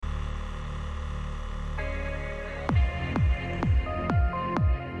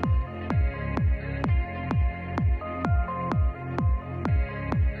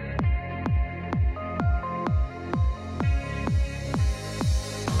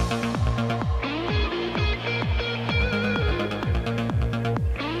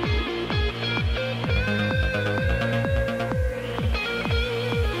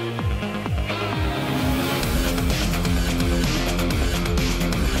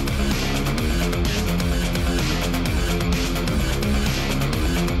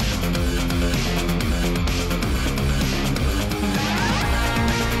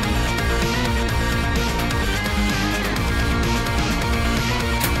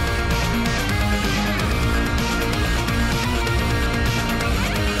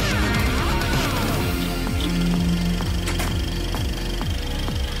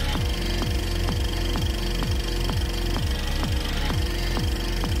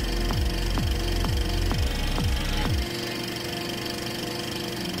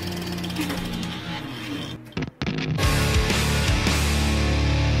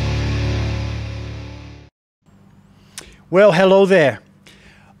Well, hello there.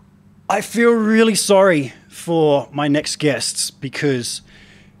 I feel really sorry for my next guests because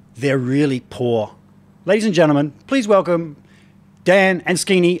they're really poor. Ladies and gentlemen, please welcome Dan and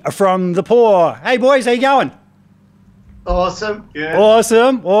Skeeny from The Poor. Hey boys, how you going? Awesome. Good.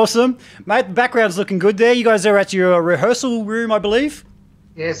 Awesome. Mate, the background's looking good there. You guys are at your rehearsal room, I believe?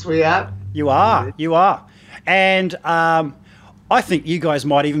 Yes, we are. You are. And I think you guys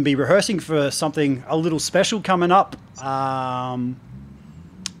might even be rehearsing for something a little special coming up. Are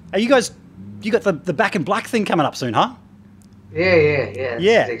you guys, you got the Back in Black thing coming up soon, huh? Yeah.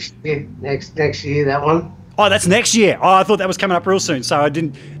 Yeah. Next year, that one. Oh, that's next year. Oh, I thought that was coming up real soon. So I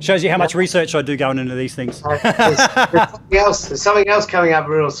didn't. Shows you how much research I do going into these things. There's something else coming up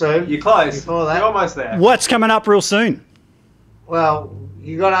real soon. You're close. Before that. You're almost there. What's coming up real soon? Well,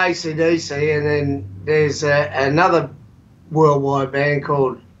 you got AC/DC, and then there's another worldwide band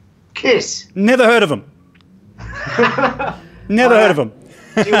called Kiss. Never heard of them. Never heard of them.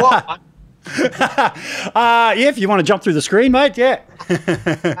 Do you want one? Yeah, if you want to jump through the screen, mate. Yeah.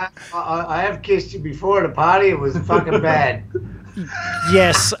 I have kissed you before at a party. It was fucking bad.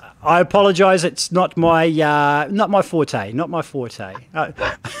 Yes, I apologise. It's not my forte. Not my forte.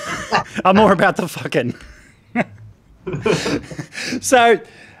 I'm more about the fucking. So,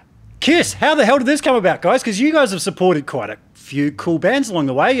 Kiss, how the hell did this come about, guys? Because you guys have supported quite a few cool bands along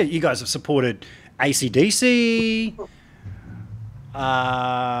the way. You guys have supported AC/DC.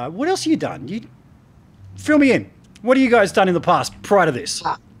 What else have you done? You fill me in. What have you guys done in the past prior to this?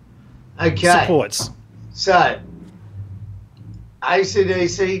 Okay. Supports. So,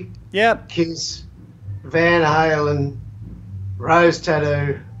 AC/DC, Yep. Kiss, Van Halen, Rose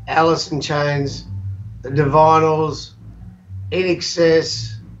Tattoo, Alice in Chains, the Divinals, In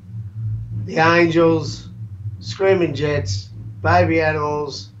Excess, the Angels, Screaming Jets, Baby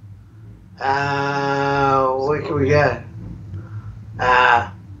Animals. Where can we go?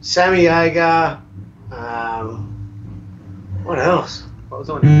 Sammy Hagar. What else? What was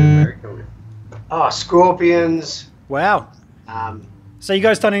on in America with? Oh, Scorpions. Wow. Um, So you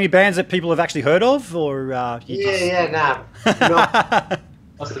guys done any bands that people have actually heard of, or no. Justin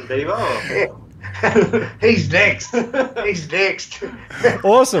Bieber? Or? He's next. He's next.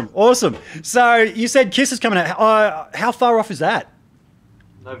 Awesome. So you said Kiss is coming out. How far off is that?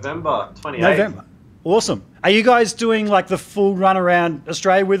 November 28th. November. Awesome. Are you guys doing like the full run around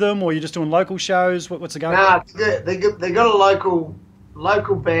Australia with them, or are you just doing local shows? What's the going? Nah, they got a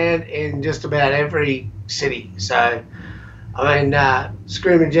local band in just about every city. So, I mean,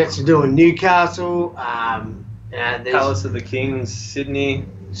 Screaming Jets are doing Newcastle. There's Palace of the Kings, Sydney,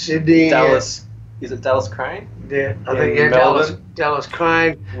 Sydney, Dallas. Is it Dallas Crane? Yeah, I in think Melbourne. Dallas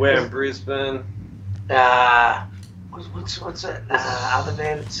Crane. We're in Brisbane. What's that other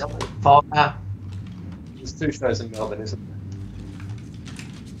band? Something Fire. There's 2 shows in Melbourne, isn't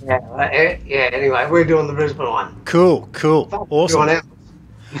Yeah. Anyway, we're doing the Brisbane one. Cool. Awesome. Everyone else.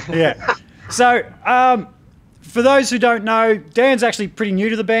 Yeah. So, for those who don't know, Dan's actually pretty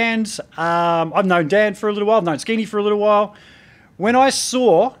new to the band. I've known Dan for a little while. I've known Skeeny for a little while. When I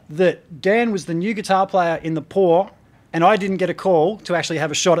saw that Dan was the new guitar player in The Poor, and I didn't get a call to actually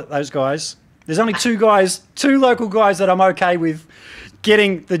have a shot at those guys, there's only 2 local guys that I'm okay with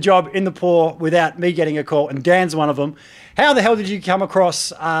getting the job in The Poor without me getting a call, and Dan's one of them. How the hell did you come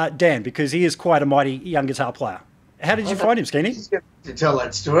across Dan? Because he is quite a mighty young guitar player. How did you find him, Skeeny? To tell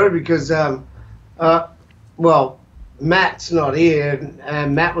that story because, well, Matt's not here,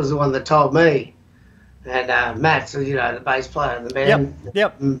 and Matt was the one that told me. And Matt's, the bass player in the band.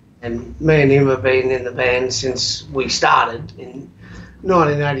 Yep. And me and him have been in the band since we started in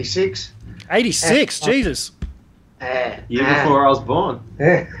 1986. 86, Jesus. Year before I was born.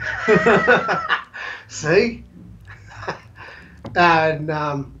 Yeah. See? And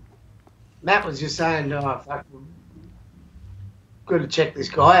Matt was just saying, oh, fuck, we've got to check this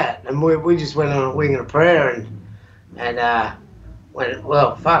guy out. And we just went on a wing and a prayer and went,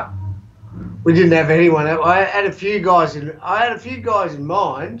 well, fuck. We didn't have anyone. I had a few guys in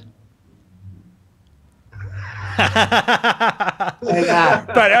mind.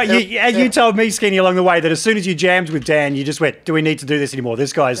 But you told me, Skeeny, along the way that as soon as you jammed with Dan, you just went, "Do we need to do this anymore?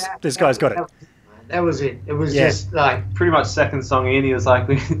 This guy's got it." That was it. It was just like Pretty much second song in, he was like,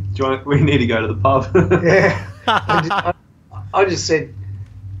 we need to go to the pub. yeah. I just said,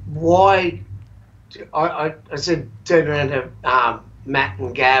 why? I said, turned around to Matt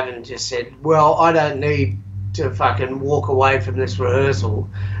and Gavin and just said, well, I don't need to fucking walk away from this rehearsal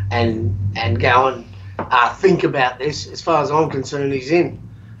and go and think about this. As far as I'm concerned, he's in.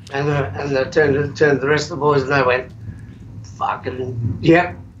 And they turned to the rest of the boys and they went, fucking,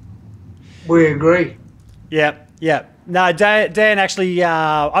 yep, we agree. Yeah. Yeah. No, Dan actually,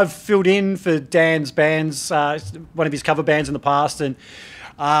 I've filled in for Dan's bands, one of his cover bands in the past, and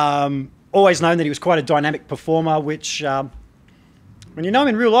always known that he was quite a dynamic performer, which, when you know him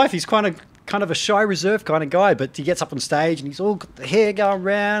in real life, he's kind of a shy, reserved kind of guy, but he gets up on stage and he's all got the hair going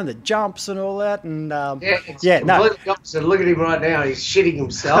around, the jumps and all that. And completely opposite. Look at him right now. He's shitting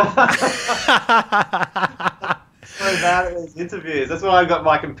himself. So bad at these interviews. That's why I've got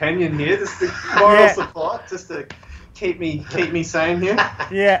my companion here, just the moral support, just to keep me sane here.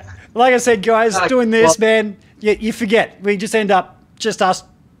 Yeah. Like I said, guys, doing this, man, you forget. We just end up just us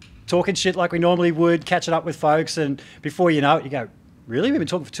talking shit like we normally would, catching up with folks, and before you know it, you go, really? We've been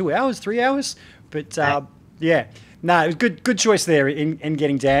talking for 2 hours, 3 hours? But, yeah. No, it was good choice there in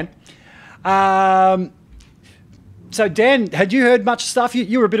getting Dan. So, Dan, had you heard much stuff?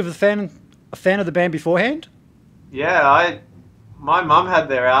 You were a bit of a fan of the band beforehand? Yeah, my mum had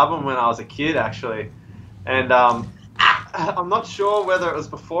their album when I was a kid, actually. And I'm not sure whether it was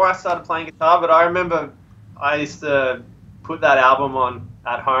before I started playing guitar, but I remember I used to put that album on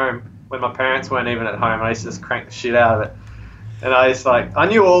at home when my parents weren't even at home. I used to just crank the shit out of it. And I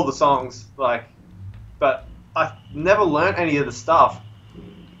knew all the songs, but I never learnt any of the stuff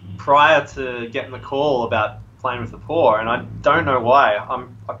prior to getting the call about playing with the Poor, and I don't know why.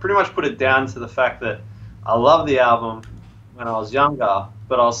 I pretty much put it down to the fact that I loved the album when I was younger,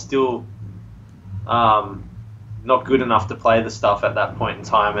 but I was still not good enough to play the stuff at that point in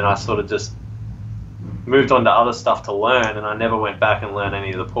time, and I sort of just moved on to other stuff to learn, and I never went back and learned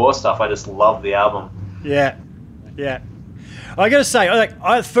any of the Poor stuff. I just loved the album. Yeah. I got to say,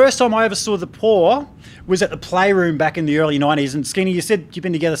 the first time I ever saw the Poor was at the Playroom back in the early 90s. And Skinny, you said you've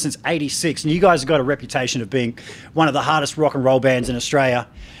been together since 86, and you guys have got a reputation of being one of the hardest rock and roll bands in Australia.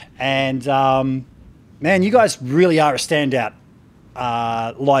 And, man, you guys really are a standout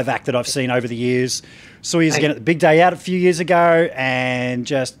live act that I've seen over the years. Saw you again at the Big Day Out a few years ago, and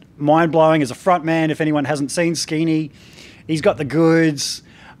just mind-blowing as a front man. If anyone hasn't seen Skinny, he's got the goods.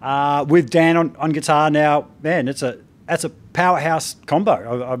 With Dan on guitar now, man, that's a powerhouse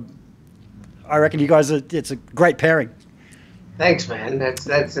combo. I reckon you guys it's a great pairing. Thanks, man. That's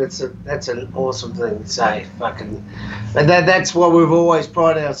an awesome thing to say. And that's what we've always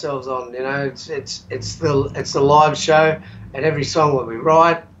prided ourselves on. You know, it's the live show, and every song that we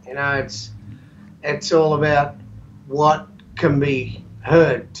write, you know, it's all about what can be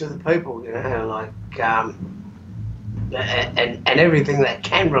heard to the people. You know, like and everything that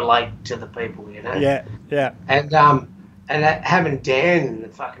can relate to the people. You know. Yeah. And having Dan in the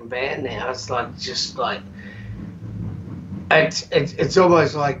fucking band now, it's like just like it's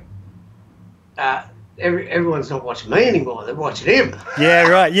almost like everyone's not watching me anymore; they're watching him. Yeah,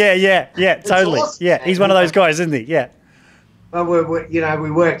 right. Yeah. Totally. Awesome, yeah, man. he's one of those guys, isn't he? Yeah. But we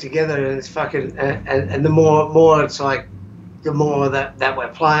work together, and it's fucking and the more it's like, the more that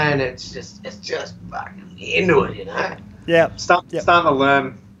we're playing, it's just fucking into it, you know. Yeah. Starting to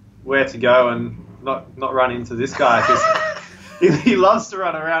learn where to go and not run into this guy, because he loves to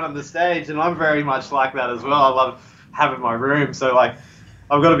run around on the stage, and I'm very much like that as well. I love having my room, so like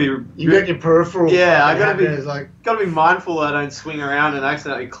I've got to be. You got your peripheral. Yeah, I got to be mindful I don't swing around and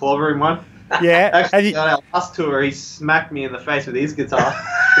accidentally clobber him one. Yeah. Actually, on our last tour, he smacked me in the face with his guitar,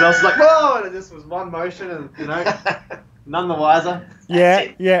 and I was like, whoa! And it just was one motion, and none the wiser.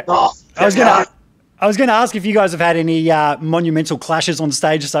 Yeah. Oh, I was gonna ask if you guys have had any monumental clashes on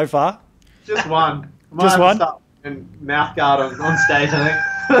stage so far. Just one. Just one? And mouth guard on stage, I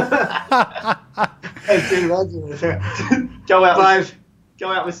think. Go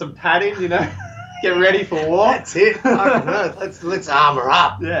out with some padding, get ready for war. That's it. Fucking earth. Let's armour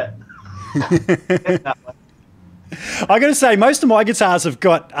up. Yeah. I got to say, most of my guitars have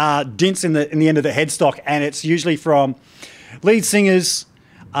got dints in the end of the headstock, and it's usually from lead singers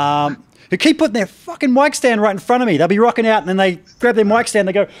who keep putting their fucking mic stand right in front of me. They'll be rocking out, and then they grab their mic stand,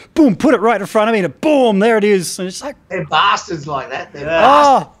 they go, boom, put it right in front of me, and boom, there it is. And it's like, they're bastards like that.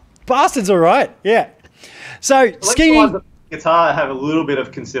 Bastards, all right, yeah. So, Skinny. Guitar have a little bit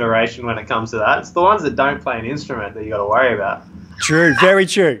of consideration when it comes to that. It's the ones that don't play an instrument that you got to worry about. True, very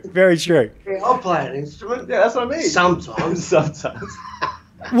true, very true. Yeah, I'll play an instrument. Yeah, that's what I mean. Sometimes.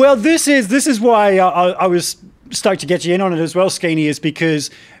 Well, this is why I was stoked to get you in on it as well, Skeeny, is because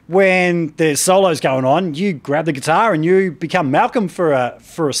when there's solos going on, you grab the guitar and you become Malcolm for a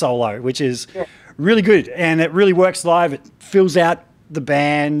solo, which is really good, and it really works live. It fills out the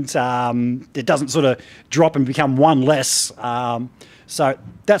band. It doesn't sort of drop and become one less. So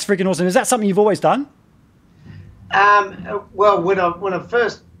that's freaking awesome. Is that something you've always done? Well, when I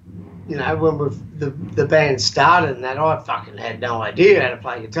first, when the band started and that, I fucking had no idea how to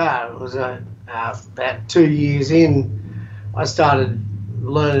play guitar. It was about 2 years in, I started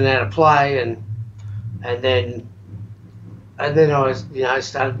learning how to play, and then I was,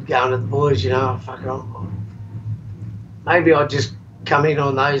 started going to the boys, maybe I'd just come in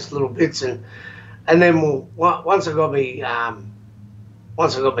on those little bits, and then once I got me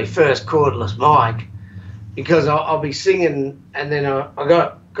first cordless mic, because I'll be singing, and then I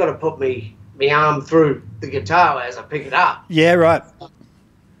got to put me arm through the guitar as I pick it up. Yeah, right.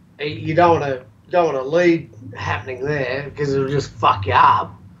 You don't want to lead happening there, because it'll just fuck you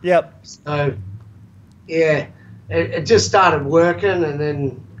up. Yep. So yeah, it just started working, and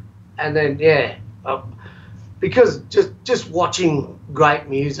then yeah, because just watching great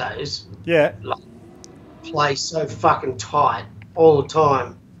musos, Yeah. play so fucking tight all the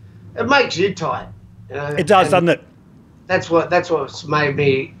time, it makes you tight. It does, doesn't it? That's what's made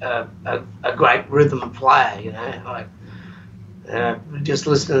me a great rhythm player. Just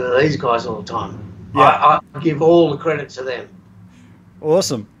listening to these guys all the time. Yeah. I give all the credit to them.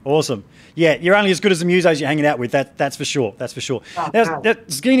 Awesome. Yeah, you're only as good as the musos you're hanging out with. That's for sure. That's for sure. Now,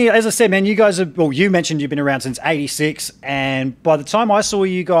 Skeeny, as I said, man, you guys you mentioned you've been around since '86, and by the time I saw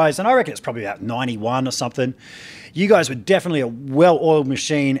you guys, and I reckon it's probably about '91 or something, you guys were definitely a well-oiled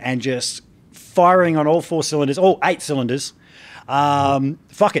machine and just firing on all 4 cylinders, all 8 cylinders.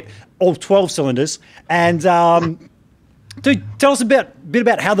 Fuck it, all 12 cylinders. And dude, tell us a bit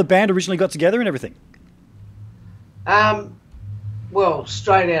about how the band originally got together and everything. Well,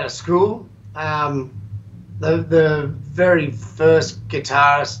 straight out of school, the very first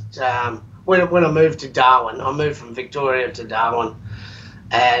guitarist, when I moved to Darwin, I moved from Victoria to Darwin,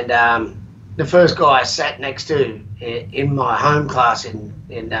 and the first guy I sat next to in my home class at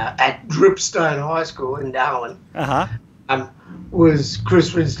Dripstone High School in Darwin was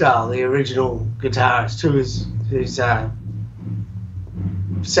Chris Ridsdale, the original guitarist, who's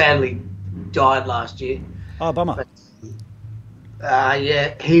sadly died last year. Oh, bummer. But,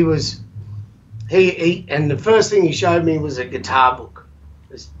 yeah, he was. And the first thing he showed me was a guitar book,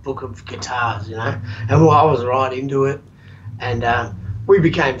 this book of guitars, and I was right into it, and we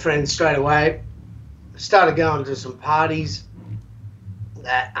became friends straight away. Started going to some parties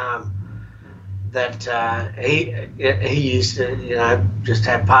that he used to, just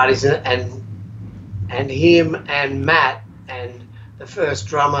have parties, and him and Matt and the first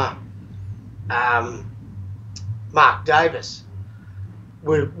drummer, Mark Davis,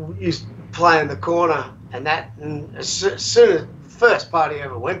 we used to play in the corner, and as soon as the first party I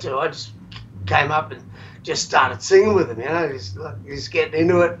ever went to, I just came up and just started singing with him, just getting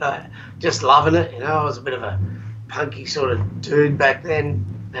into it, just loving it, I was a bit of a punky sort of dude back then,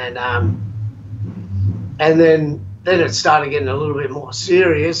 and then it started getting a little bit more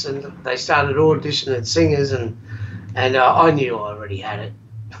serious, and they started auditioning singers, and I knew I already had it.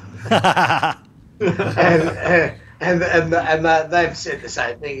 And they've said the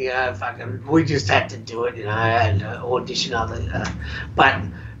same thing, fucking, we just had to do it, and audition other. But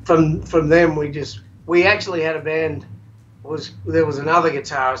from them, we actually had a band. There was another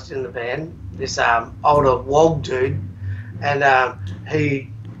guitarist in the band, this older wog dude, and the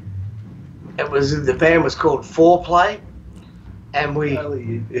band was called Foreplay, and we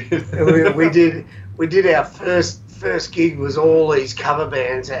did our first gig was all these cover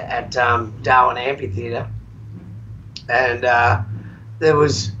bands at Darwin Amphitheatre. And there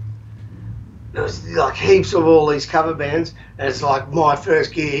was like heaps of all these cover bands, and it's like my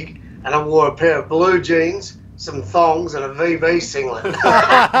first gig, and I wore a pair of blue jeans, some thongs, and a VB singlet.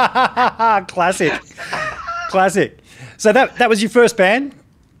 Classic. So that was your first band?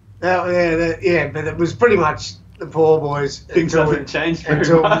 Yeah, but it was pretty much the Poor Boys. Things haven't changed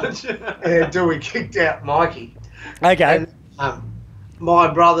very much. Until we kicked out Mikey. Okay. And, my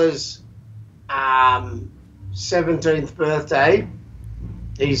brother's 17th birthday,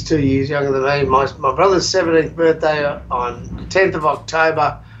 he's 2 years younger than me. My brother's 17th birthday on the 10th of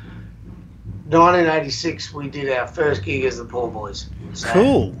October 1986, we did our first gig as the Poor Boys.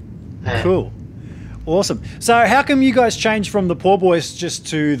 So, cool. Awesome. So how come you guys changed from the Poor Boys just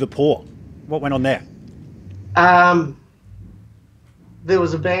to the Poor? What went on there? There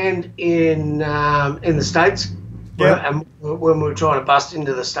was a band in the States. Yeah. And when we were trying to bust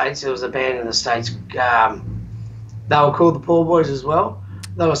into the States, there was a band in the States. They were called the Poor Boys as well.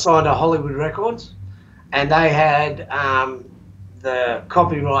 They were signed to Hollywood Records, and they had the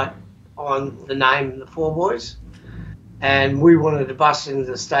copyright on the name the Poor Boys. And we wanted to bust into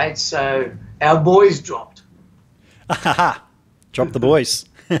the States, so our boys dropped. Drop the boys.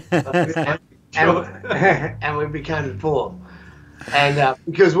 and we became the Poor. And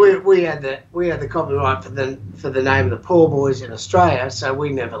because we had the copyright for the name of the Poor Boys in Australia, so we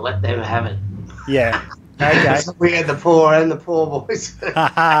never let them have it Yeah. Okay. We had the poor and the poor boys. Ha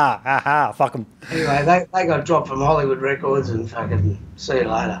ha ha ha. Fuck them. Anyway, they got dropped from Hollywood Records and fucking see you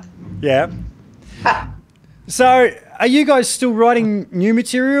later. Yeah. So, are you guys still writing new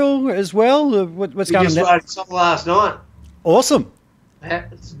material as well? What's We going just on there? wrote a song last night. Awesome. Yeah,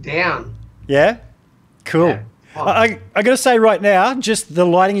 it's down. Yeah. Cool. Yeah. I got to say right now, just the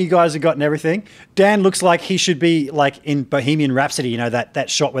lighting you guys have got and everything, Dan looks like he should be like in Bohemian Rhapsody, you know, that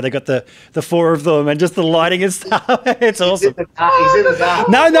shot where they got the four of them and just the lighting and stuff. It's awesome. He's in the dark.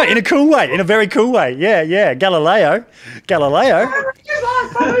 No, in a cool way, in a very cool way. Yeah, yeah. Galileo.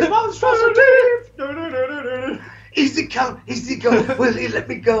 Is he come? Is he go? Will he let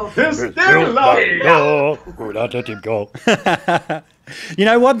me go? You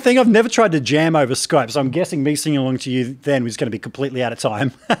know, one thing, I've never tried to jam over Skype, so I'm guessing me singing along to you then was going to be completely out of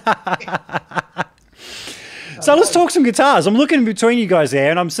time. So let's talk some guitars. I'm looking between you guys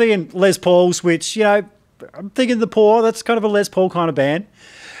there, and I'm seeing Les Pauls, which, you know, I'm thinking the Paw, that's kind of a Les Paul kind of band.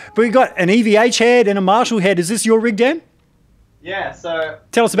 But we've got an EVH head and a Marshall head. Is this your rig, Dan? Yeah, so...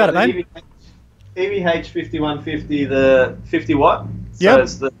 Tell us about it, mate. EVH 5150, the 50 watt. So Yep.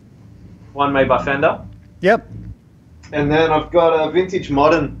 it's the one made by Fender. Yep. And then I've got a vintage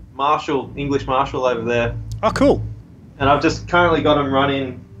modern Marshall, English Marshall over there. Oh, cool. And I've just currently got them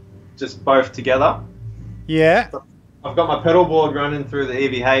running just both together. Yeah. I've got my pedal board running through the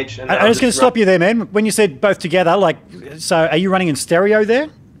EVH. And I'm just going to stop you there, man. When you said both together, like, so are you running in stereo there?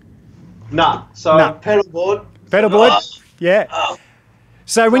 Nah. So Nah. Pedal board. Pedal board? Oh. Yeah. Oh.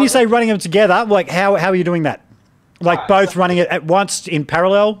 So when you say running them together, like, how are you doing that? Like Right, both running it at once in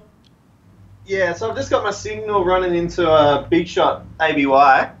parallel? yeah, so I've just got my signal running into a Big Shot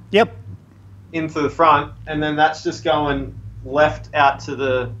ABY Yep. into the front, and then that's just going left out to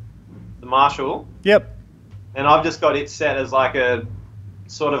the Marshall. Yep. And I've just got it set as like a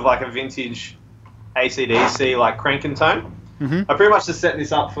sort of like a vintage AC/DC like crank and tone. Mhm. I pretty much just set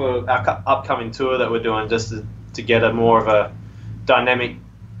this up for our upcoming tour that we're doing, just to get a more of a dynamic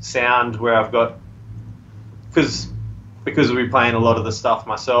sound where I've got, because we'll be playing a lot of the stuff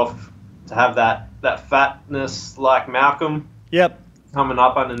myself, to have that fatness like Malcolm Yep. coming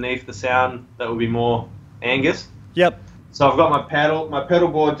up underneath the sound that will be more Angus. Yep. So I've got my pedal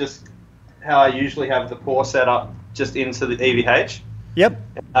board just how I usually have the Paw set up, just into the EVH. Yep.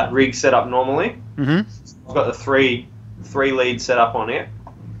 That rig set up normally. Mhm. I've got the three leads set up on it,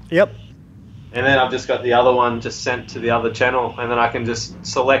 Yep. and then I've just got the other one just sent to the other channel, and then I can just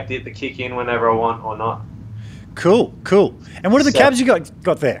select it to kick in whenever I want or not. Cool. Cool. And what are the So- cabs you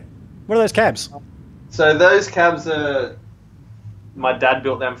got there? What are those cabs? So those cabs are, my dad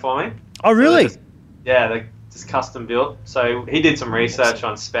built them for me. Oh, really? They're just custom built. So he did some research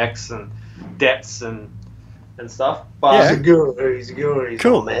on specs and depths and stuff. But He's a guru. He's a guru. He's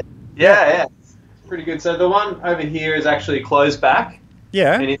Cool. all, man. yeah, it's pretty good. So the one over here is actually closed back,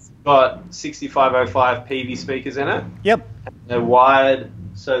 Yeah. and it's got 6505 PV speakers in it. Yep. They're wired,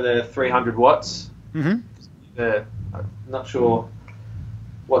 so they're 300 watts. Mhm. I'm not sure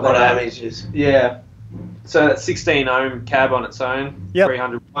what What that damage is. Yeah. So that's 16 ohm cab on its own, Yep.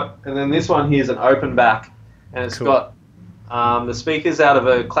 300 watt. And then this one here is an open back, and it's Cool. got the speakers out of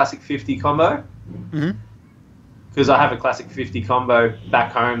a Classic 50 combo. Mhm. Because I have a Classic 50 combo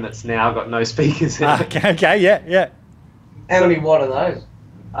back home that's now got no speakers in it. Okay. Yeah. Yeah. How many watt are those?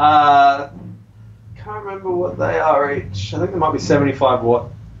 Can't remember what they are each. I think they might be 75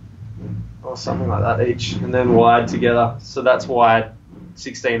 watt or something like that each, and then wired together. So that's wired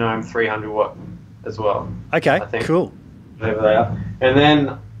 16 ohm, 300 watt as well. Okay. I think. Cool. Whatever they are. And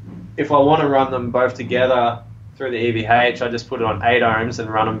then if I want to run them both together through the EVH, I just put it on 8 ohms and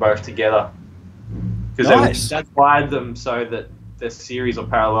run them both together. Because Nice. that's wired them so that they're series or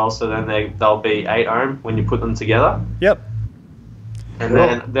parallel, so then they'll be 8 ohm when you put them together. Yep. And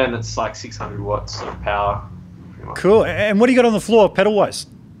Cool. then it's like 600 watts of power. pretty much. Cool. And what do you got on the floor, pedal wise?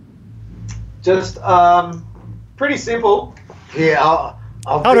 Just pretty simple. Yeah, I'll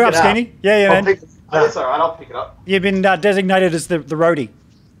Hold pick her up, it up. Skinny. Yeah, yeah, I'll man. pick it Oh, up. that's all right. I'll pick it up. You've been designated as the roadie.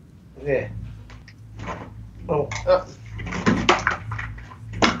 Yeah. Oh,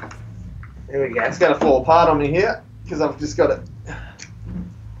 there we go. It's going to fall apart on me here because I've just got it.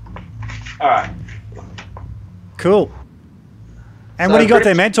 All right. Cool. And So what do you got pretty-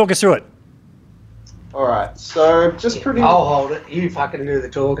 there, man? Talk us through it. All right. So just pretty. I'll hold it. You fucking do the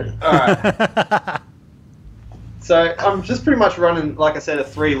talking. All right. So I'm just pretty much running, like I said, a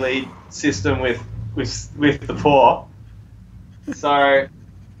 3-lead system with the Paw. So I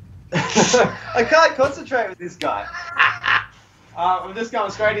can't concentrate with this guy. I'm just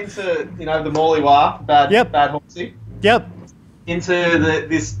going straight into the Morley Wah, bad Yep. horsey, Yep. into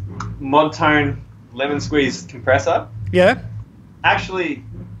this Modtone lemon squeeze compressor. Yeah. Actually,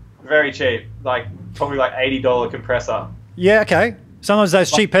 very cheap. Like probably like $80 compressor. Yeah. Okay. Sometimes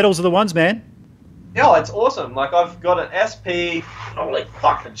those cheap pedals are the ones, man. Yeah, it's awesome. Like I've got an SP. Holy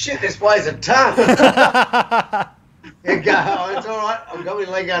fucking shit, this weighs a ton. Yeah, go. Oh, it's all right. I've got my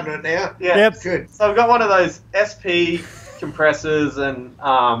leg under it now. Yeah. Yep. Good. So I've got one of those SP compressors and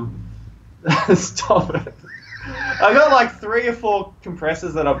stop it. I got like 3 or 4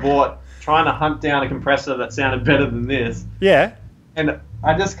 compressors that I bought trying to hunt down a compressor that sounded better than this. Yeah. And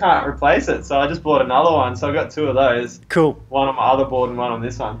I just can't replace it, so I just bought another one. So I got 2 of those. Cool. One on my other board and one on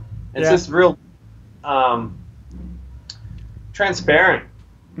this one. It's Yeah. just real transparent.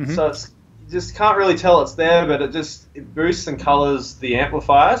 Mhm. So it's, you just can't really tell it's there, but it boosts and colors the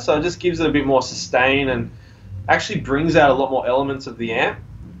amplifier. So it just gives it a bit more sustain and actually brings out a lot more elements of the amp.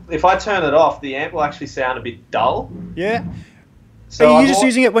 If I turn it off, the amp will actually sound a bit dull. Yeah. So Are I you just bought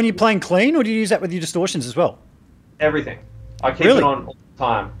using it when you're playing clean, or do you use that with your distortions as well? everything. I keep Really? it on all the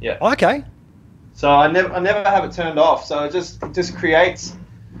time. Yeah. Okay. So I never have it turned off. So it just creates,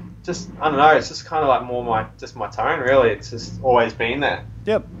 I don't know. It's just kind of like more my tone really. It's just always been there.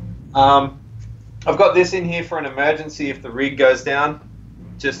 Yep. I've got this in here for an emergency if the rig goes down.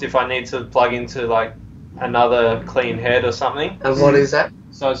 Just if I need to plug into like another clean head or something. And what is that?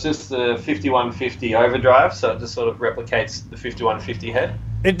 So it's just the 5150 overdrive. So it just sort of replicates the 5150 head.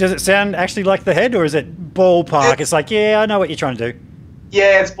 Does it sound actually like the head, or is it ballpark? It's like, yeah, I know what you're trying to do.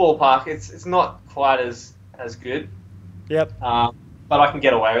 Yeah, it's ballpark. It's not quite as good. Yep. But I can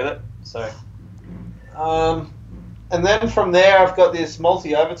get away with it. So, and then from there, I've got this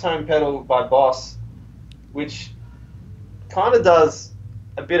multi-overtone pedal by Boss, which kind of does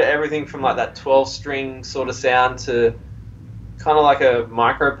a bit of everything from like that 12-string sort of sound to kind of like a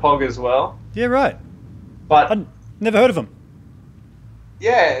micro pog as well. Yeah, right. But I'd never heard of them.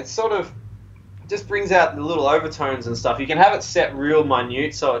 yeah, it sort of just brings out the little overtones and stuff. You can have it set real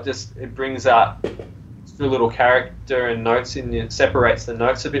minute, so it brings out the little character and notes in it, separates the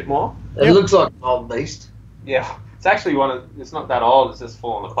notes a bit more. It Yep. looks like an old beast. Yeah, it's actually it's not that old, it's just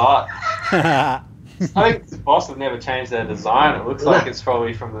fallen apart. I think this Boss have never changed their design. It looks like it's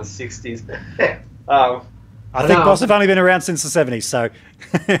probably from the 60s. I think Boss have only been around since the 70s, so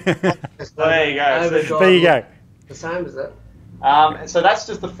There you go. So, there you go. The same as that. so that's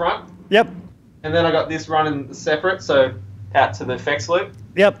just the front, Yep. and then I got this running separate, so out to the effects loop.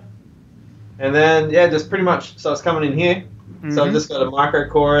 Yep. And then, yeah, just pretty much, so it's coming in here. So I've just got a micro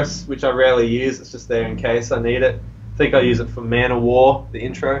chorus, which I rarely use. It's just there in case I need it. I think I use it for Man of War, the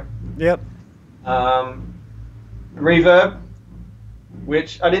intro. Yep. Reverb,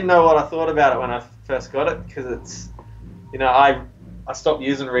 which I didn't know what I thought about it when I first got it, because it's, I stopped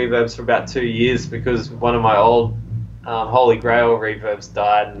using reverbs for about 2 years because one of my old Holy Grail reverbs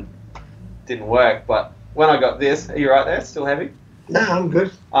died and didn't work. But when I got this, are you right there? Still heavy? No, I'm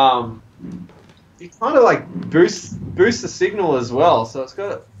good. It kind of like boosts the signal as well. So it's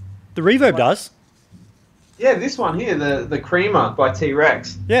got, The reverb does. yeah, this one here, the Creamer by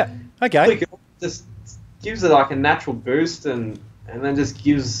T-Rex. Yeah. Okay. Like, it just gives it like a natural boost and then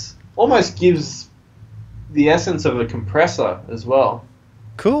just almost gives the essence of a compressor as well.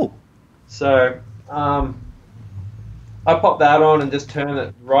 Cool. So I pop that on and just turn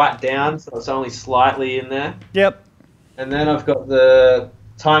it right down so it's only slightly in there. Yep. And then I've got the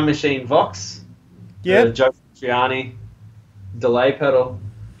Time Machine Vox, the Yep. Joe Satriani delay pedal.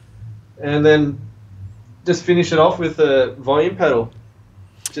 And then just finish it off with a volume pedal,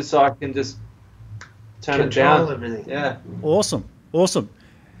 just so I can just turn it Control down. everything. Yeah. Awesome. Awesome.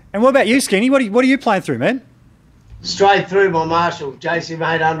 And what about you, Skinny? What are you playing through, man? Straight through my Marshall JCM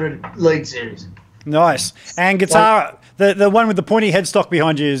 800 lead series. Nice. And guitar, the one with the pointy headstock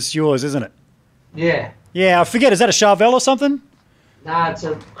behind you is yours, isn't it? Yeah. Yeah, I forget. Is that a Charvel or something? No, it's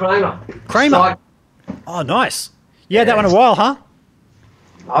a Kramer. Kramer. Strike. Oh, nice. You had that one a while, huh?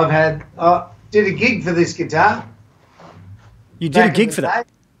 Did a gig for this guitar. You did a back in gig the for that.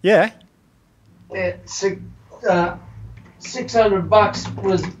 day. Yeah. Yeah, $600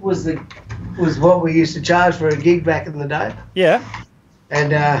 was what we used to charge for a gig back in the day. Yeah.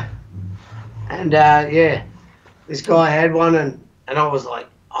 And yeah, this guy had one, and I was like,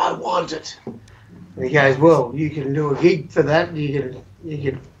 I want it. And he goes, well, you can do a gig for that. You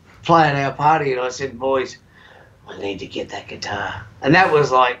can play at our party. And I said, boys, I need to get that guitar. And that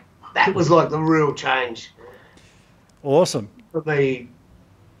was like the real change Awesome. for me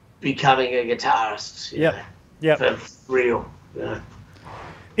becoming a guitarist. you Yep. know, Yep. For real. You know.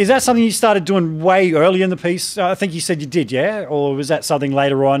 Is that something you started doing way early in the piece? I think you said you did, yeah? Or was that something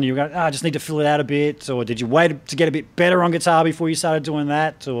later on you were going, I just need to fill it out a bit? Or did you wait to get a bit better on guitar before you started doing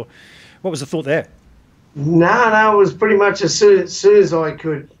that? Or what was the thought there? No, it was pretty much as soon as I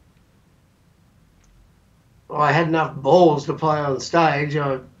could. I had enough balls to play on stage.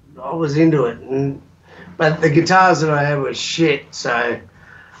 I was into it, but the guitars that I had were shit. So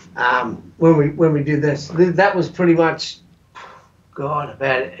when we did this, that was pretty much, God,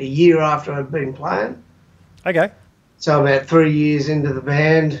 about a year after I'd been playing. Okay. So about 3 years into the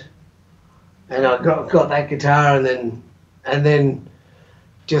band, and I got that guitar, and then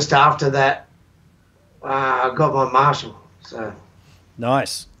just after that, I got my Marshall. So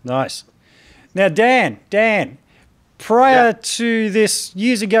nice. Now, Dan, prior to this,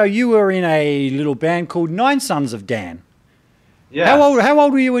 years ago, you were in a little band called Nine Sons of Dan. Yeah. How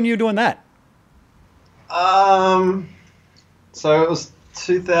old were you when you were doing that? So it was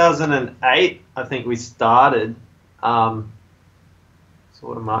 2008, I think we started. So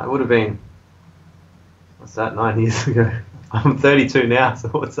what am I? It would have been, what's that, 9 years ago? I'm 32 now, so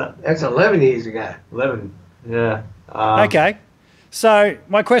what's that? that's 11 years ago. 11, yeah. Okay. So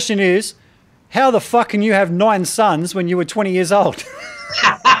my question is, how the fuck can you have 9 sons when you were 20 years old? He's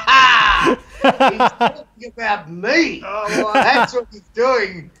talking about me. Oh, well, That's what he's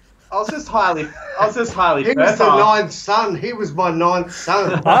doing. I was just highly He was the fertile. 9th son. He was my 9th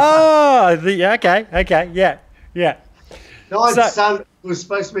son. Oh, okay, yeah. 9th son was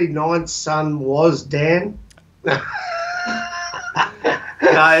supposed to be 9th son was Dan.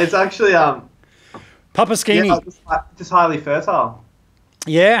 No, it's actually Papa Skinny. just highly fertile.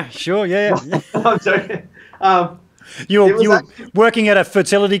 Yeah, sure, yeah. I'm joking. You It was were actually- working at a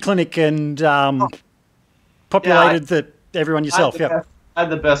fertility clinic and populated everyone yourself, yeah. I had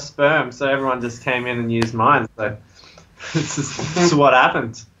the best sperm, so everyone just came in and used mine. So this is what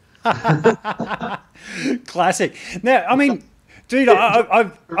happened. Classic. Now, I mean, dude,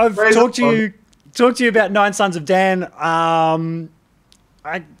 I've talked to you about Nine Sons of Dan.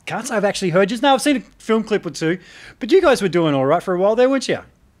 I can't say I've actually heard you. No, I've seen a film clip or two, but you guys were doing all right for a while there, weren't you?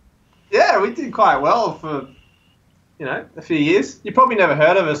 Yeah, we did quite well for, a few years. You probably never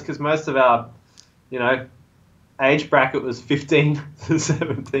heard of us because most of our, age bracket was 15 to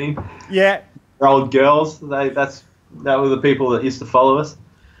 17. Yeah. Old girls. That were the people that used to follow us.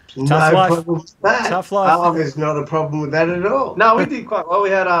 No life. problem with that. Tough life. There's not a problem with that at all. No, we did quite well. We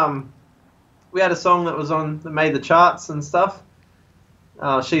had a song that made the charts and stuff.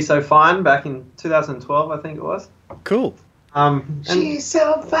 She's So Fine back in 2012, I think it was. Cool. She's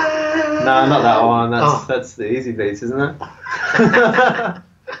so fine. No, not that one. That's the Easy Beats, isn't it?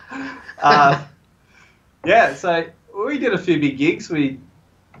 Yeah, so we did a few big gigs. We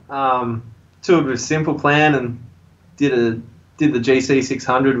toured with Simple Plan and did the GC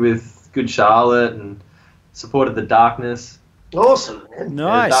 600 with Good Charlotte and supported The Darkness. Awesome, man.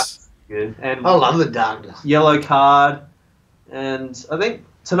 Nice. Good. And I love The Darkness. Yellow Card, and I think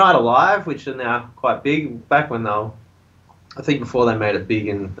Tonight Alive, which are now quite big. Back when I think before they made it big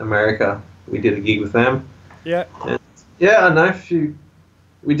in America, we did a gig with them. Yeah. And, yeah, I know.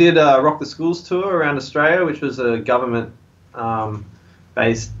 We did a Rock the Schools tour around Australia, which was a government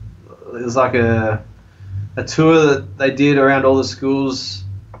based. It was like a tour that they did around all the schools,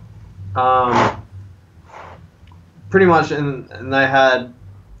 pretty much, and they had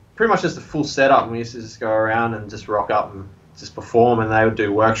pretty much just a full setup. And we used to just go around and just rock up and just perform, and they would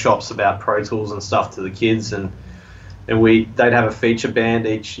do workshops about Pro Tools and stuff to the kids, and they'd have a feature band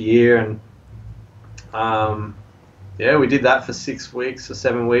each year, and we did that for 6 weeks or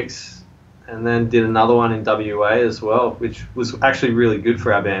 7 weeks, and then did another one in WA as well, which was actually really good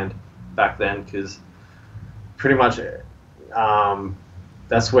for our band back then, because pretty much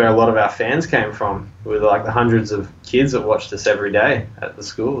that's where a lot of our fans came from, with like the hundreds of kids that watched us every day at the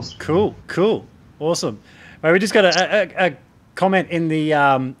schools. Cool. Awesome. Well, we just got a comment in the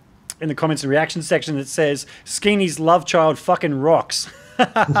comments and reaction section that says, Skeeny's love child fucking rocks.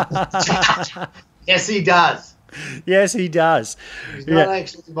 Yes, he does. Yes, he does. He's not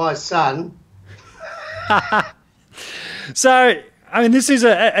actually my son. So, I mean, this is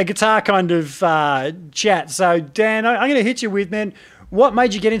a guitar kind of chat. So, Dan, I'm going to hit you with, man, what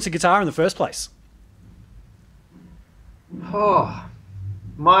made you get into guitar in the first place? Oh,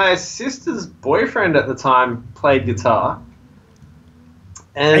 my sister's boyfriend at the time played guitar,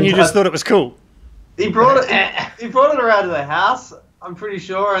 And you just thought it was cool? He brought it around to the house, I'm pretty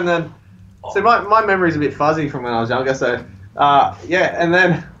sure, and then so my memory's a bit fuzzy from when I was younger. So and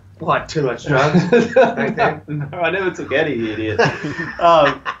then What, too much drugs back then? No, I never took any, you idiot.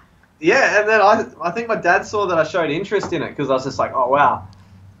 And then I think my dad saw that I showed interest in it, because I was just like, oh wow,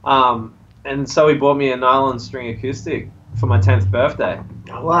 And so he bought me a nylon string acoustic for my 10th birthday.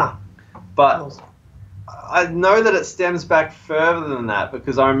 Oh, wow. But I know that it stems back further than that,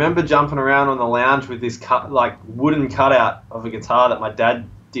 because I remember jumping around on the lounge with this wooden cutout of a guitar that my dad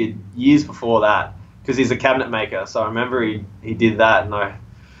did years before that, because he's a cabinet maker. So I remember he did that, and I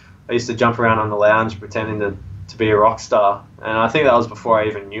used to jump around on the lounge pretending to be a rock star. And I think that was before I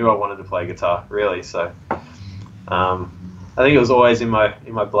even knew I wanted to play guitar, really. So I think it was always in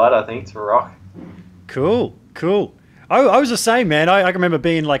my blood, I think, to rock. Cool. I was the same, man. I can remember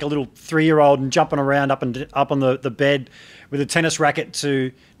being like a little 3-year-old and jumping around up on the bed with a tennis racket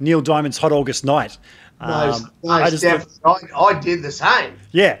to Neil Diamond's Hot August Night. Definitely. I did the same.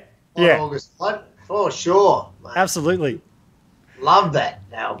 Yeah. Hot August Night, for sure, mate. Absolutely. Love that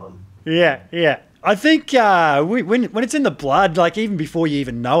album. Yeah. I think when it's in the blood, like even before you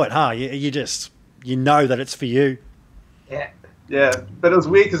even know it, you know that it's for you. Yeah. Yeah, but it was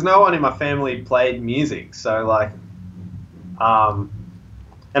weird because no one in my family played music, so like, and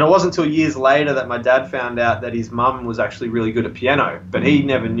it wasn't until years later that my dad found out that his mum was actually really good at piano, but he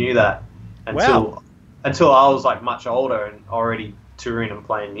never knew that until I was like much older and already touring and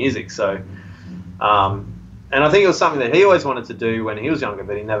playing music. So, and I think it was something that he always wanted to do when he was younger,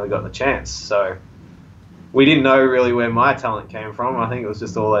 but he never got the chance. So we didn't know really where my talent came from. I think it was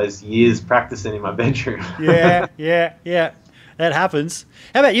just all those years practicing in my bedroom. Yeah. That happens.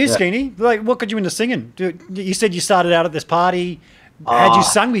 How about you, Skeeny? Like, what got you into singing? You said you started out at this party. Had you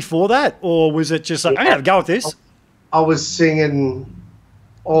sung before that, or was it just like, I'm gonna have a go with this? I was singing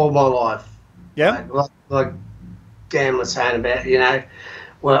all my life. Yeah. Like Dan was saying about,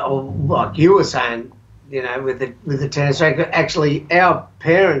 like you were saying, with the tennis racket. Actually, our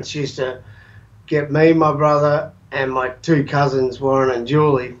parents used to get me, my brother, and my 2 cousins, Warren and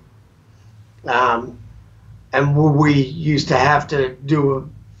Julie. And we used to have to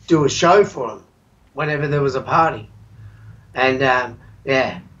do a show for them whenever there was a party. And, I'd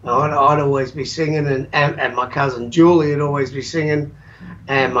always be singing, and my cousin Julie would always be singing,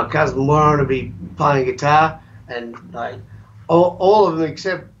 and my cousin Warren would be playing guitar, and like all of them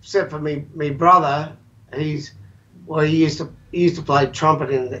except for me brother. He used to play trumpet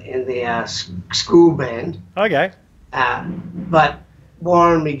in the school band. Okay. But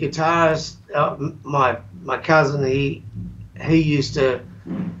Warren, me guitarist, my cousin, he used to,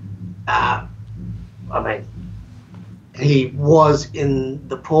 he was in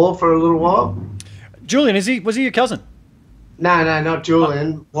the Paw for a little while. Julian, was he your cousin? No, not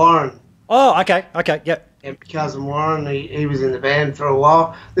Julian. Warren. Oh, okay, yep. And my cousin Warren, he was in the band for a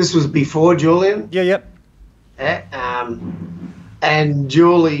while. This was before Julian. Yeah, yep. And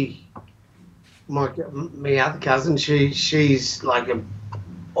Julie, my other cousin, she's like an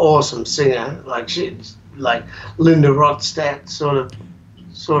awesome singer. Like she's like Linda Ronstadt sort of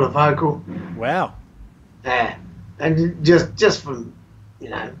vocal. Wow. Yeah, and just from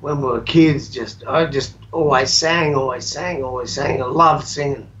when we were kids, I just always sang. I loved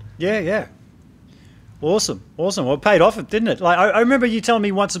singing. Yeah. Awesome. Well, it paid off, didn't it? Like I remember you telling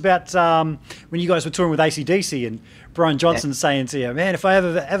me once about when you guys were touring with AC/DC and Brian Johnson saying to you, "Man, if I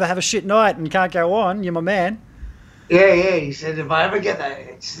ever have a shit night and can't go on, you're my man." Yeah. He said, if I ever get that,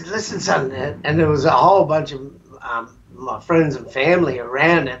 he said, listen, son, and there was a whole bunch of my friends and family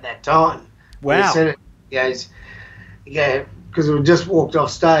around at that time. Wow. He said it, because we just walked off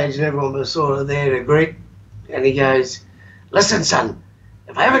stage and everyone was sort of there to greet, and he goes, listen, son,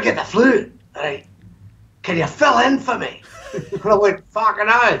 if I ever get the flute, can you fill in for me? And I went, fucking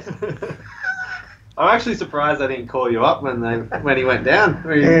oath. I'm actually surprised I didn't call you up when he went down.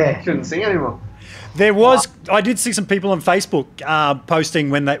 He couldn't sing anymore. I did see some people on Facebook posting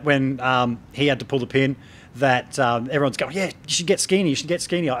when he had to pull the pin that everyone's going, yeah, you should get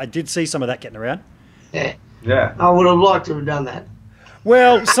Skeeny. I did see some of that getting around. Yeah. I would have liked to have done that.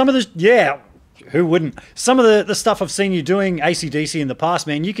 Well, some of who wouldn't? Some of the stuff I've seen you doing AC/DC in the past,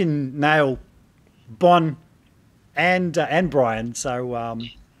 man, you can nail Bon and Brian. So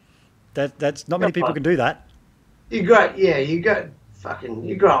that's not many people can do that. You grow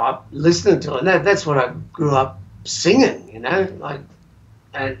up listening to it. That's what I grew up singing, like,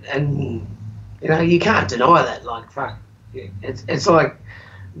 and you can't deny that. Like, fuck, it's like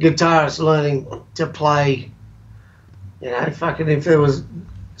guitarists learning to play. Fucking if there was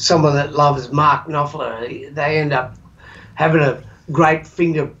someone that loves Mark Knopfler, they end up having a great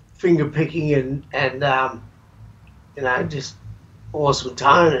finger picking and just awesome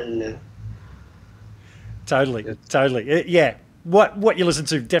tone and. Totally. Yeah. What you listen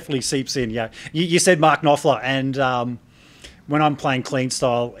to definitely seeps in. Yeah. You said Mark Knopfler, and when I'm playing clean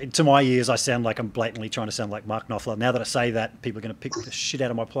style, to my ears, I sound like I'm blatantly trying to sound like Mark Knopfler. Now that I say that, people are going to pick the shit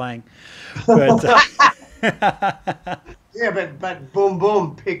out of my playing. But yeah, but Boom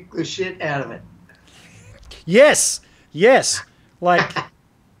Boom picked the shit out of it. yes. Like,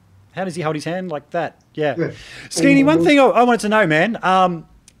 how does he hold his hand like that? Yeah. Skeeny, one thing I wanted to know, man,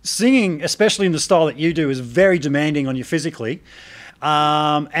 singing, especially in the style that you do, is very demanding on you physically.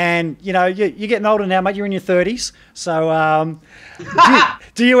 And, you know, you're getting older now, mate. You're in your 30s. So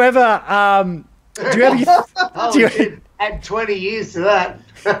do you ever add 20 years to that.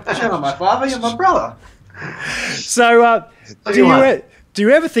 Shut up, my father. You're my brother. So do you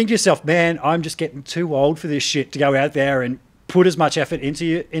ever think to yourself, man, I'm just getting too old for this shit to go out there and put as much effort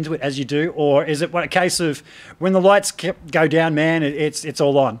into it as you do? Or is it a case of when the lights go down, man, it's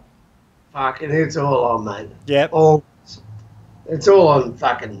all on? Fucking, it's all on, mate. Yeah. It's all on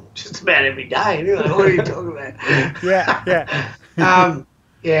fucking just about every day. You know, what are you talking about? Yeah.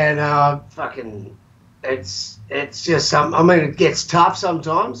 Yeah, no, fucking, it's just something. I mean, it gets tough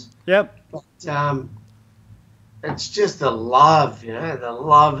sometimes. Yep. But it's just the love, you know, the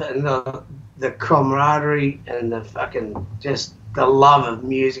love and the camaraderie and the fucking just the love of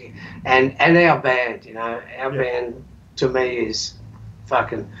music and our band, you know, our band to me is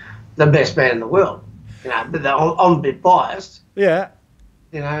fucking the best band in the world. You know, but I'm a bit biased. Yeah.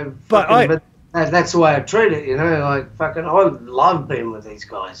 You know, but that's the way I treat it. You know, like fucking, I love being with these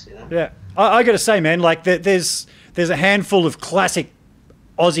guys. You know. Yeah, I got to say, man, like there's a handful of classic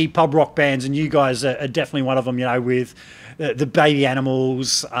Aussie pub rock bands, and you guys are definitely one of them. You know, with the Baby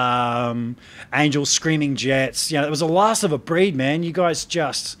Animals, Angels, Screaming Jets. You know, it was the last of a breed, man. You guys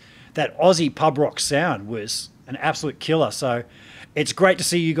that Aussie pub rock sound was an absolute killer. So it's great to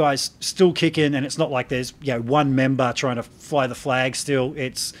see you guys still kicking, and it's not like there's one member trying to fly the flag still.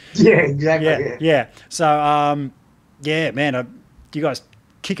 It's exactly. Yeah. So yeah, man, you guys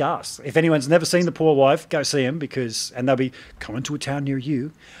kick ass. If anyone's never seen The Poor Wife, go see them and they'll be coming to a town near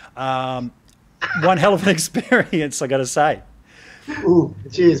you. One hell of an experience, I got to say. Ooh,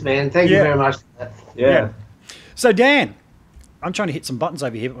 cheers, man. Thank you very much for that. Yeah. So Dan, I'm trying to hit some buttons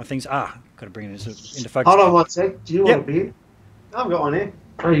over here, but my thing's got to bring it into focus. Hold on one sec. Do you want a beer? I've got one here.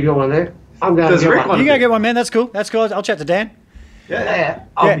 Oh, you got one there? I'm going to get one. You go get one, man. That's cool. I'll chat to Dan. Yeah.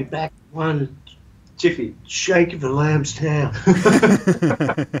 I'll be back one jiffy. Shake of the Lamb's Town.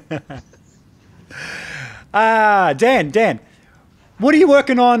 Dan, what are you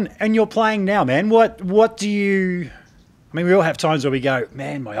working on and you're playing now, man? What do you... I mean, we all have times where we go,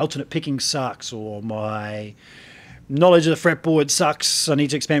 man, my alternate picking sucks, or my knowledge of the fretboard sucks, I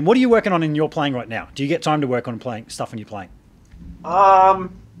need to expand. What are you working on in your playing right now? Do you get time to work on playing stuff when you're playing? Well,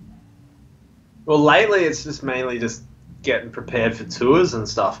 lately it's just mainly just getting prepared for tours and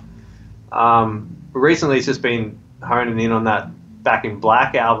stuff. Recently it's just been honing in on that Back in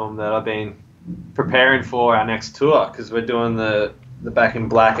Black album that I've been preparing for our next tour, because we're doing the Back in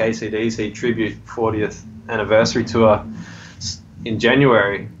Black AC/DC tribute 40th anniversary tour in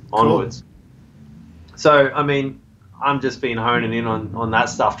January onwards. So, I mean, I'm just been honing in on that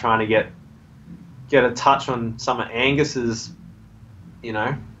stuff, trying to get a touch on some of Angus's,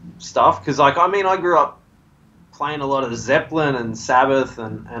 stuff. Because, I grew up playing a lot of Zeppelin and Sabbath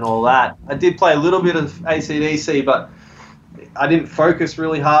and all that. I did play a little bit of AC/DC, but I didn't focus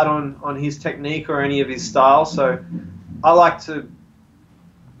really hard on his technique or any of his style. So I like to,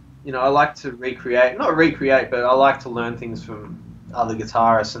 recreate, not recreate, but I like to learn things from other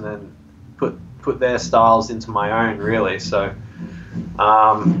guitarists and then put their styles into my own, really. So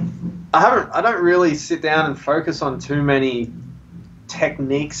I don't really sit down and focus on too many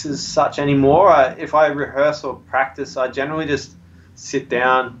techniques as such anymore. If I rehearse or practice, I generally just sit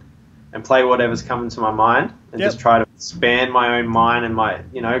down and play whatever's coming to my mind and just try to expand my own mind and my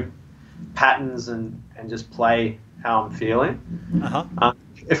patterns and just play how I'm feeling.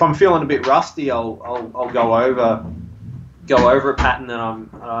 If I'm feeling a bit rusty, I'll go over a pattern that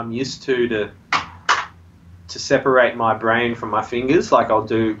I'm used to separate my brain from my fingers. Like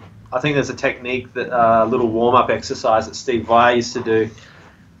I think there's a technique that a little warm-up exercise that Steve Vai used to do,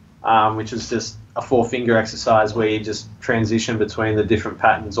 which is just a 4-finger exercise where you just transition between the different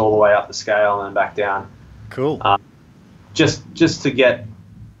patterns all the way up the scale and then back down. Cool. Just to get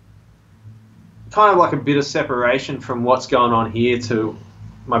kind of like a bit of separation from what's going on here to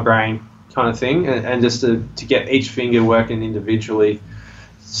my brain kind of thing, and just to get each finger working individually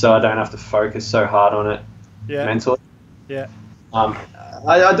so I don't have to focus so hard on it mentally. Yeah.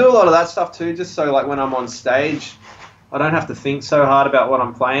 I do a lot of that stuff too, just so like when I'm on stage, I don't have to think so hard about what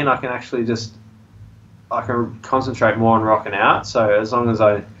I'm playing. I can actually I can concentrate more on rocking out. So as long as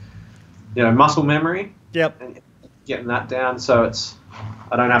muscle memory. Yep. getting that down so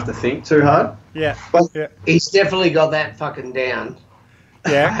I don't have to think too hard. Yeah. But Yeah. he's definitely got that fucking down.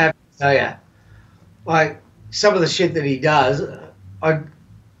 I Yeah. have to tell you. Like, some of the shit that he does,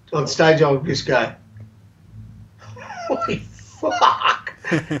 on stage I would just go, holy fuck,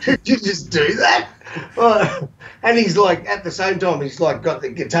 did you just do that? And he's like, at the same time, he's like got the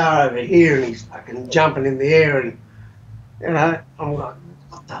guitar over here and he's fucking jumping in the air and, you know, I'm like,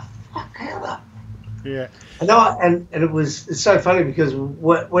 what the fuck, how the... Yeah. And it's so funny because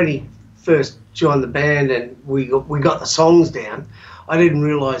when he first joined the band and we got the songs down, I didn't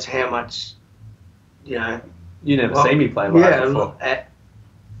realise how much, you know... You never seen me play live before.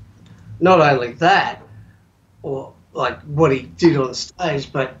 Not only that, or like what he did on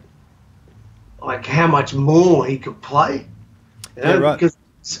stage, but like how much more he could play. You know? Yeah, right. Because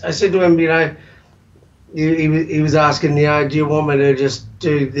I said to him, you know, he was asking, you know, do you want me to just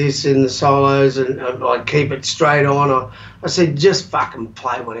do this in the solos and like keep it straight on? Or I said, just fucking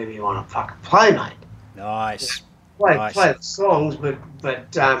play whatever you want to fucking play, mate. Nice. Play Nice. the songs, but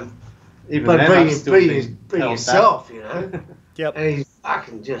Even but then, I've still be been held yourself, you know. Yep. And he's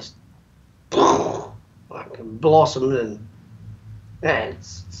fucking just fucking blossomed, and yeah,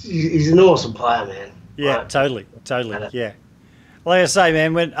 he's an awesome player, man. Yeah, Like, totally. Yeah. Like I say,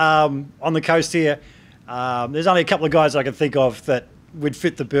 man, when on the coast here, there's only a couple of guys I can think of that would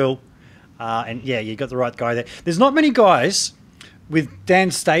fit the bill. And yeah, you got the right guy there. There's not many guys with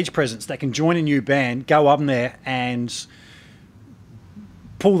Dan's stage presence that can join a new band, go up in there and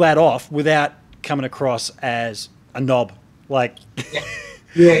pull that off without coming across as a knob. Like,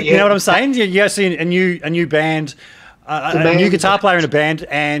 yeah. you know what I'm saying? You see a new band, a new guitar player in a band,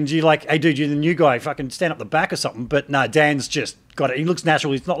 and you're like, hey, dude, you're the new guy. Fucking stand up the back or something. But no, Dan's just got it. He looks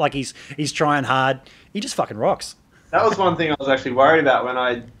natural. It's not like he's trying hard. He just fucking rocks. That was one thing I was actually worried about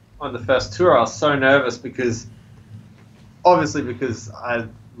on the first tour. I was so nervous because I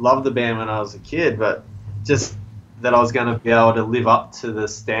loved the band when I was a kid, but just that I was going to be able to live up to the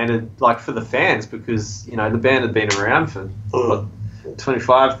standard, like for the fans, because, you know, the band had been around for what,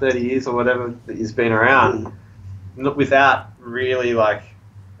 25, 30 years or whatever that he's been around without really like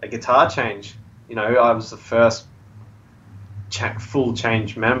a guitar change. You know, I was the first full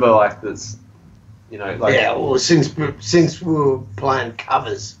change member like this, you know. Like, yeah, well, since we were playing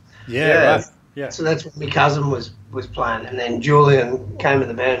covers. Yeah, right. Yeah. So that's when my cousin was playing, and then Julian came in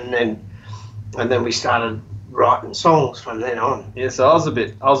the band, and then we started writing songs from then on. Yeah, so I was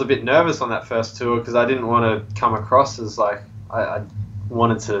a bit nervous on that first tour because I didn't want to come across as like I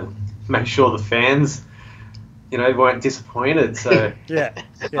wanted to make sure the fans, you know, weren't disappointed. So Yeah.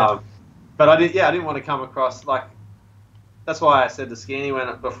 but I didn't want to come across like. That's why I said to Skinny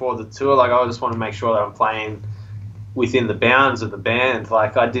before the tour, like I just want to make sure that I'm playing within the bounds of the band.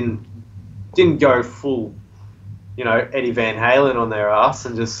 Like I didn't go full, you know, Eddie Van Halen on their ass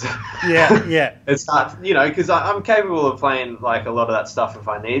and just Yeah. it's not, you know, because I'm capable of playing like a lot of that stuff if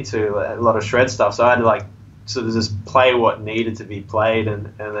I need to, a lot of shred stuff. So I had to like sort of just play what needed to be played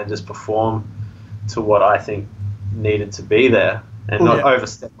and then just perform to what I think needed to be there. And not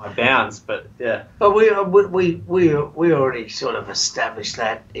overstep my bounds, but yeah. But we already sort of established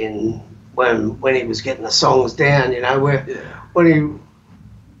that in when he was getting the songs down, you know,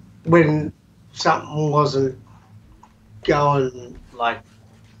 when something wasn't going like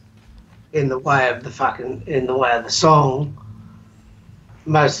in the way of the song,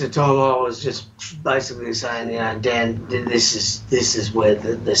 most of the time I was just basically saying, you know, Dan, this is where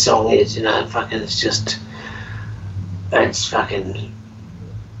the song is, you know, fucking it's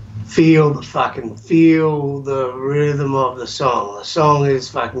fucking feel the rhythm of the song. The song is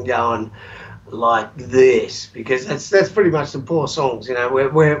fucking going like this, because that's pretty much the poor songs, you know,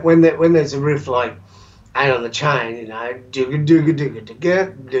 when there's a riff like Ain't on the Chain, you know, digga digga digga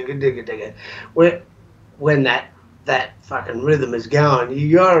digga digga digga digga. When that fucking rhythm is going,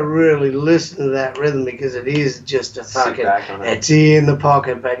 you gotta really listen to that rhythm, because it is just a fucking, it's in the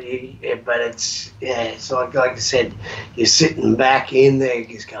pocket, but it's like I said, you're sitting back in there,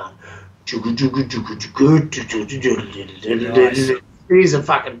 just going. He's a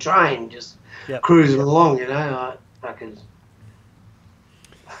fucking train just cruising along, you know.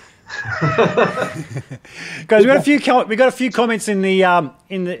 Guys, we got a few comments in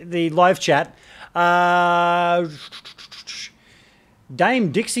the live chat.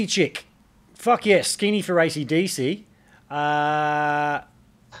 Dame Dixie Chick, fuck yes, Skinny for AC/DC.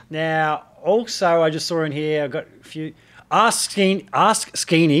 Now, also, I just saw in here, I've got a few. Ask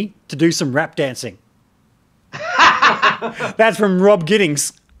Skinny to do some rap dancing. That's from Rob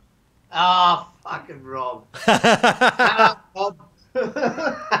Giddings. Oh, fucking Rob. Rob. Oh,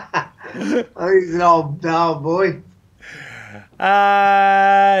 he's an old boy.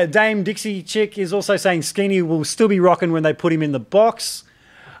 Dame Dixie Chick is also saying Skeeny will still be rocking when they put him in the box.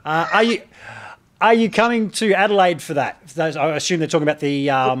 Are you coming to Adelaide for that? I assume they're talking about the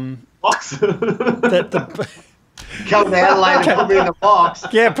Box. Come to Adelaide and put me in the box.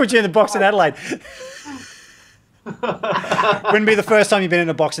 Yeah, put you in the box in Adelaide. Wouldn't be the first time you've been in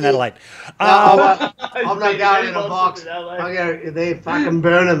a box in Adelaide. I'm not going in a box. I go, they're fucking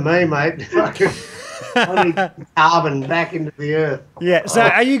burning me, mate. I need carbon back into the earth. Yeah, so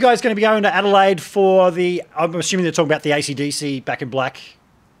are you guys going to be going to Adelaide for the, I'm assuming they're talking about the AC/DC Back in Black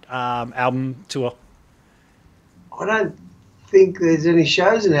album tour? I don't think there's any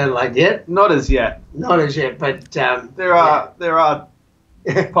shows in Adelaide yet. Not as yet. Not as yet, but there are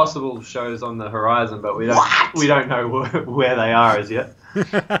possible shows on the horizon, but we don't know where they are as yet.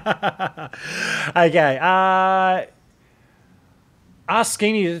 Okay. Ask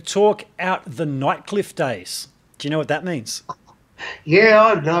Skeeny to talk out the Nightcliff days. Do you know what that means? Yeah,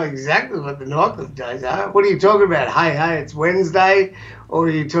 I know exactly what the Nightcliff days are. What are you talking about? Hey, it's Wednesday? Or are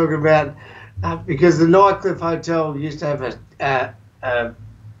you talking about... because the Nightcliff Hotel used to have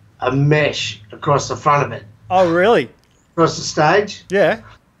a mesh across the front of it. Oh, really? Across the stage. Yeah.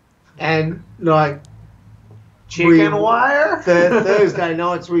 And, like... Chicken wire? Thursday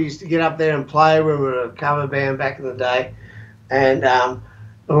nights we used to get up there and play when we were a cover band back in the day. And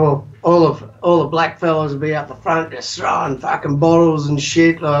all the black fellas would be up the front just throwing fucking bottles and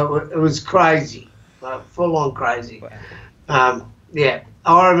shit. Like, it was crazy. Like, full on crazy. Yeah.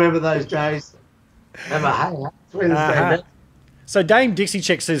 I remember those days. Remember, hey, Wednesday. So Dame Dixie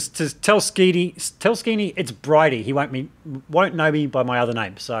Chick says to tell Skeeny it's Bridie. He won't know me by my other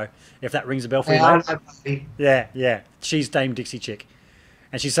name. So if that rings a bell for you, mate. Yeah. She's Dame Dixie Chick,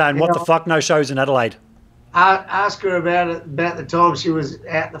 and she's saying, "What the fuck? No shows in Adelaide." Ask her about the time she was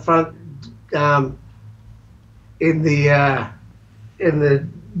out the front in the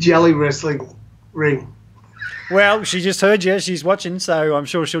jelly wrestling ring. Well, she just heard you. She's watching, so I'm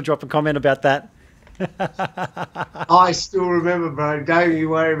sure she'll drop a comment about that. I still remember, bro. Don't you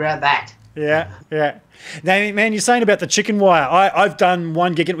worry about that. Yeah. Now, man, you're saying about the chicken wire. I've done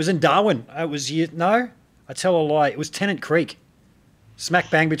one gig, and it was in Darwin. It was I tell a lie. It was Tennant Creek,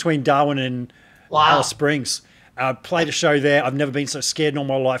 smack bang between Darwin and Alice Springs. I played a show there. I've never been so scared in all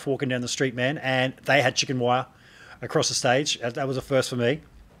my life walking down the street, man. And they had chicken wire across the stage. That was a first for me.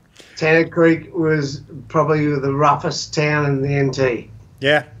 Tennant Creek was probably the roughest town in the NT.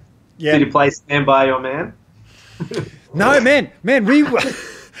 Yeah. Did you play Stand By Your Man? No, man, we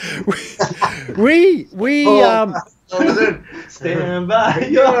Stand by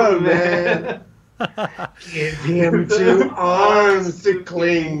your man. Give him 2 arms to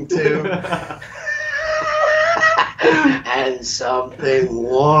cling to. And something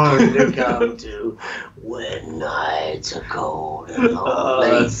warm to come to when nights are cold and lonely.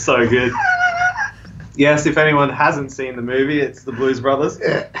 Oh, that's so good. Yes, if anyone hasn't seen the movie, it's the Blues Brothers.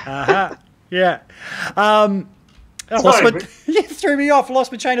 Yeah. You threw me off.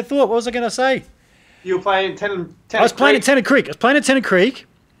 Lost my chain of thought. What was I going to say? You were playing Tennant I was playing at Tennant Creek.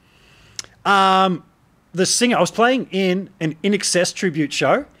 The singer, I was playing in an In Excess tribute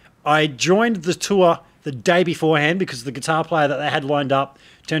show. I joined the tour the day beforehand because the guitar player that they had lined up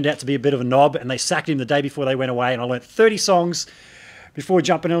turned out to be a bit of a knob, and they sacked him the day before they went away, and I learnt 30 songs before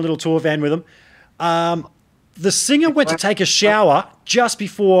jumping in a little tour van with them. The singer went to take a shower just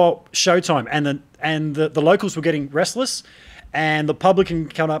before showtime, and the locals were getting restless, and the publican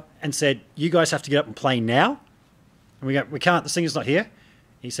came up and said, "You guys have to get up and play now." And we go, "We can't, the singer's not here."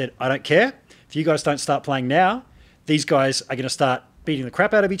 He said, "I don't care. If you guys don't start playing now, these guys are going to start beating the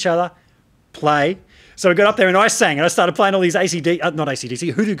crap out of each other. Play." So I got up there and I sang, and I started playing all these not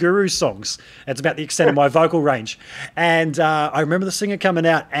ACDC, Hoodoo Guru songs. It's about the extent of my vocal range. And I remember the singer coming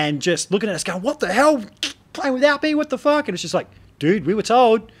out and just looking at us going, "What the hell? Playing without me? What the fuck?" And it's just like, dude, we were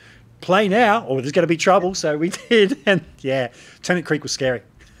told, play now or there's going to be trouble. So we did. And yeah, Tennant Creek was scary.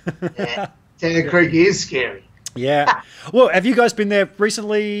 Yeah, Tennant Creek is scary. Yeah. Well, have you guys been there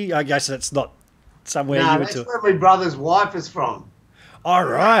recently? I guess that's not somewhere you were to. That's where my brother's wife is from. All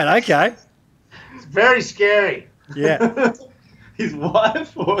right. Okay. It's very scary. Yeah. His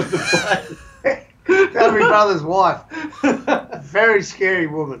wife or the place? That's my brother's wife. Very scary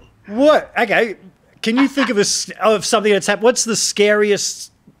woman. What? Okay. Can you think of something that's happened? What's the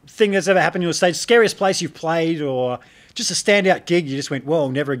scariest thing that's ever happened on your stage? Scariest place you've played, or just a standout gig you just went, "Whoa,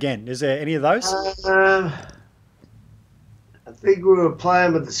 never again"? Is there any of those? I think we were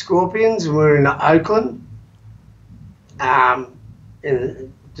playing with the Scorpions, and we were in Oakland,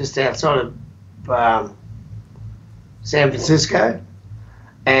 just outside of San Francisco,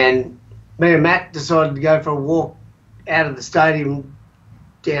 and me and Matt decided to go for a walk out of the stadium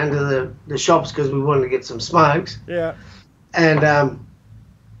down to the shops because we wanted to get some smokes. Yeah. And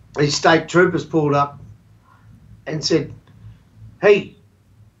these state troopers pulled up and said, "Hey,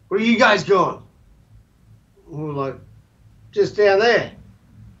 where are you guys going?" And we were like, "Just down there."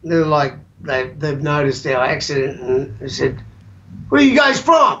 And they're like, they've noticed our accident and they said, "Where are you guys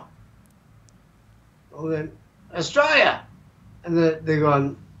from?" We went, "Australia." And they're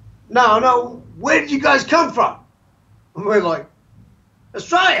going, no, where did you guys come from?" And we're like,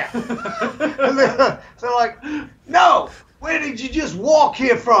 "Australia." And they're like, "No, where did you just walk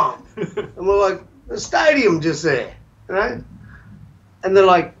here from?" And we're like, "The stadium just there, you know?" And they're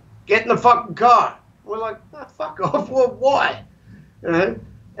like, "Get in the fucking car." We're like, "Oh, fuck off, well, why?" You know?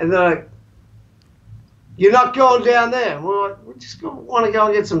 And they're like, "You're not going down there." And we're like, "We just want to go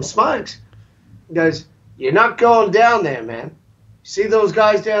and get some smokes." He goes, "You're not going down there, man. See those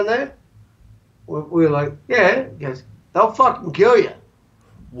guys down there?" We're like, "Yeah." He goes, "They'll fucking kill you."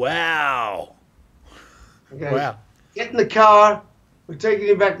 Wow. He goes, Wow. "Get in the car. We're taking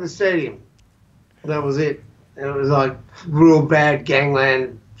you back to the stadium." And that was it. And it was like real bad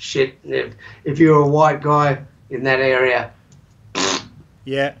gangland shit. And if you were a white guy in that area,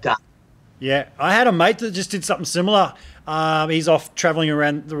 Yeah. done. Yeah. I had a mate that just did something similar. He's off traveling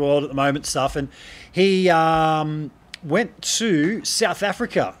around the world at the moment, stuff, and he went to South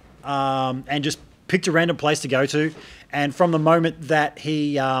Africa and just picked a random place to go to. And from the moment that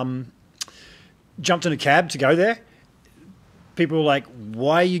he jumped in a cab to go there, people were like,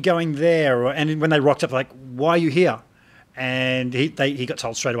 "Why are you going there?" And when they rocked up, like, "Why are you here?" And he got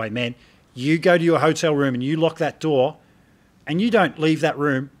told straight away, "Man, you go to your hotel room and you lock that door and you don't leave that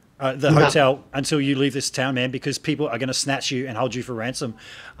room, the hotel, until you leave this town, man, because people are going to snatch you and hold you for ransom."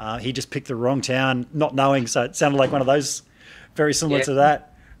 He just picked the wrong town, not knowing. So it sounded like one of those, very similar to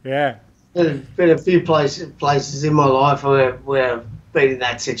that. Yeah. There's been a few places in my life where I've been in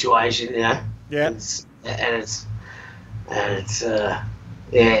that situation, you know. Yeah.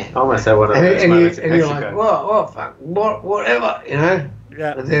 Yeah. I almost had one of those moments in you're Mexico. like, "Well, fuck, whatever," you know.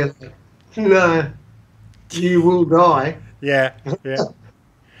 Yeah. But they're like, "No, you will die." Yeah. Yeah.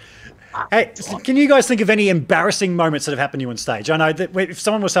 Hey, can you guys think of any embarrassing moments that have happened to you on stage? I know that if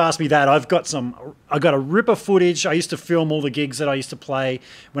someone was to ask me that, I've got a rip of footage. I used to film all the gigs that I used to play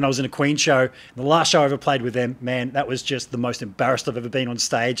when I was in a Queen show. The last show I ever played with them, man, that was just the most embarrassed I've ever been on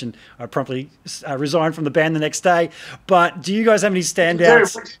stage, and I promptly resigned from the band the next day. But do you guys have any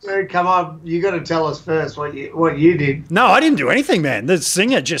standouts? Dude, come on, you got to tell us first what you did. No, I didn't do anything, man. The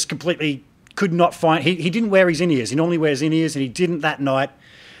singer just completely could not find. He didn't wear his in-ears. He normally wears in-ears, and he didn't that night.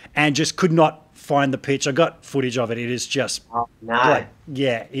 And just could not find the pitch. I got footage of it. It is just, like,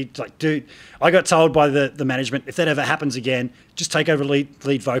 yeah. It's like, dude, I got told by the management, if that ever happens again, just take over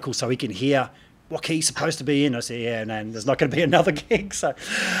lead vocal so he can hear what key he's supposed to be in. I said, yeah, man, there's not going to be another gig. So,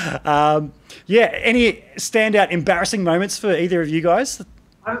 yeah. Any standout embarrassing moments for either of you guys?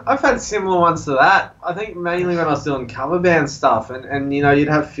 I've had similar ones to that. I think mainly when I was doing cover band stuff, and you know, you'd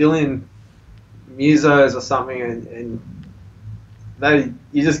have fill-in musos or something, and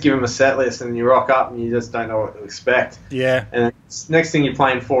you just give them a set list and you rock up and you just don't know what to expect. Yeah. And next thing you're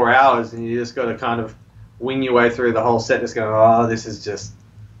playing 4 hours and you just got to kind of wing your way through the whole set, just going, "Oh, this is just,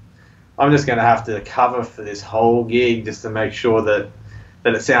 I'm just going to have to cover for this whole gig just to make sure that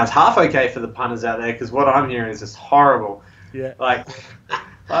it sounds half okay for the punters out there, because what I'm hearing is just horrible." Yeah. Like,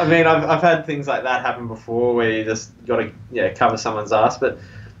 I mean, I've had things like that happen before where you just got to cover someone's ass. But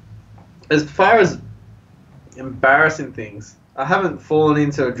as far as embarrassing things, I haven't fallen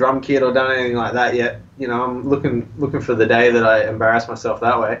into a drum kit or done anything like that yet. You know, I'm looking for the day that I embarrass myself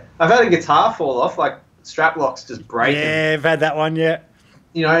that way. I've had a guitar fall off, like strap locks just breaking. Yeah, I've had that one, yeah.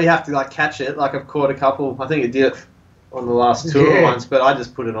 You know, you have to like catch it. Like I've caught a couple. I think it did it on the last tour once, but I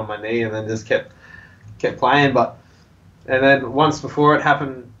just put it on my knee and then just kept playing. And then once before it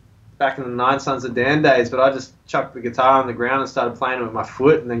happened back in the Nine Sons of Dan days, but I just chucked the guitar on the ground and started playing it with my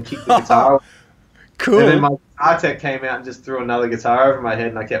foot and then kicked the guitar. Cool. And then my guitar tech came out and just threw another guitar over my head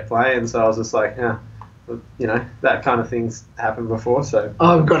and I kept playing. So I was just like, yeah, you know, that kind of thing's happened before. So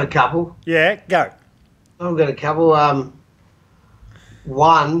I've got a couple. Yeah, go. I've got a couple.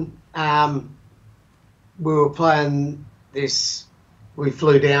 One, we were playing this. We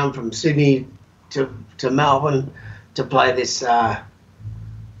flew down from Sydney to Melbourne to play this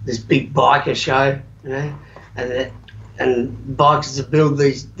big biker show, you know, and bikers to build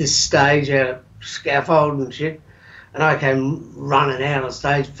this stage out of scaffold and shit. And I came running out on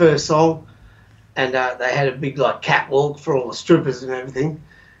stage, first song, and they had a big like catwalk for all the strippers and everything,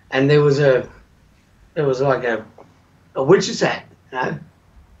 and there was like a witch's hat, you know,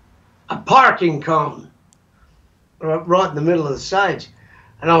 a parking cone, right in the middle of the stage.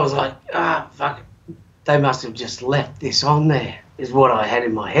 And I was like, fuck it. They must have just left this on there, is what I had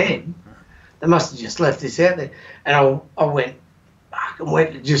in my head. They must have just left this out there. And I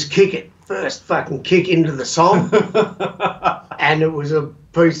went to just kick it. First fucking kick into the song. And it was a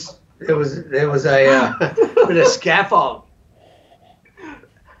piece, there was a bit of scaffold.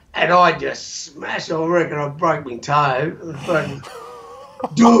 And I just smashed, I reckon I broke my toe. And fucking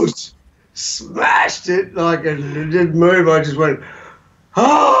deuce, smashed it like it didn't move. I just went,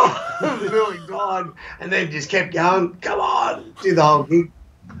 oh, really died. And then just kept going, come on, do the whole gig.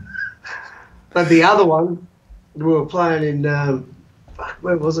 But the other one, we were playing in,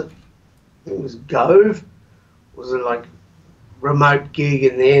 where was it? I think it was Gove. Was it like remote gig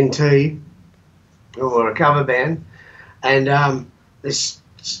in the NT? Or a cover band. And this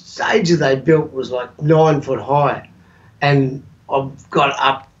stage that they built was like 9 foot high. And I got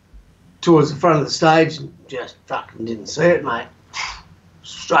up towards the front of the stage and just fucking didn't see it, mate.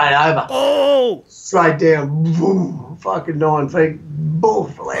 Straight over. Oh! Straight down. Boom. Fucking 9 feet.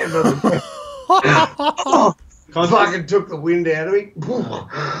 Boof. Landed on the ground. Oh, fucking took the wind out of me.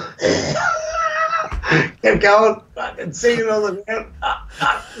 Kept going. Fucking singing on the ground.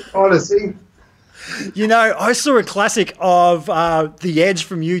 Trying to sing. You know, I saw a classic of The Edge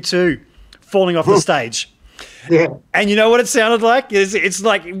from U2 falling off the stage. Yeah. And you know what it sounded like? It's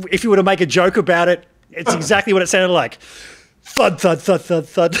like if you were to make a joke about it, it's exactly what it sounded like. Thud, thud, thud, thud,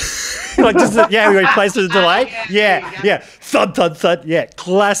 thud. Like just we replaced the delay. Yeah. Thud, thud, thud. Yeah,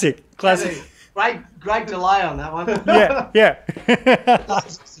 classic. Great delay on that one. Yeah.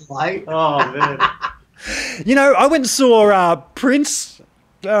 Delay. Oh, man. You know, I went and saw Prince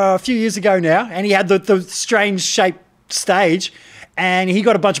a few years ago now, and he had the strange shaped stage, and he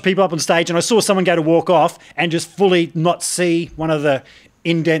got a bunch of people up on stage, and I saw someone go to walk off and just fully not see one of the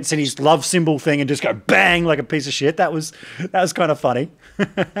indents in his love symbol thing and just go bang like a piece of shit. That was kind of funny.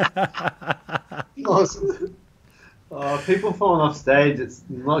 Awesome. Oh, people falling off stage, it's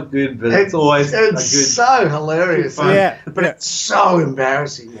not good, but it's always a good... It's so hilarious. Yeah. But it's so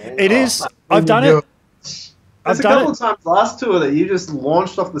embarrassing, man. It is. I've done it. There's a couple of times last tour that you just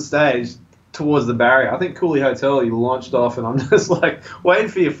launched off the stage towards the barrier. I think Cooley Hotel, you launched off, and I'm just like waiting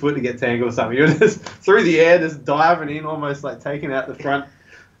for your foot to get tangled or something. You're just through the air, just diving in, almost like taking out the front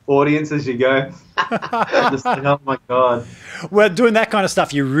audience as you go. Just like, oh my God. Well, doing that kind of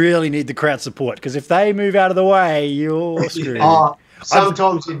stuff, you really need the crowd support, because if they move out of the way, you're screwed.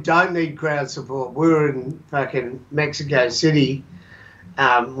 Sometimes you don't need crowd support. We were in fucking Mexico City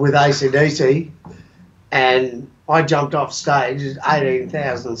with AC/DC, and I jumped off stage. It's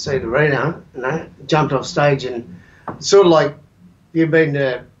 18,000 seat arena. Jumped off stage, and sort of like you've been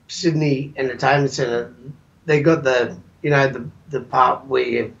to Sydney Entertainment Centre. They got the part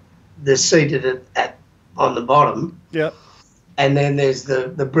where they're seated on the bottom. Yep. And then there's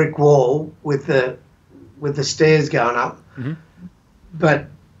the brick wall with the stairs going up. Mm-hmm. But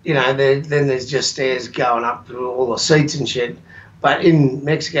then there's just stairs going up to all the seats and shit. But in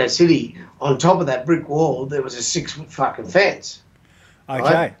Mexico City, on top of that brick wall, there was a 6-foot fucking fence. Okay.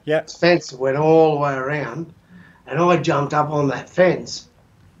 Right? Yeah. This fence that went all the way around, and I jumped up on that fence.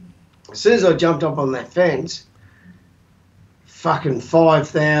 As soon as I jumped up on that fence, fucking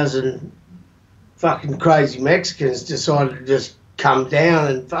 5,000 fucking crazy Mexicans decided to just come down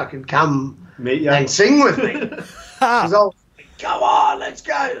and fucking come and sing with me. Because I was like, come on, let's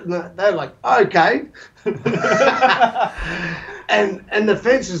go. And they're like, okay. and the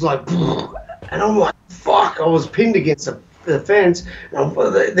fence is like, and I'm like, fuck, I was pinned against the fence. And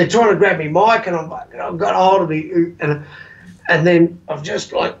they're trying to grab me mic, and I've got a hold of me. And then I've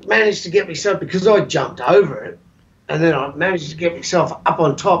just like managed to get myself, because I jumped over it, and then I managed to get myself up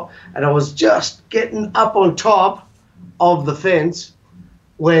on top, and I was just getting up on top of the fence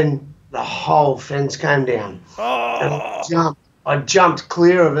when the whole fence came down. Oh. And I jumped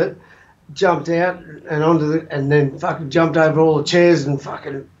clear of it, jumped out and and then fucking jumped over all the chairs and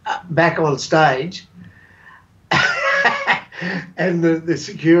fucking back on stage. And the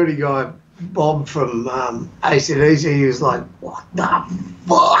security guy, Bob from AC/DC, he was like, what the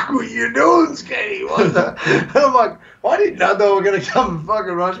fuck were you doing, Skinny? What the? I'm like, I didn't know they were going to come and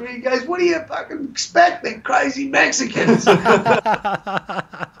fucking rush me. He goes, what do you fucking expect? They're crazy Mexicans.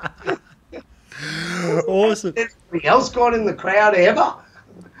 Awesome. Anybody else got in the crowd ever?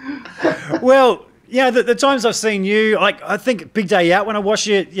 Well, yeah, the times I've seen you, like I think Big Day Out, when I watched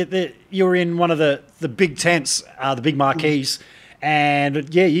you were in one of the big tents, the big marquees,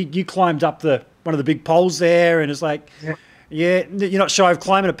 and you climbed up one of the big poles there, and it's like, you're not shy of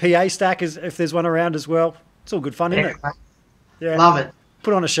climbing a PA stack if there's one around as well. It's all good fun, isn't it? Yeah. Love it.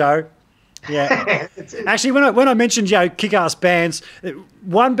 Put on a show. Yeah. Actually, when I mentioned kick-ass bands,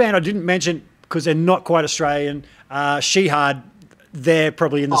 one band I didn't mention because they're not quite Australian, Shihad, they're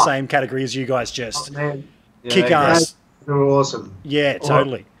probably in the same category as you guys. Just man. kick-ass. They're awesome. Yeah,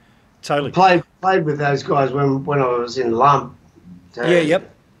 totally. Played with those guys when I was in Lump. So Yeah,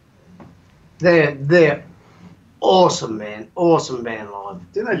 yep. They're awesome, man. Awesome band live.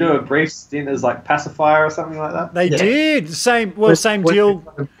 Didn't they do a brief stint as like Pacifier or something like that? They did. Same deal.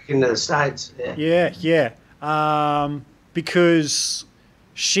 Into the States. Yeah. Because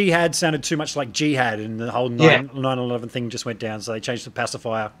Shihad sounded too much like Jihad, and the whole 9/11 thing just went down, so they changed to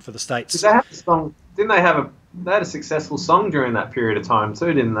Pacifier for the States. Did they have a song? Didn't they have they had a successful song during that period of time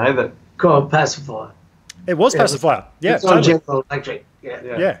too, didn't they? That called Pacifier. It was Pacifier. Yeah, it's on General Electric.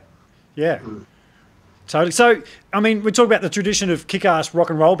 Yeah. Totally. So, I mean, we talk about the tradition of kick-ass rock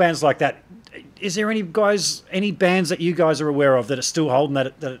and roll bands like that. Is there any bands that you guys are aware of that are still holding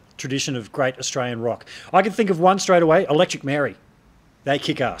that tradition of great Australian rock? I can think of one straight away, Electric Mary. They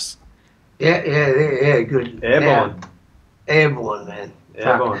kick ass. Yeah, good. Airborne. Airborne, man.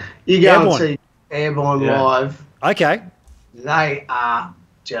 Airborne. You go and see Airborne live. Okay. They are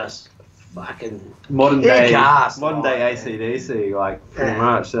just fucking modern day live, AC/DC, like pretty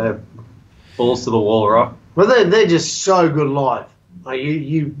much. They're balls to the wall rock. Well, they're just so good live. Like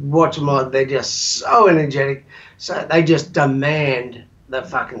you watch them live, they're just so energetic. So they just demand the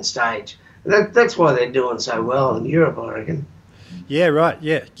fucking stage. That's why they're doing so well in Europe, I reckon. Yeah, right.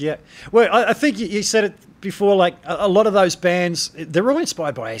 Yeah. Well, I think you said it before, like a lot of those bands, they're all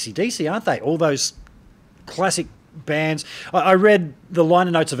inspired by AC/DC, aren't they? All those classic bands. I read the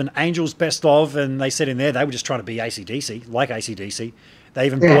liner notes of an Angels Best Of, and they said in there they were just trying to be AC/DC, like AC/DC. They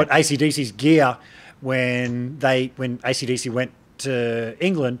even bought AC/DC's gear when AC/DC went to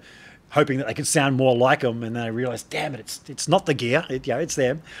England, hoping that they could sound more like them, and then they realised, damn it, it's not the gear, it's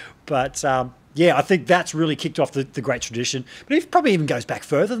them. But I think that's really kicked off the great tradition. But it probably even goes back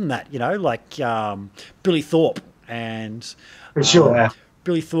further than that, like Billy Thorpe and For sure.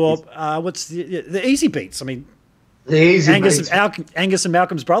 Billy Thorpe. What's the Easy Beats? I mean, The Easy Angus Beats. Angus and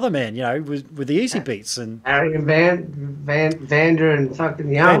Malcolm's brother, man, with the Easy Beats and Harry and Vander and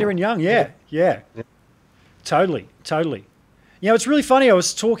fucking Young. Vander and Young, yeah. Totally. It's really funny. I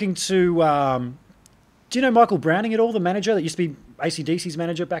was talking to, do you know Michael Browning at all, the manager that used to be AC/DC's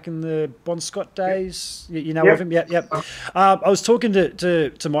manager back in the Bon Scott days? You know of him? Yep. I was talking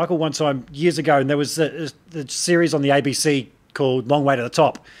to Michael one time years ago, and there was the series on the ABC called Long Way to the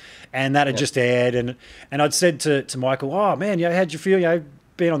Top, and that had just aired, and I'd said to Michael, oh man, how'd you feel,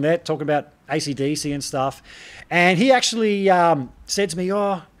 being on that, talking about AC/DC and stuff, and he actually said to me,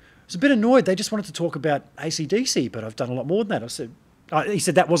 I was a bit annoyed. They just wanted to talk about AC/DC, but I've done a lot more than that. He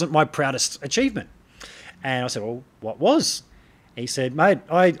said that wasn't my proudest achievement, and I said, well, what was? He said, mate,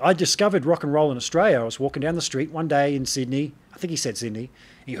 I discovered rock and roll in Australia. I was walking down the street one day in Sydney. I think he said Sydney.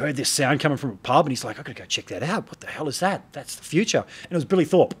 He heard this sound coming from a pub, and he's like, I've got to go check that out. What the hell is that? That's the future. And it was Billy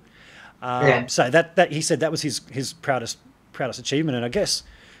Thorpe. So that he said that was his proudest achievement. And I guess,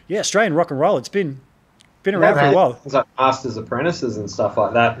 Australian rock and roll, it's been around for a while. It was like Masters Apprentices and stuff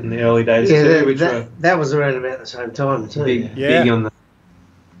like that in the early days too, that was around about the same time too. Big on the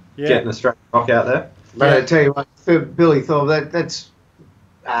getting Australian rock out there. But I tell you what, for Billy Thorpe, that's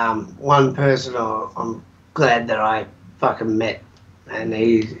one person I'm glad that I fucking met, and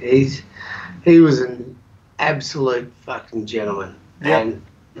he was an absolute fucking gentleman, and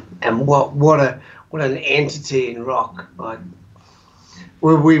what an entity in rock. Like,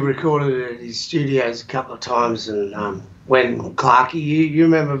 we recorded at his studios a couple of times, and when Clarkey, you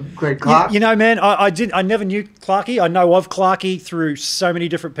remember Greg Clark? Man, I never knew Clarkey. I know of Clarkey through so many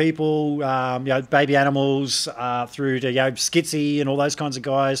different people, Baby Animals, through to Skitsy and all those kinds of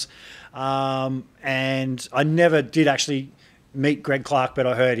guys, and I never did actually meet Greg Clark, but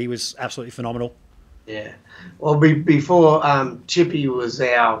I heard he was absolutely phenomenal. Yeah. Well, before Chippy was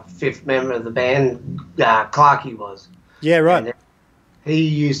our fifth member of the band, Clarkey was. Yeah, right. And he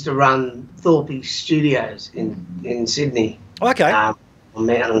used to run Thorpe Studios in Sydney. Okay. On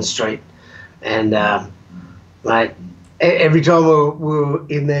Mountain Street. And, mate, every time we were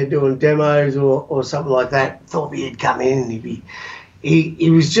in there doing demos or something like that, Thorpe would come in and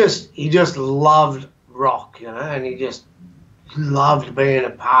he just loved rock, and he just loved being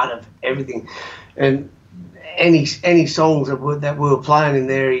a part of everything. And any songs that we were playing in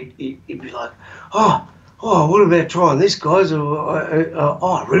there, he'd be like, oh, what about trying this, guys?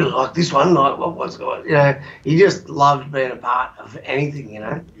 I really like this one. Like, what's going? He just loved being a part of anything.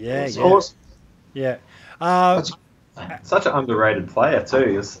 Yeah, it's awesome. Yeah. Such an underrated player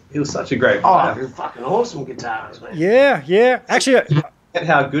too. He was such a great player. He was fucking awesome guitarist, man. Yeah. Actually, forget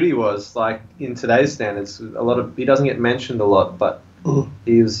how good he was. Like in today's standards, he doesn't get mentioned a lot, but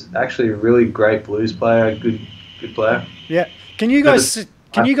he was actually a really great blues player, good player. Yeah. Can you guys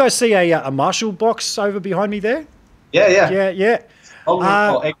see a Marshall box over behind me there? Yeah. Yeah.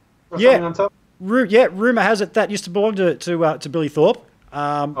 On top? Rumor has it that used to belong to Billy Thorpe.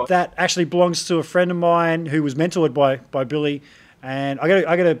 That actually belongs to a friend of mine who was mentored by Billy, and I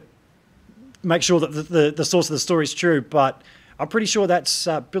got to make sure that the source of the story is true. But I'm pretty sure that's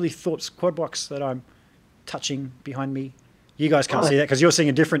Billy Thorpe's quad box that I'm touching behind me. You guys can't see that because you're seeing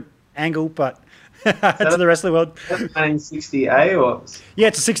a different angle, but to the rest of the world. 1960A or? Yeah,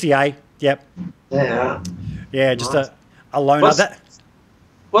 it's a 60A. Yep. Yeah, just nice. a loner.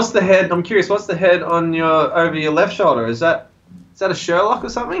 What's the head? I'm curious. What's the head on over your left shoulder? Is that a Sherlock or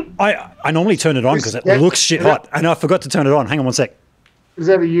something? I normally turn it on because it looks shit hot, and I forgot to turn it on. Hang on one sec. Is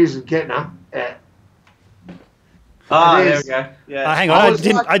that a used Kettner? Yeah. There we go. Yeah. Hang on.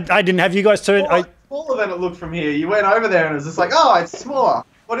 I didn't have you guys turn. Smaller than it looked from here. You went over there and it was just like, oh, it's smaller.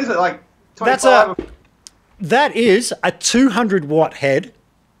 What is it, like 25? That is a 200 watt head.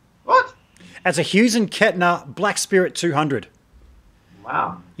 What? That's a Hughes and Kettner Black Spirit 200.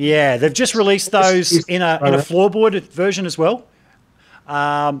 Wow. Yeah, they've just released those in a floorboard version as well.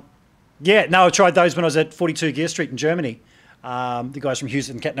 I tried those when I was at 42 Gear Street in Germany. The guys from Hughes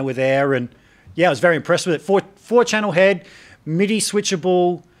and Kettner were there, and I was very impressed with it. Four channel head, MIDI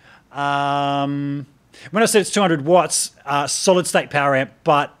switchable. When I said it's 200 watts, solid state power amp,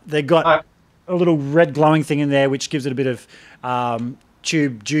 but they got a little red glowing thing in there, which gives it a bit of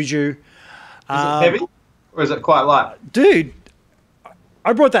tube juju. Is it heavy, or is it quite light? Dude,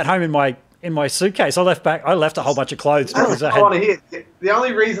 I brought that home in my suitcase. I left a whole bunch of clothes because I want to hear. The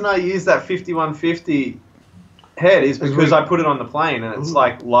only reason I use that 5150 head is because I put it on the plane and it's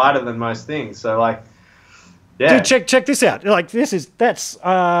like lighter than most things. So like, yeah. Dude, check this out. Like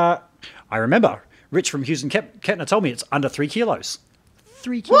I remember Rich from Hughes and Kettner told me it's under 3 kilos.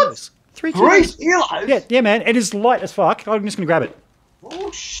 3 kilos. What? 3 kilos. 3 kilos? Yeah, man. It is light as fuck. I'm just gonna grab it.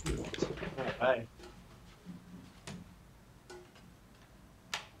 Oh shit. Okay.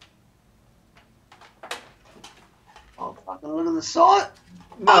 Oh, fucking look at the site.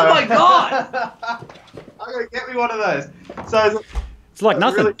 No. Oh my god! I'm gonna get me one of those. So it's like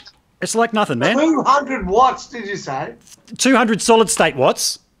nothing. Really... It's like nothing, man. 200 watts, did you say? 200 solid state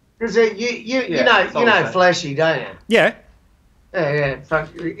watts. Because you know Flashy, don't you? Yeah. Yeah.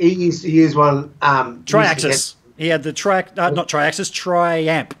 He used to use one. Triaxis. He had the not Triaxis,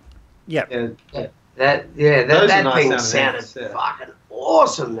 Triamp. Yep. Yeah. That nice thing sounded fucking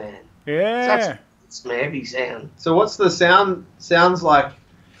awesome, man. Yeah. Some heavy sound. So what's the sounds like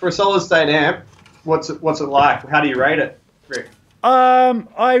for a solid state amp? What's it like? How do you rate it, Rick?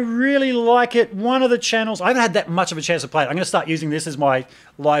 I really like it. One of the channels, I haven't had that much of a chance to play it. I'm going to start using this as my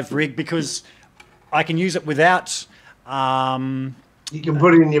live rig because I can use it without. You can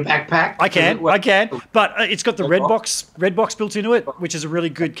put it in your backpack. I can, but it's got the Redbox built into it, which is a really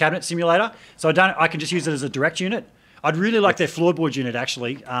good cabinet simulator. So I can just use it as a direct unit. I'd really like their floorboard unit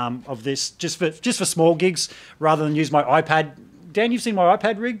actually of this, just for small gigs rather than use my iPad. Dan, you've seen my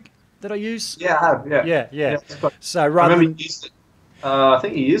iPad rig that I use? Yeah, I have. Yeah. So rather than you used it. I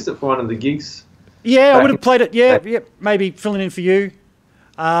think you used it for one of the gigs. Yeah, I would have played it. Yeah, maybe filling in for you.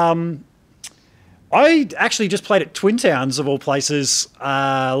 I actually just played at Twin Towns, of all places,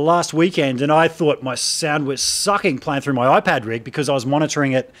 last weekend, and I thought my sound was sucking playing through my iPad rig because I was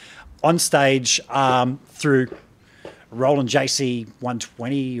monitoring it on stage through Roland JC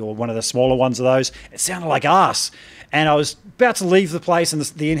 120 or one of the smaller ones of those. It sounded like arse. And I was about to leave the place, and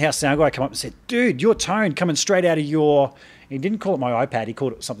the in-house sound guy came up and said, "Dude, your tone coming straight out of your..." He didn't call it my iPad. He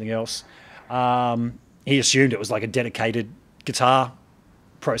called it something else. He assumed it was like a dedicated guitar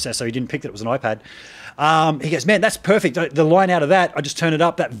processor. He didn't pick that it was an iPad. He goes, "Man, that's perfect. The line out of that, I just turn it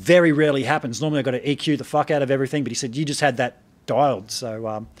up. That very rarely happens. Normally I've got to EQ the fuck out of everything." But he said, "You just had that dialed."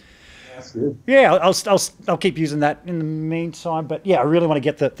 So, that's good. Yeah, I'll keep using that in the meantime. But yeah, I really want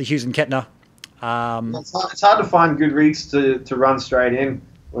to get the Hughes and Kettner. It's hard to find good rigs to run straight in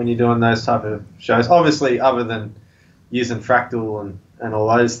when you're doing those type of shows. Obviously, other than using Fractal and all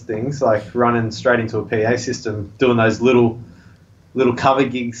those things, like running straight into a PA system, doing those little cover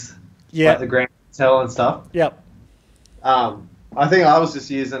gigs, like the Grand Hotel and stuff. Yep. I think I was just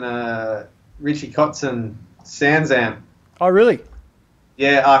using a Richie Kotzen Sans amp. Oh, really?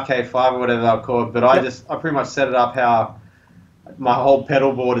 Yeah, RK5 or whatever they're called. But I pretty much set it up how my whole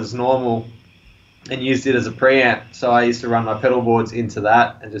pedal board is normal and used it as a preamp. So I used to run my pedal boards into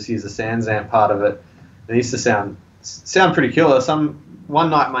that and just use the Sans amp part of it. It used to sound pretty killer. One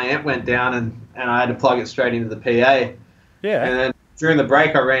night my amp went down and I had to plug it straight into the PA. Yeah. And then during the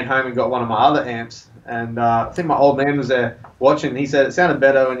break, I ran home and got one of my other amps, and I think my old man was there watching. He said it sounded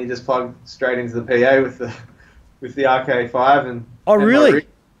better when you just plugged straight into the PA with the RK5 and Oh, and my really? rig,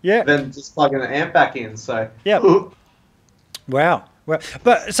 Yeah. then just plugging the amp back in. So Yeah. Wow. Well,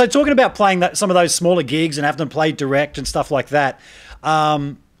 but so talking about playing some of those smaller gigs and having them play direct and stuff like that,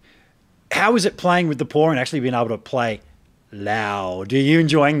 how is it playing with the Paw and actually being able to play loud? Are you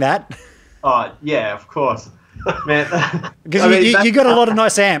enjoying that? oh yeah, of course, man. Because I mean, you got a lot of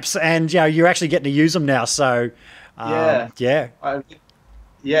nice amps, and you're actually getting to use them now. So yeah.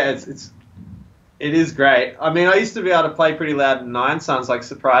 Yeah, it is great. I mean, I used to be able to play pretty loud in Nine Sons. Like,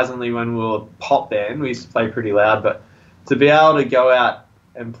 surprisingly, when we were a pop band, we used to play pretty loud. But to be able to go out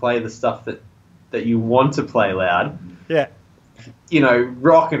and play the stuff that you want to play loud, yeah,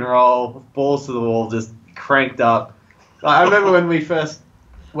 rock and roll, balls to the wall, just cranked up. I remember when we first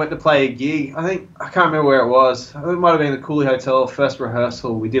went to play a gig. I can't remember where it was. I think it might have been the Cooley Hotel first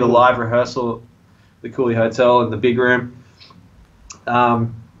rehearsal. We did a live rehearsal at the Cooley Hotel in the big room.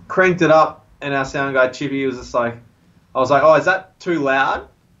 Cranked it up, and our sound guy Chippy was just like, I was like, oh, is that too loud?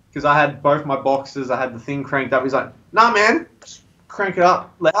 Because I had both my boxes, I had the thing cranked up. He's like, nah, man, just crank it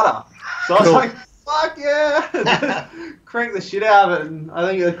up louder. So I was like, fuck yeah, crank the shit out of it. And I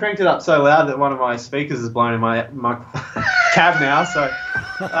think I cranked it up so loud that one of my speakers is blown in my cab now. So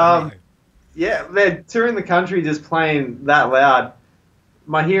yeah, man, touring the country just playing that loud.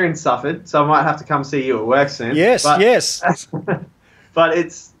 My hearing suffered, so I might have to come see you at work soon. Yes, yes. But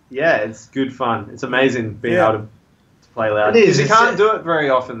it's good fun. It's amazing being able to play loud. It is. Because you can't do it very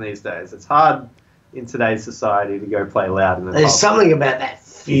often these days. It's hard in today's society to go play loud in the There's pub. something about that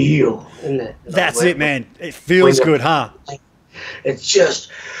feel, isn't it? That's it, man. It feels good, huh? It's just,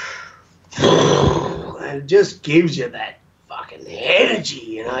 it just gives you that fucking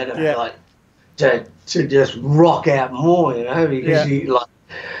energy, to just rock out more, because you like,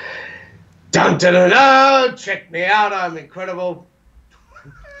 dun dun dun dun, check me out, I'm incredible.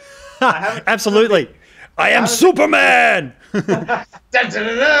 Absolutely. I am Superman. Dun dun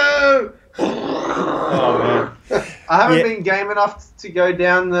dun dun. Oh man, I haven't been game enough to go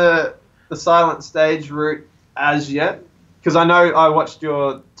down the silent stage route as yet, because I know I watched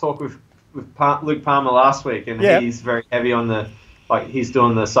your talk with Luke Palmer last week, and he's very heavy on he's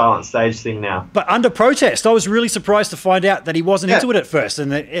doing the silent stage thing now. But under protest, I was really surprised to find out that he wasn't into it at first,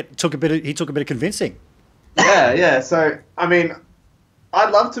 and it took he took a bit of convincing. Yeah. So I mean,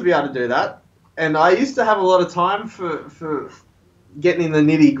 I'd love to be able to do that, and I used to have a lot of time for getting in the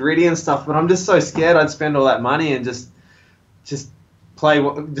nitty gritty and stuff, but I'm just so scared I'd spend all that money and just play,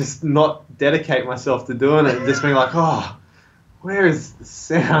 just not dedicate myself to doing it, and just being like, oh, where is the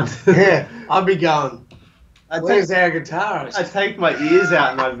sound? Yeah, I'd be going, where's our guitarist? I'd take my ears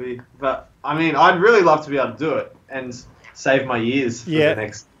out and but I mean, I'd really love to be able to do it and save my ears for the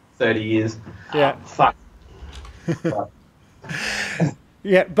next 30 years. Yeah. Fuck.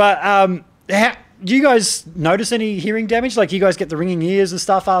 Yeah, but do you guys notice any hearing damage? Like, you guys get the ringing ears and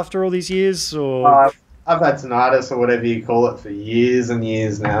stuff after all these years, or? I've had tinnitus or whatever you call it for years and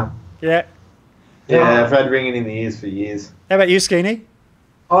years now. Yeah. Yeah, I've had ringing in the ears for years. How about you, Skeeny?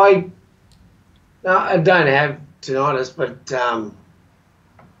 I don't have tinnitus, but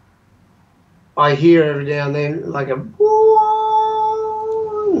I hear every now and then like a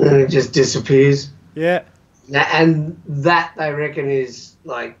and it just disappears. Yeah. And that, they reckon, is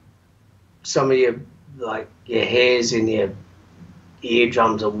like some of your hairs in your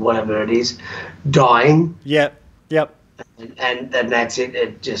eardrums or whatever it is dying. Yep. And that's it.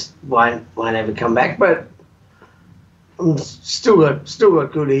 It just won't ever come back. But I'm still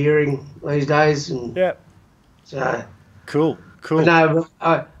got good hearing these days. And so cool. No,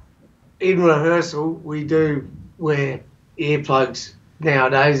 in rehearsal we do wear earplugs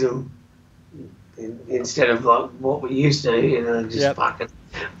nowadays, instead of like what we used to, just fucking.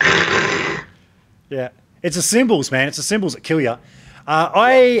 Yeah, it's the cymbals, man. It's the cymbals that kill you.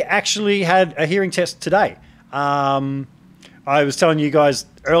 I actually had a hearing test today. I was telling you guys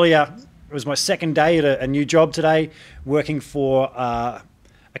earlier, it was my second day at a new job today, working for a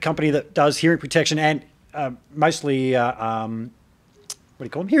company that does hearing protection and mostly, what do you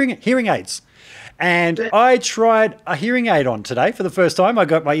call them? Hearing aids. And I tried a hearing aid on today for the first time. I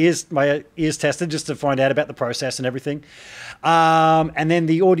got my ears tested just to find out about the process and everything. And then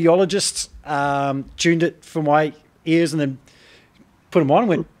the audiologist tuned it for my ears and then put them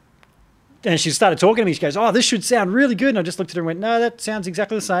on and she started talking to me. She goes, oh, this should sound really good. And I just looked at her and went, no, that sounds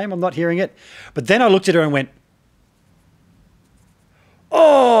exactly the same. I'm not hearing it. But then I looked at her and went,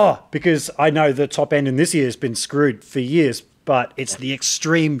 oh, because I know the top end in this ear has been screwed for years, but it's the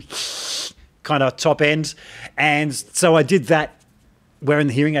extreme kind of top end. And so I did that wearing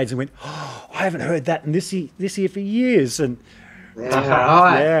the hearing aids and went, oh, I haven't heard that in this year for years. And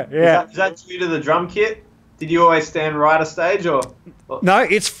Yeah, right. Is that due to the drum kit? Did you always stand right of stage, or? No,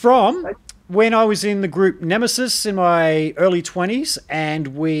 it's from when I was in the group Nemesis in my early 20s, and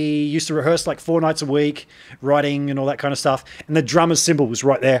we used to rehearse like 4 nights a week, writing and all that kind of stuff. And the drummer's cymbal was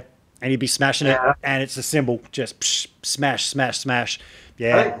right there, and he'd be smashing it, and it's a cymbal, just smash, smash, smash.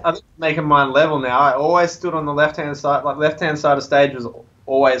 Yeah. I think making mine level now. I always stood on the left-hand side. Like, left-hand side of stage was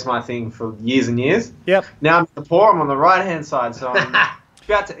always my thing for years and years. Yep. Now I'm the poor. I'm on the right-hand side, so I'm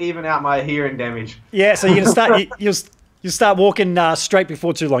about to even out my hearing damage. Yeah, so you're gonna start. You'll start walking straight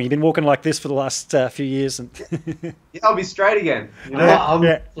before too long. You've been walking like this for the last few years, and Yeah, I'll be straight again. You know? I'm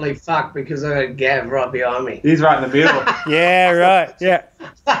really fucked because I got Gav right behind me. He's right in the middle. yeah, right, yeah.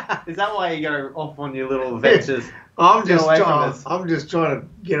 Is that why you go off on your little ventures? I'm Get just away from trying. us. I'm just trying to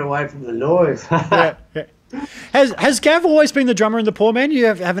get away from the noise. Yeah. Has Gav always been the drummer in the Poor Man? You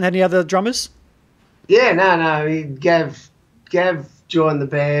haven't had any other drummers? Yeah, no. Gav joined the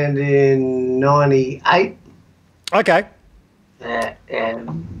band in '98. Okay. End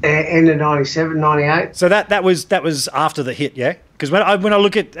of '97, '98. So that was after the hit, yeah. Because when I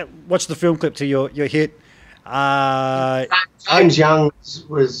watch the film clip to your hit, James Young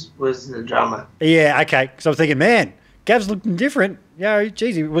was the drummer. yeah, okay. Because I was thinking, man, Gav's looking different. Yeah,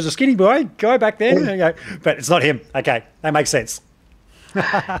 geez, he was a skinny guy back then. Yeah. But it's not him. Okay, that makes sense. He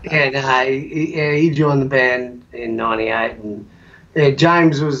joined the band in '98, and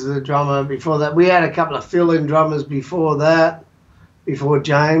James was the drummer before that. We had a couple of fill-in drummers before that, before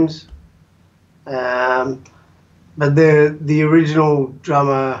James. But the original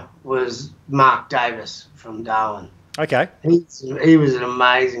drummer was Mark Davis from Darwin. Okay. He was an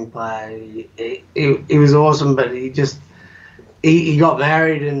amazing player. He was awesome, but he got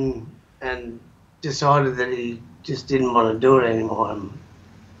married and decided that he just didn't want to do it anymore. And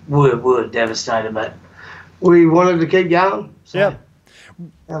we were devastated, but we wanted to keep going. So Yeah.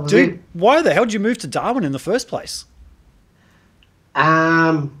 that was Dude, it. why the hell did you move to Darwin in the first place?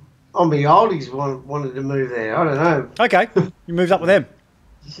 On the oldies wanted to move there. I don't know. Okay, you moved up with them.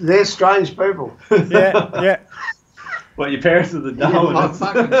 They're strange people. Yeah. What, your parents are the Darwinists?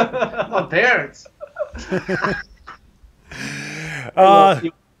 My parents.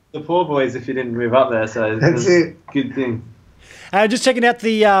 The poor boys if you didn't move up there, so That's it. Good thing. Just checking out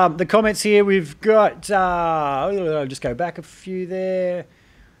the comments here. We've got. I'll just go back a few there.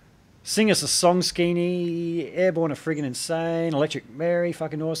 Sing us a song, Skeeny. Airborne are friggin' insane. Electric Mary,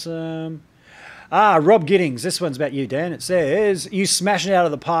 fucking awesome. Rob Giddings. This one's about you, Dan. It says, you smash it out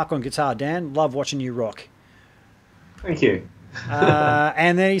of the park on guitar, Dan. Love watching you rock. Thank you.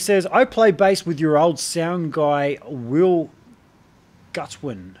 And then he says, I play bass with your old sound guy, Will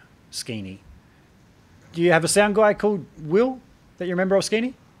Gutwin, Skeeny. Do you have a sound guy called Will that you remember of,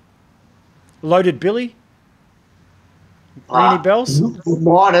 Skeeny? Loaded Billy? Ring any bells?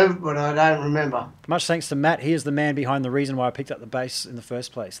 Might have, but I don't remember. Much thanks to Matt. He is the man behind the reason why I picked up the bass in the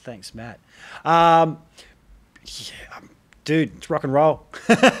first place. Thanks, Matt. Dude, it's rock and roll.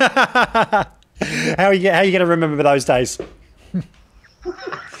 How are you going to remember those days?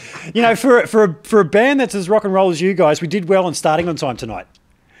 You know, for a band that's as rock and roll as you guys, we did well on starting on time tonight.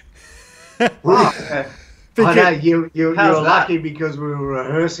 Okay. I know you were How's that? lucky because we were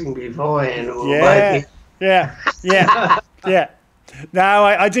rehearsing beforehand. And we were waiting. Yeah. No,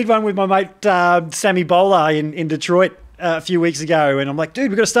 I did one with my mate Sammy Bowler in Detroit a few weeks ago, and I'm like, dude,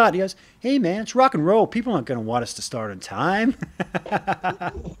 we've got to start. And he goes, hey, man, it's rock and roll. People aren't going to want us to start on time.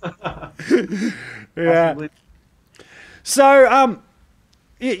 Yeah. Possibly. So,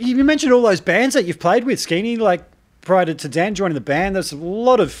 you mentioned all those bands that you've played with, Skeeny, like prior to Dan joining the band. There's a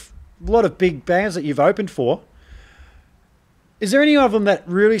lot of big bands that you've opened for. Is there any of them that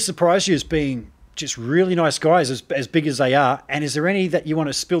really surprised you as being just really nice guys, as big as they are? And is there any that you want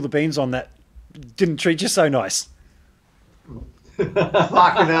to spill the beans on that didn't treat you so nice?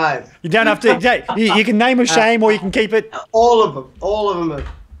 Fucking oath. You don't have to. You can name a shame, or you can keep it. All of them are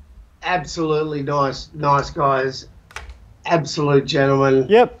absolutely nice guys, absolute gentlemen.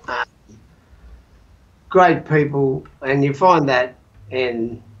 Yep. Great people, and you find that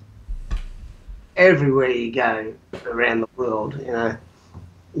in everywhere you go around the world. You know,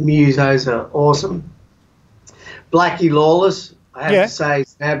 musos are awesome. Blackie Lawless, I have to say,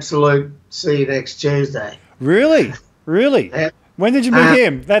 is an absolute. See you next Tuesday. Really? Yeah. When did you meet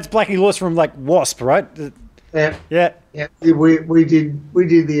him? That's Blackie Lawless from like Wasp, right? Yeah. Yeah. Yeah, we did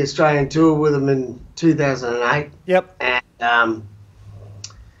the Australian tour with them in 2008. Yep. And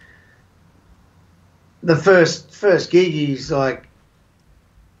the first gig, he's like,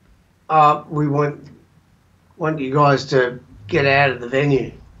 we want you guys to get out of the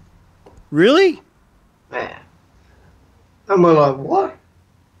venue. Really? Yeah. And we're like, what?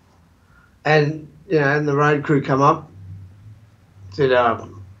 And, and the road crew come up, said,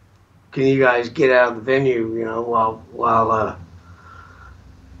 can you guys get out of the venue, while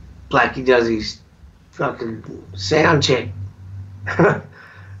Blackie does his fucking sound check.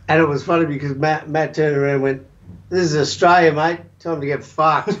 And it was funny because Matt turned around and went, this is Australia, mate. Time to get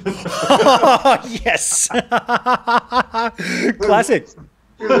fucked. Yes. Classic.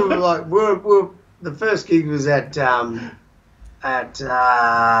 we're the first gig was at the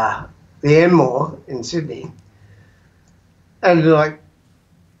Enmore in Sydney. And like,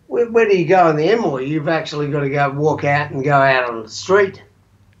 where do you go in the Enmore? You've actually got to go walk out and go out on the street.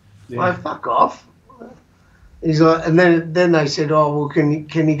 Yeah. Like, fuck off. He's like, and then they said, oh, well, can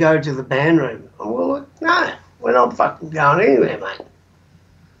you go to the band room? And we're like, no, we're not fucking going anywhere, mate.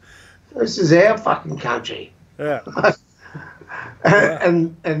 This is our fucking country. Yeah.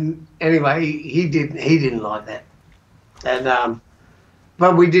 and anyway, he didn't like that. And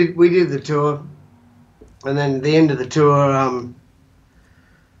but we did the tour, and then at the end of the tour,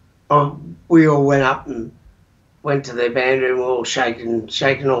 we all went up and went to their band room, all shaking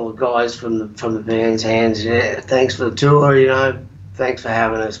all the guys from the band's hands. Yeah, thanks for the tour, thanks for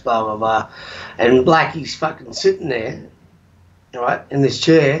having us, blah blah blah. And Blackie's fucking sitting there, right, in this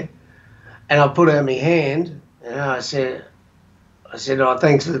chair, and I put out my hand and I said, oh,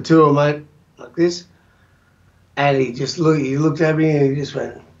 thanks for the tour, mate, like this. And he looked at me and he just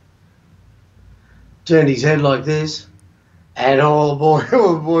turned his head like this, and all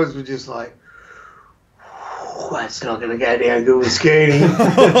the boys were just like, that's not going to go down good with Skeeny.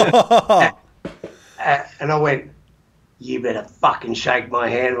 And I went, you better fucking shake my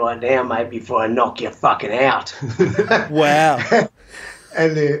hand right now, mate, before I knock you fucking out. Wow.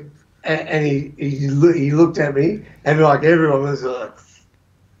 And he looked at me, and like everyone was like,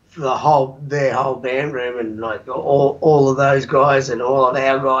 their whole band room, and like all of those guys and all of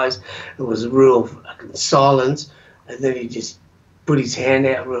our guys, it was real fucking silence. And then he just put his hand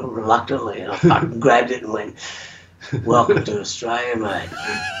out real reluctantly, and I fucking grabbed it and went, welcome to Australia, mate.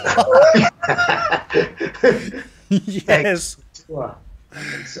 Yes. So,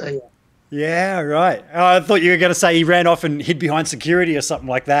 yeah. Yeah, right. Oh, I thought you were going to say he ran off and hid behind security or something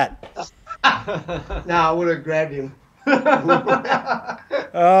like that. No, I would have grabbed him.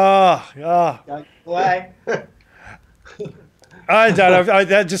 Oh. Away. I don't know.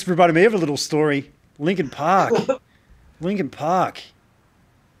 That just reminded me of a little story. Lincoln Park.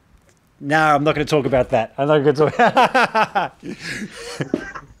 No, I'm not going to talk about that. I'm not going to talk.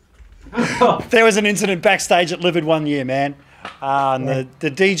 There was an incident backstage at Livid one year, man. And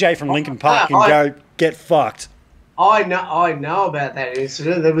the DJ from Lincoln Park can go get fucked. I know about that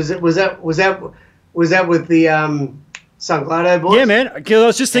incident. Was that with the Sunglado boys? Yeah, man. Because I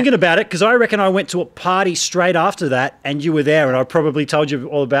was just thinking about it, because I reckon I went to a party straight after that, and you were there, and I probably told you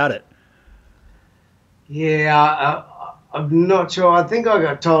all about it. Yeah, I'm not sure. I think I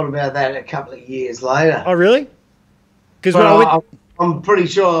got told about that a couple of years later. Oh, really? Because I'm pretty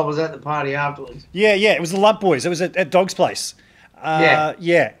sure I was at the party afterwards. Yeah, it was the Lump Boys. It was at Dog's Place.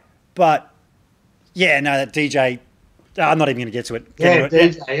 Yeah. But, no, that DJ, I'm not even going to get to it.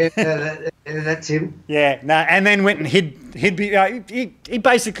 DJ, that's him. Yeah, no, and then went and he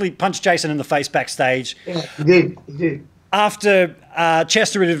basically punched Jason in the face backstage. Yeah, he did. After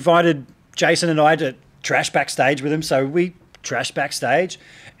Chester had invited Jason and I to trash backstage with him, so we trashed backstage.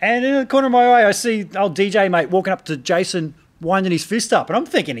 And in the corner of my eye, I see old DJ mate walking up to Jason, winding his fist up, and I'm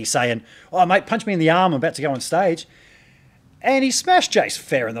thinking he's saying, oh, mate, punch me in the arm, I'm about to go on stage. And he smashed Jace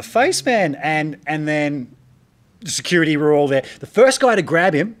fair in the face, man. And then the security were all there. The first guy to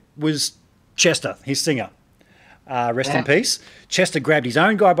grab him was Chester, his singer. Rest in peace. Chester grabbed his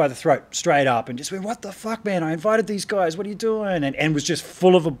own guy by the throat straight up and just went, what the fuck, man? I invited these guys. What are you doing? And was just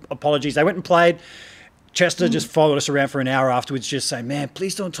full of apologies. They went and played. Chester just followed us around for an hour afterwards, just saying, man,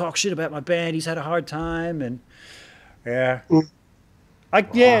 please don't talk shit about my band. He's had a hard time. And didn't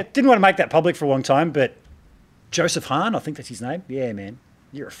want to make that public for a long time, but Joseph Hahn, I think that's his name. Yeah, man,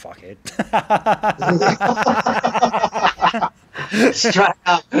 you're a fuckhead. Straight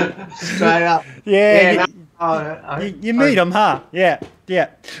up. Yeah. You meet him, huh? Yeah.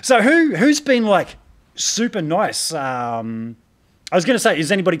 So who's been like super nice? I was going to say,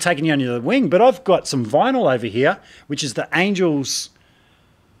 is anybody taking you under the wing? But I've got some vinyl over here, which is the Angels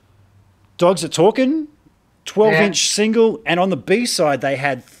Dogs Are Talking 12-inch single. And on the B-side, they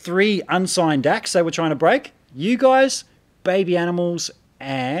had 3 unsigned acts they were trying to break. You guys, Baby Animals,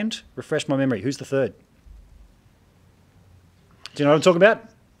 and refresh my memory. Who's the third? Do you know what I'm talking about?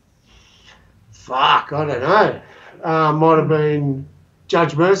 Fuck, I don't know. might have been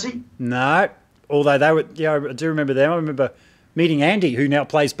Judge Mercy. No, although they were, yeah, I do remember them. I remember meeting Andy, who now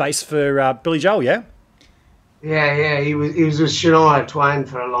plays bass for Billy Joel. Yeah. Yeah, he was with Shania Twain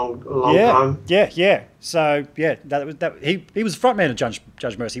for a long time. Yeah. So yeah, he was the frontman of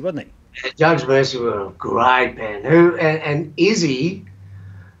Judge Mercy, wasn't he? Judge Mercy were a great band. And Izzy,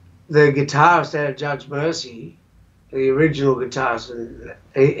 the guitarist out of Judge Mercy, the original guitarist,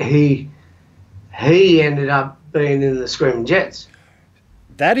 he ended up being in the Screaming Jets.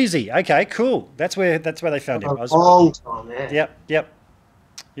 That is he. Okay, cool. That's where they found him. A long time, yeah. Yep.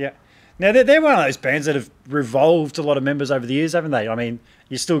 Now, they're one of those bands that have revolved a lot of members over the years, haven't they? I mean,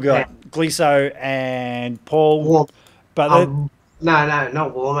 you still got Gliso and Paul. Warm. But No,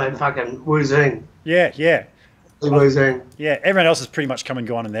 not Warm, mate. Fucking Woozine. Yeah. Woozine. Yeah, everyone else has pretty much come and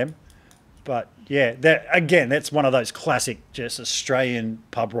gone in them. But, yeah, that's one of those classic just Australian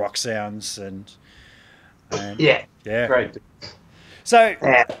pub rock sounds. And Yeah. Great. So,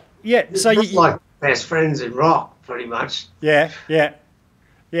 so just like best friends in rock, pretty much. Yeah,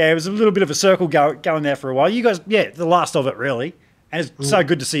 it was a little bit of a circle going there for a while. You guys, the last of it, really. And it's so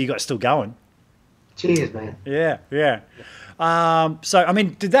good to see you guys still going. Cheers, man. Yeah. So, I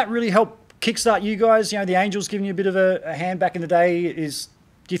mean, did that really help kickstart you guys? You know, the Angels giving you a bit of a hand back in the day. Do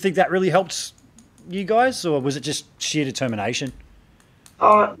you think that really helped you guys, or was it just sheer determination?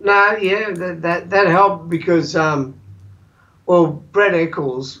 Oh, no, yeah, that helped because, Brett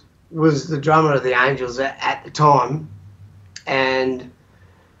Eccles was the drummer of the Angels at the time, and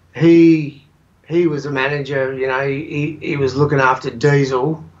he was a manager. You know, he was looking after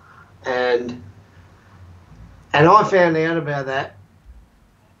Diesel, and I found out about that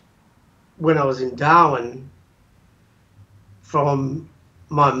when I was in Darwin from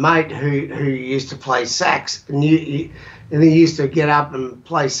my mate who used to play sax, and he used to get up and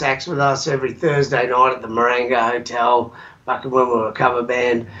play sax with us every Thursday night at the Morango Hotel back when we were a cover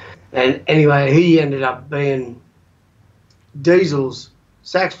band. And anyway, he ended up being Diesel's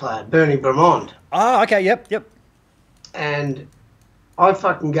sax player, Bernie Bramond. Oh, okay, yep. And I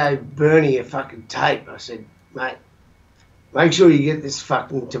fucking gave Bernie a fucking tape. I said, mate, make sure you get this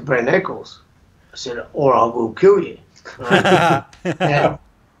fucking to Brent Eccles. I said, or I will kill you.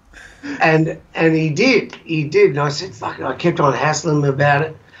 and he did. And I said, fuck it. I kept on hassling him about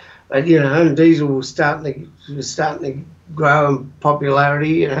it. But, you know, and Diesel was starting to grow in popularity,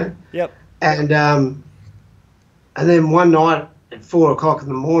 you know. Yep. And then one night at 4 o'clock in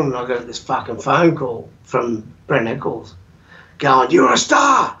the morning, I got this fucking phone call from Brent Eccles going, you're a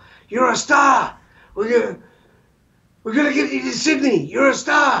star. We're going to get you to Sydney. You're a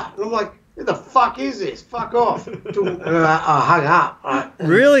star. And I'm like, who the fuck is this? Fuck off. And I hung up. Right?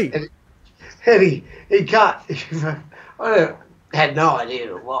 Really? And he cut. I had no idea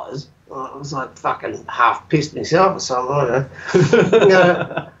who it was. I was like fucking half pissed myself or something. I don't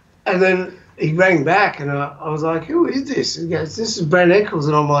know. And then he rang back and I was like, who is this? And he goes, this is Brent Eccles.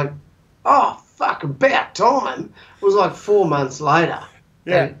 And I'm like, oh, fuck, about time. It was like 4 months later.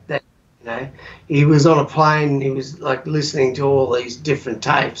 Yeah. That, you know, he was on a plane. He was like listening to all these different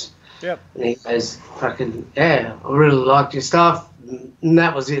tapes. Yep. And he goes, fucking, yeah, I really liked your stuff. And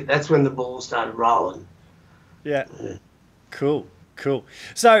that was it. That's when the ball started rolling. Yeah. Cool.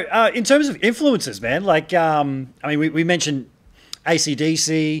 So, in terms of influences, man, like, I mean, we mentioned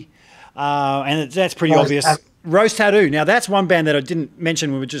AC/DC, and that's pretty obvious. Rose Tattoo. Now, that's one band that I didn't mention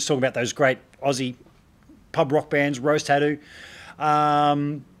when we were just talking about those great Aussie pub rock bands, Rose Tattoo.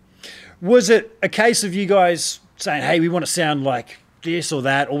 Was it a case of you guys saying, hey, we want to sound like this or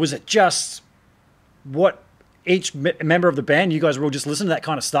that, or was it just what each member of the band, you guys were all just listening to that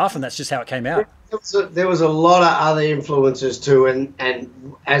kind of stuff, and that's just how it came out? There was a lot of other influences too, and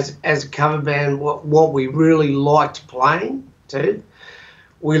as a cover band, what we really liked playing too,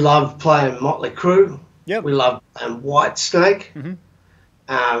 we loved playing Motley Crue. Yep. We loved playing Whitesnake.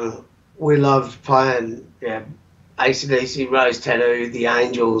 Mm-hmm. We loved playing AC/DC, Rose Tattoo, The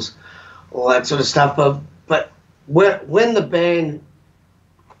Angels, all that sort of stuff. But when the band,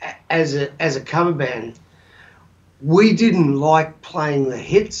 as a cover band, we didn't like playing the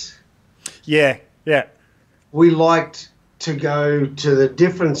hits. Yeah. We liked to go to the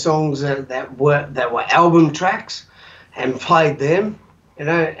different songs that were album tracks and played them, you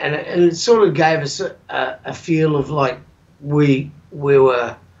know, and it sort of gave us a feel of like we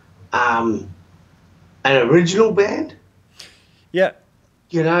were an original band. Yeah.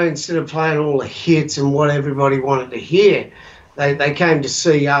 You know, instead of playing all the hits and what everybody wanted to hear, they came to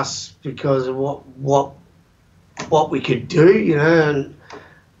see us because of what we could do, you know,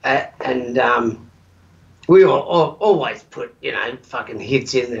 and we always put, you know, fucking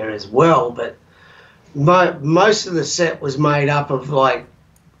hits in there as well, but most of the set was made up of like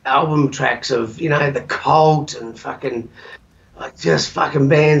album tracks of, you know, the Cult and fucking like just fucking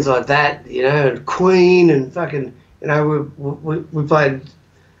bands like that, you know, and Queen and fucking, you know, we played.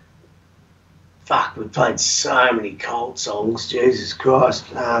 Fuck, we played so many Cult songs. Jesus Christ.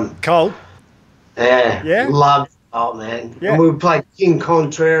 Cult. Yeah. Loved Cult, man. Yeah. And we played King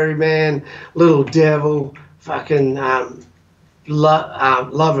Contrary, man. Little Devil. Fucking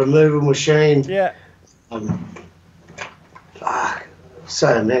Love Removal Machine. Yeah. Fuck,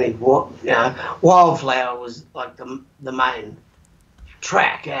 so many. What, you know, Wildflower was like the main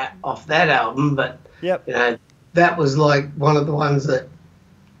track out off that album, but Yep. you know, that was like one of the ones that,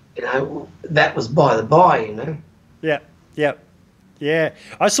 you know, that was by the by, you know. Yeah. Yeah. Yeah.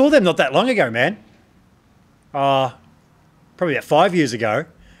 I saw them not that long ago, man. Probably about 5 years ago.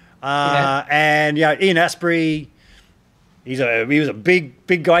 And you know, Ian Astbury, he was a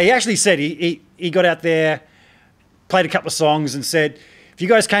big guy. He actually said he got out there, played a couple of songs, and said, if you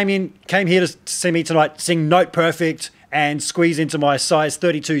guys came here to see me tonight, sing Note Perfect and squeeze into my size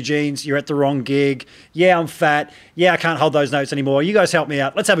 32 jeans, you're at the wrong gig. Yeah, I'm fat. Yeah, I can't hold those notes anymore. You guys help me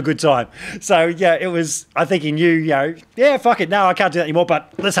out. Let's have a good time. So yeah, it was. I think he knew. You know, yeah, fuck it. No, I can't do that anymore.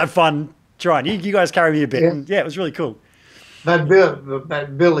 But let's have fun trying. You guys carry me a bit. Yeah. And yeah, it was really cool. But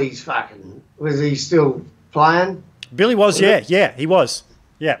Billy's fucking, was he still playing? Billy was, yeah, he was.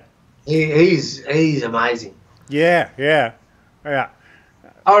 Yeah. He's amazing. Yeah.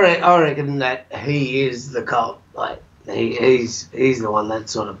 I reckon that he is the Cult. Like he's the one that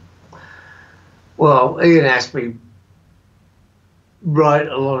sort of. Well, Ian Astbury wrote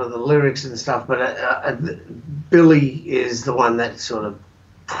a lot of the lyrics and stuff, but Billy is the one that sort of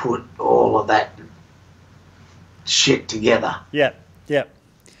put all of that shit together. Yeah.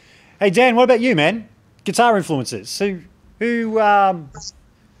 Hey Dan, what about you, man? Guitar influences. Who was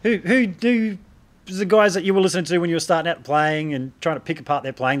the guys that you were listening to when you were starting out playing and trying to pick apart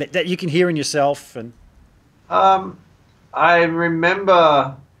their playing that you can hear in yourself? And I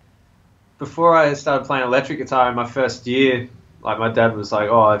remember before I started playing electric guitar in my first year, like my dad was like,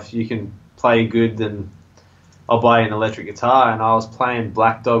 "Oh, if you can play good, then I'll buy you an electric guitar." And I was playing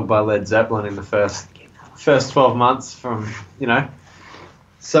Black Dog by Led Zeppelin in the first 12 months from, you know.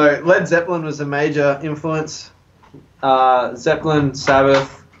 So Led Zeppelin was a major influence. Zeppelin,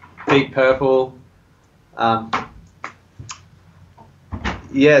 Sabbath, Deep Purple.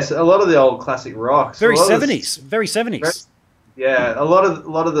 Yes, a lot of the old classic rocks. very 70s. Very 70s. Yeah, a lot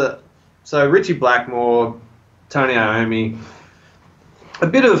of the. So Richie Blackmore, Tony Iommi, a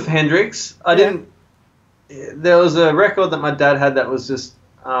bit of Hendrix. There was a record that my dad had that was just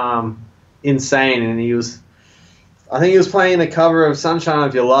insane, and I think he was playing a cover of Sunshine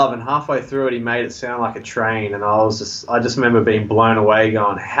of Your Love, and halfway through it he made it sound like a train, and I just remember being blown away,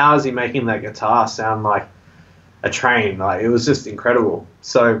 going, how is he making that guitar sound like a train? Like, it was just incredible.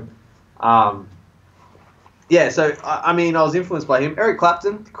 So so I mean, I was influenced by him. Eric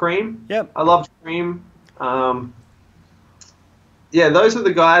Clapton, Cream. Yep. I loved Cream. Those are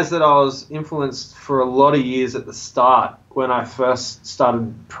the guys that I was influenced for a lot of years at the start when I first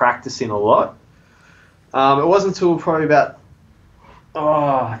started practicing a lot. It wasn't until probably about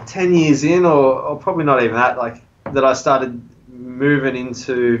 10 years in, or probably not even that, like, that I started moving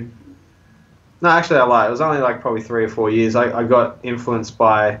into... No, actually I lied. It was only like probably 3 or 4 years. I got influenced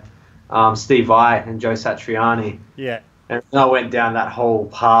by Steve Vai and Joe Satriani. Yeah. And I went down that whole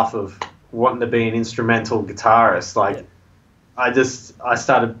path of wanting to be an instrumental guitarist. Like, I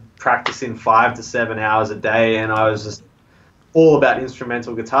started practicing 5 to 7 hours a day, and I was just all about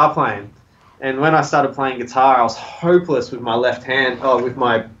instrumental guitar playing. And when I started playing guitar, I was hopeless with my left hand, with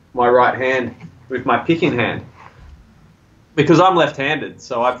my right hand, with my picking hand. Because I'm left-handed,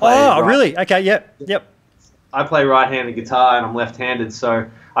 so I play... Oh, really? Okay, yep. I play right-handed guitar, and I'm left-handed, so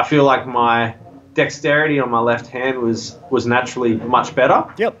I feel like my dexterity on my left hand was naturally much better.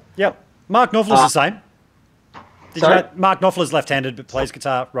 Yep. Mark Knopfler's the same. Did sorry? you know Mark Knopfler's left-handed but plays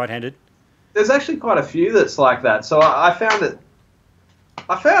guitar right-handed? There's actually quite a few that's like that. So I found it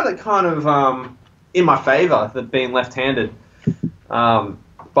kind of in my favour, that being left-handed.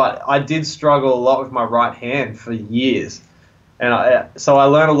 But I did struggle a lot with my right hand for years. And so I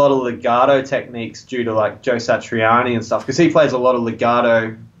learned a lot of legato techniques due to, like, Joe Satriani and stuff, because he plays a lot of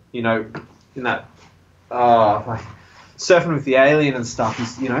legato, you know, in that, like Surfing with the Alien and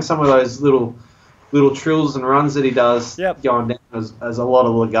stuff. You know, some of those little trills and runs that he does going down as a lot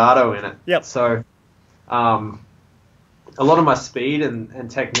of legato in it. Yep. So a lot of my speed and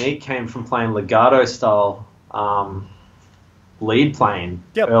technique came from playing legato style lead playing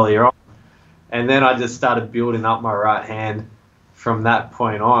earlier on. And then I just started building up my right hand from that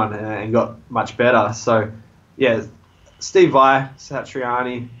point on and got much better. So, yeah, Steve Vai,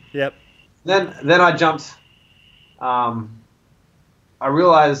 Satriani. Yep. Then I jumped. I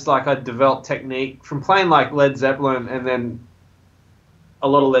realized like I developed technique from playing like Led Zeppelin and then a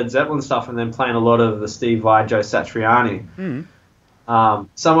lot of Led Zeppelin stuff, and then playing a lot of the Steve Vai, Joe Satriani.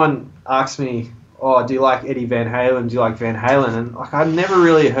 Someone asked me, "Oh, do you like Eddie Van Halen? Do you like Van Halen?" And like I never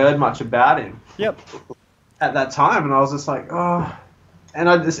really heard much about him. Yep. At that time, and I was just like, oh, and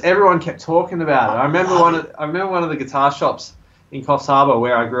everyone kept talking about it. I remember one of the guitar shops in Coffs Harbour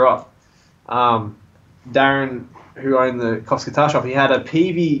where I grew up. Darren, who owned the Coffs Guitar Shop, he had a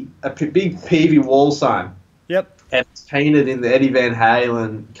big Peavey wall sign. Yep. And it's painted in the Eddie Van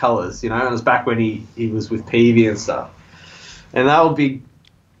Halen colours, you know, and it was back when he was with Peavey and stuff. And they were big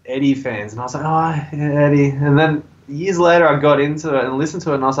Eddie fans, and I was like, oh, yeah, Eddie. And then years later, I got into it and listened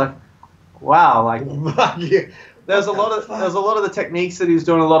to it, and I was like, wow, like there's a lot of the techniques that he was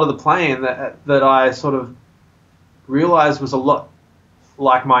doing, a lot of the playing that I sort of realised was a lot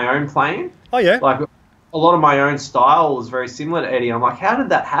like my own playing. Oh yeah. Like a lot of my own style was very similar to Eddie. I'm like, how did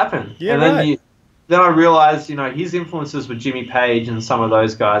that happen? Yeah, and then then I realised, you know, his influences were Jimmy Page and some of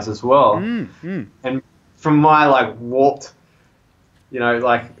those guys as well. And from my like warped, you know,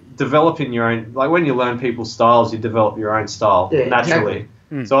 like developing your own, like when you learn people's styles, you develop your own style naturally. Exactly.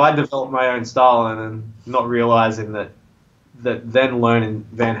 So I developed my own style, and then not realising that then learning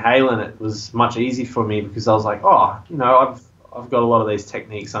Van Halen, it was much easier for me because I was like, oh, you know, I've got a lot of these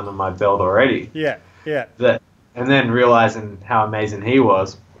techniques under my belt already. Yeah, yeah. And then realising how amazing he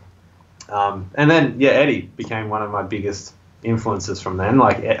was. And then, yeah, Eddie became one of my biggest influences from then.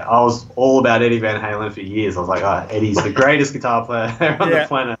 Like, I was all about Eddie Van Halen for years. I was like, oh, Eddie's the greatest guitar player on the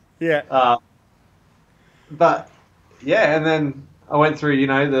planet. Yeah. But, yeah, and then I went through, you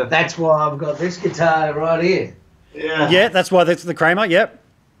know, That's why I've got this guitar right here. Yeah. Yeah, that's why that's the Kramer, yep.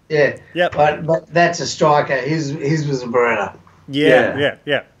 Yeah. Yep. But that's a striker. His was a Beretta.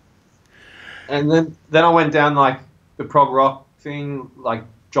 Yeah. And then I went down, like, the prog rock thing, like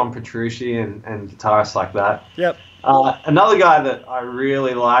John Petrucci and guitarists like that. Yep. Another guy that I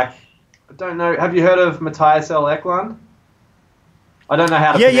really like, I don't know, have you heard of Matthias L. Eklund? I don't know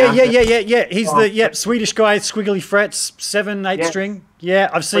how to pronounce it. Yeah. He's the Swedish guy, squiggly frets, 7/8 string. Yeah,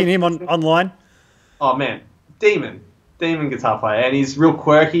 I've seen him online. Oh man, demon guitar player, and he's real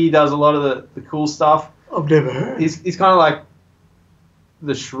quirky. He does a lot of the cool stuff. I've never heard. He's kind of like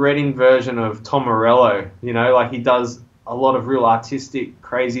the shredding version of Tom Morello. You know, like he does a lot of real artistic,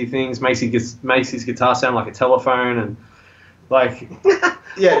 crazy things. Makes his guitar sound like a telephone, and like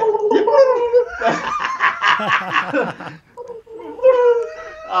yeah.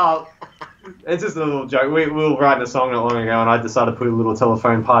 It's just a little joke. We were writing a song not long ago, and I decided to put a little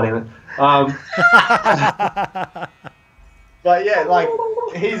telephone part in it. But yeah, like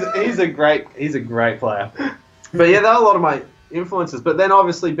he's a great player. But yeah, that was a lot of my influences. But then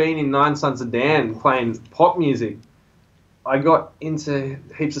obviously being in Nine Sons of Dan, playing pop music, I got into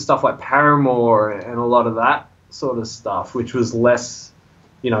heaps of stuff like Paramore and a lot of that sort of stuff, which was less,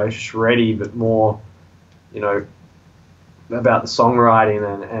 you know, shreddy, but more, you know, about the songwriting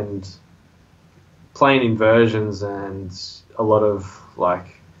and playing inversions and a lot of like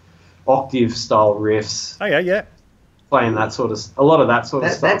octave style riffs. Oh yeah. Playing that sort of a lot of that sort of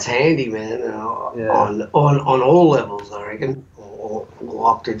stuff. That's handy, man. On all levels, I reckon, or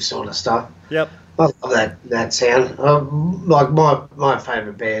octave sort of stuff. Yep. I love that sound. Like my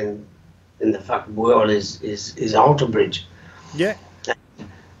favourite band in the fucking world is Alter Bridge. Yeah.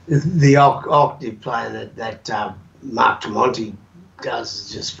 The octave playing that Mark Tremonti does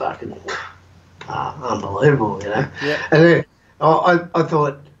is just fucking unbelievable, you know. Yeah. And then I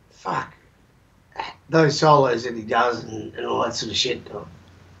thought, fuck, those solos that he does and all that sort of shit.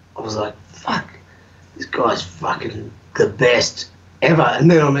 I was like, fuck, this guy's fucking the best ever. And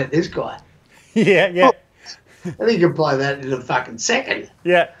then I met this guy. Yeah. And he can play that in a fucking second.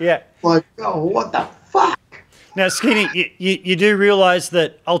 Yeah. Like, oh, what the fuck? Now, Skinny, you do realise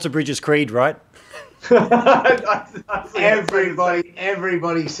that Alter Bridge is Creed, right?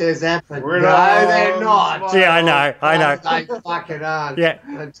 Everybody says that, but no, they're not. Yeah, I know. They fucking aren't. Yeah.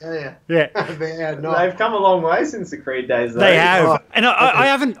 I tell you. Yeah. They're not. They've come a long way since the Creed days, though. They have. And I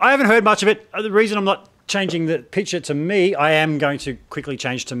haven't heard much of it. The reason I'm not changing the picture to me, I am going to quickly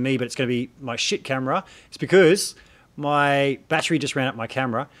change to me, but it's going to be my shit camera. It's because my battery just ran out my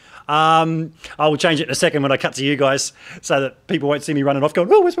camera. I will change it in a second when I cut to you guys so that people won't see me running off going,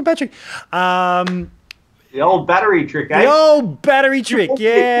 oh, where's my battery? The old battery trick, eh? The old battery trick,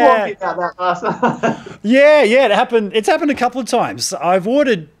 yeah. Yeah, it happened. It's happened a couple of times. I've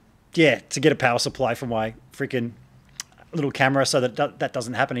ordered, to get a power supply for my freaking little camera so that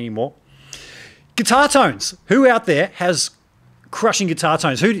doesn't happen anymore. Guitar tones. Who out there has crushing guitar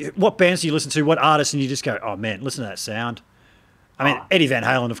tones? What bands do you listen to? What artists? And you just go, oh man, listen to that sound. I mean, Eddie Van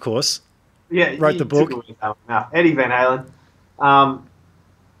Halen, of course. Yeah, wrote the book. Eddie Van Halen.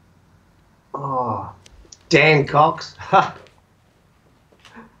 Dan Cox.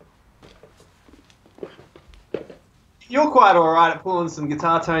 You're quite all right at pulling some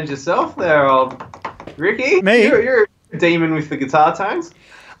guitar tones yourself there, old Ricky. Me? You're a demon with the guitar tones.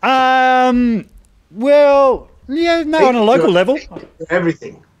 Well, yeah, no, on a local level.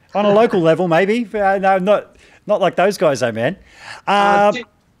 Everything. On a local level, maybe. No, not like those guys, though, man.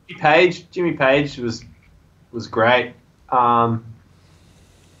 Jimmy Page was great. Yeah,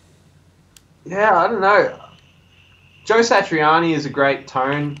 I don't know. Joe Satriani is a great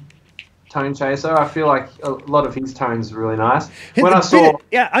tone chaser. I feel like a lot of his tones are really nice.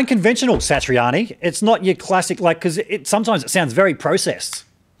 Unconventional Satriani. It's not your classic, because sometimes it sounds very processed.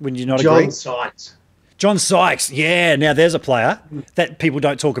 When you're not John agree. Sykes. John Sykes, yeah. Now there's a player that people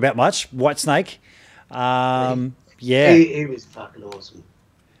don't talk about much. Whitesnake. Yeah. He was fucking awesome.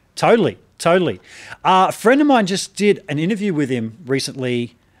 Totally. A friend of mine just did an interview with him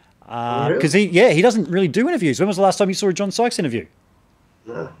recently because he doesn't really do interviews. When was the last time you saw a John Sykes interview?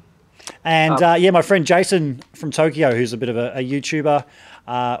 No. And my friend Jason from Tokyo, who's a bit of a YouTuber,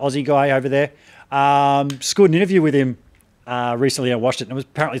 Aussie guy over there, scored an interview with him recently. I watched it, and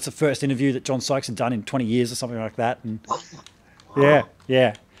apparently it's the first interview that John Sykes had done in 20 years or something like that. And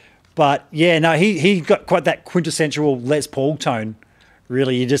yeah. But yeah, no, he got quite that quintessential Les Paul tone.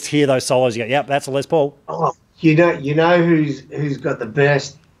 Really, you just hear those solos, you go, yep, that's a Les Paul. Oh, you know who's got the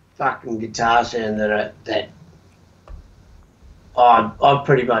best fucking guitar sound that I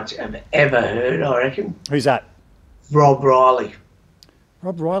pretty much have ever heard, I reckon. Who's that? Rob Riley.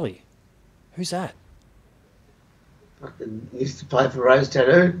 Rob Riley. Who's that? Fucking used to play for Rose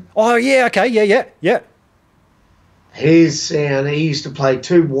Tattoo. Oh, yeah, okay, yeah. His sound, he used to play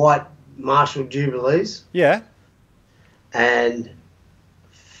 2 white Marshall Jubilees. Yeah. And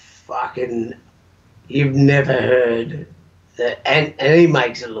fucking, you've never heard that. And he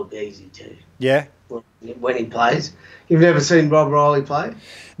makes it look easy too. Yeah. When he plays. You've never seen Rob Riley play?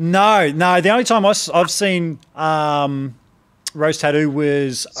 No. The only time I've seen Rose Tattoo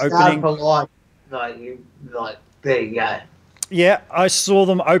was opening. Like, there you go. Yeah, I saw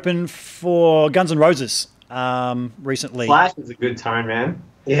them open for Guns N' Roses recently. Slash is a good tone, man.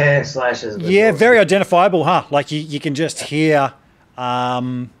 Yeah, Slash is a good Yeah, very identifiable, huh? Like you can just hear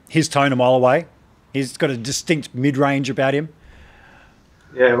his tone a mile away. He's got a distinct mid-range about him.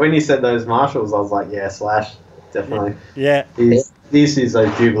 Yeah, when you said those Marshalls, I was like, yeah, Slash, definitely. Yeah. He used to use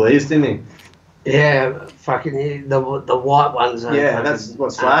those Jubilees, didn't he? Yeah, fucking the white ones. Yeah, that's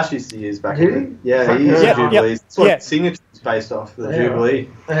what Slash used to use back in the day. Yeah, he used Yeah. Jubilees. That's what Yeah. Signature is based off, the Jubilee.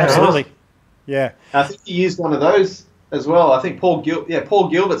 Absolutely. Yeah. I think he used one of those as well. I think Paul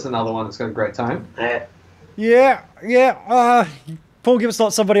Gilbert's another one that's got a great tone. Yeah. Paul Gilbert's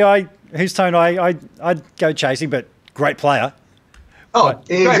not somebody whose tone I'd go chasing, but great player. Oh,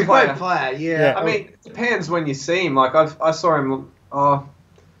 he's a great player. Yeah. I mean, it depends when you see him. Like I saw him.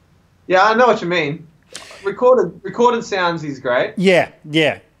 Yeah, I know what you mean. Recorded sounds, he's great. Yeah.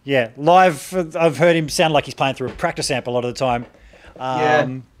 Live, I've heard him sound like he's playing through a practice amp a lot of the time.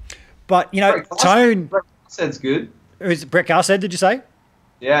 But tone. Brett Garcett's good. Is it Brett Garsted, did you say?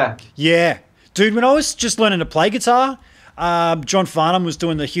 Yeah. Yeah. Dude, when I was just learning to play guitar, John Farnham was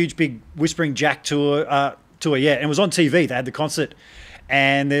doing the huge big Whispering Jack tour, and it was on TV. They had the concert,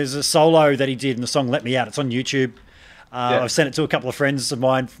 and there's a solo that he did in the song "Let Me Out." It's on YouTube. I've sent it to a couple of friends of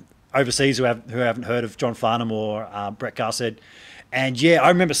mine overseas who haven't heard of John Farnham or Brett Garsted, and I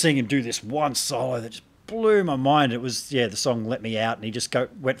remember seeing him do this one solo that just blew my mind. It was the song "Let Me Out," and he just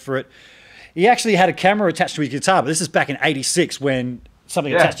went for it. He actually had a camera attached to his guitar, but this is back in '86 when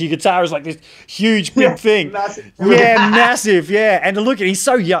something attached to your guitar is like this huge big thing. Massive. Yeah, massive. Yeah, and to look at, he's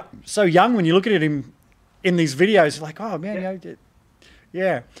so young when you look at him in these videos, you're like, oh man,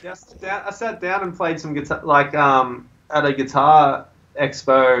 yeah. I sat down and played some guitar, like at a guitar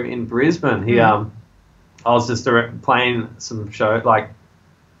expo in Brisbane. I was just playing some show, like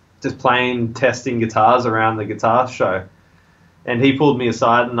just testing guitars around the guitar show, and he pulled me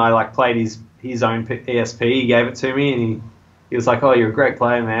aside and I played his own ESP. He gave it to me and he was like, "Oh, you're a great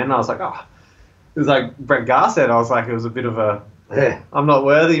player, man." And I was like, "Oh," it was like Brett Garsted. I was like, it was a bit of a I'm not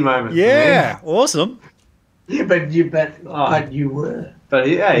worthy moment. Yeah, awesome. Yeah, but you were. But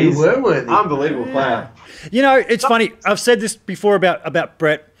yeah, you were worthy. Unbelievable player. It's funny. I've said this before about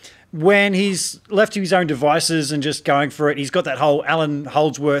Brett. When he's left to his own devices and just going for it, he's got that whole Alan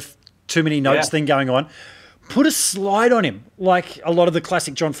Holdsworth too many notes thing going on. put a slide on him, like a lot of the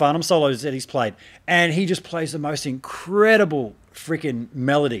classic John Farnham solos that he's played, and he just plays the most incredible freaking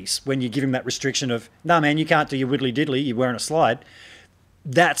melodies when you give him that restriction of, no, man, you can't do your widdly diddly, you're wearing a slide.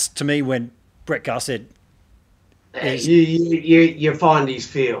 That's, to me, when Brett Garsed you find his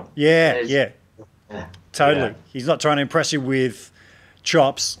feel. Yeah, totally. Yeah. He's not trying to impress you with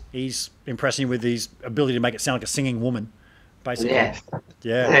chops. He's impressing you with his ability to make it sound like a singing woman, basically.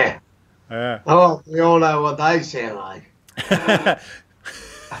 Yeah. Oh, we all know what they sound like.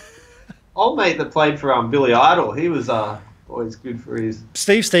 Old mate that played for Billy Idol, he was always good for his...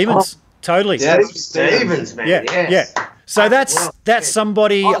 Steve Stevens, totally. Yeah, Stevens, man. Yeah, Yes. yeah. So that's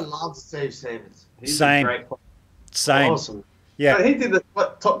somebody... I love Steve Stevens. He's Same. a great player. Same. Awesome. Yeah. So he did the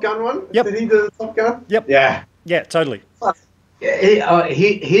Top Gun one? Yep. Did he do the Top Gun? Yep. Yeah. Yeah, totally. Yeah,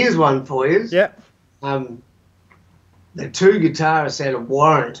 here's one for you. Yeah. The two guitarists out of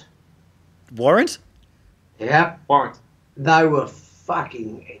Warrant. Warrant? Yeah. Warrant. They were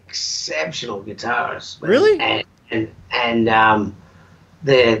fucking exceptional guitarists. Man. Really? And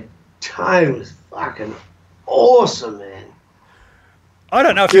their tone was fucking awesome, man. I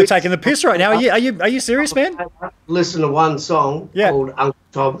don't know if you're taking the piss right now. Are you serious, man? Listen to one song called Uncle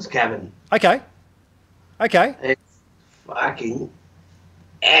Tom's Cabin. Okay. It's fucking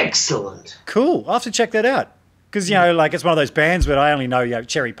excellent. Cool. I'll have to check that out. Because, like, it's one of those bands where I only know,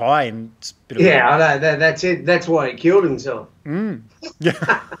 Cherry Pie and... It's a bit of I know. That's it. That's why he killed himself.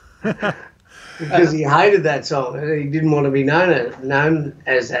 Yeah. Because he hated that song. He didn't want to be known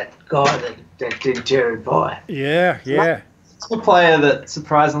as that guy that did Cherry Pie. Yeah. A player that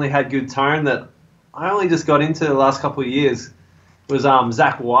surprisingly had good tone that I only just got into the last couple of years was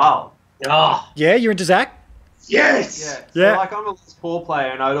Zach Wilde. Oh, Yeah, you're into Zach? yes. So, like, I'm a Les Paul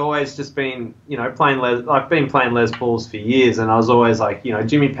player, and I'd always just been, playing I've been playing Les Pauls for years, and I was always like,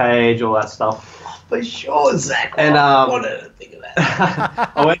 Jimmy Page, all that stuff. For sure, Zach. And I wanted to think of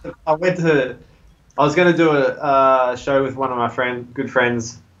that. I was going to do a show with one of my good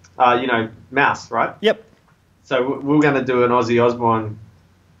friends, Mouse, right? Yep. So we were going to do an Ozzy Osbourne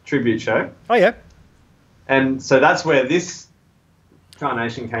tribute show. Oh, yeah. And so that's where this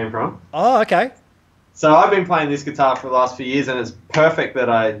carnation came from. Oh, okay. So I've been playing this guitar for the last few years, and it's perfect that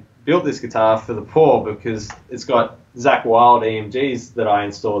I built this guitar for the Paul because it's got Zach Wilde EMGs that I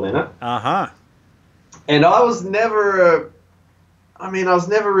installed in it. Uh-huh. And I was never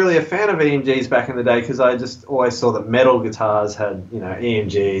really a fan of EMGs back in the day because I just always saw that metal guitars had,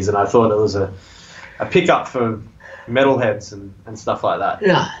 EMGs, and I thought it was a pickup for metalheads and stuff like that.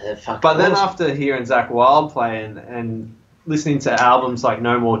 Yeah, they're fucking But then awesome. after hearing Zach Wilde play and listening to albums like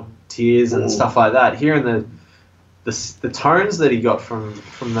No More Tears and stuff like that, hearing the tones that he got from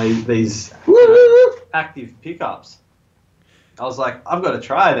these active pickups, I was like, I've got to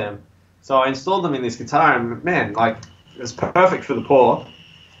try them. So I installed them in this guitar, and man, like, it was perfect for the Paw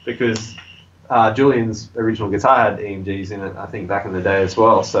because Julian's original guitar had EMGs in it, I think, back in the day as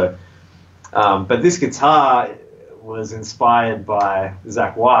well. So, but this guitar was inspired by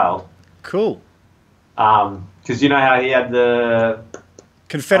Zach Wilde. Cool. Because you know how he had the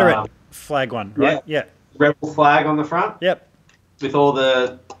Confederate flag one, right? Yeah. rebel flag on the front Yep. with all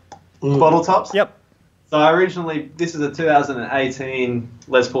the bottle tops? Yep. So this is a 2018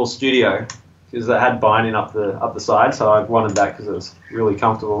 Les Paul Studio because it had binding up the side, so I wanted that because it was really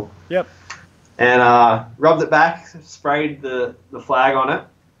comfortable. Yep. And rubbed it back, sprayed the flag on it,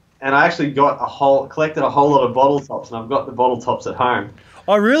 and I actually collected a whole lot of bottle tops, and I've got the bottle tops at home.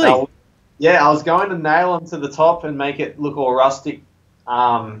 Oh, really? I was going to nail them to the top and make it look all rustic,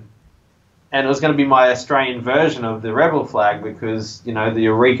 and it was going to be my Australian version of the rebel flag because, the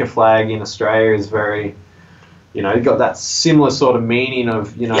Eureka flag in Australia is very, got that similar sort of meaning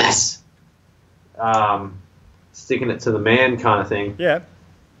of, Yes. Sticking it to the man kind of thing. Yeah.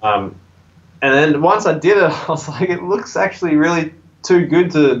 And then once I did it, I was like, it looks actually really too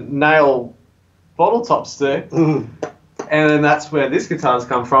good to nail bottle tops to. And then that's where this guitar's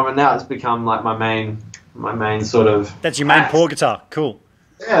come from, and now it's become like my main sort of. That's your main Paul guitar. Cool.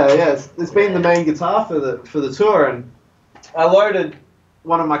 Yeah. It's been the main guitar for the tour, and I loaded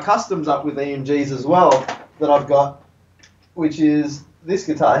one of my customs up with EMGs as well that I've got, which is this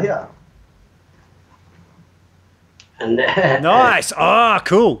guitar here. And Nice. Ah,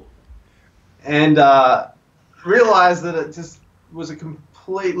 cool. And realized that it just was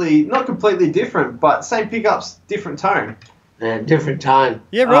not completely different, but same pickups, different tone. different time.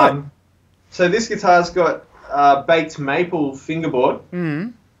 Yeah, right. So this guitar's got baked maple fingerboard,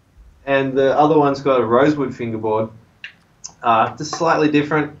 Mm. and the other one's got a rosewood fingerboard. Just slightly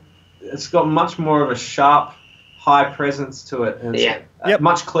different. It's got much more of a sharp, high presence to it, and Yeah. it's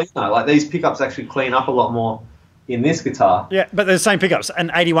much cleaner. Like these pickups actually clean up a lot more in this guitar. Yeah, but they're the same pickups,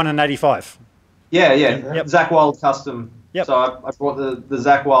 an 81 and 85. Yeah. Yep. Zach Wild custom. Yep. So I brought the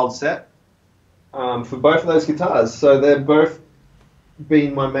Zach Wild set for both of those guitars. So they've both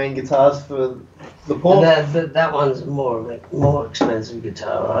been my main guitars for the Paul. And that one's more expensive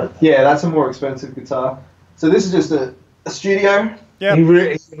guitar, right? Yeah, that's a more expensive guitar. So this is just a studio. Yep.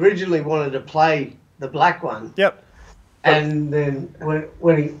 He originally wanted to play the black one, Yep. and then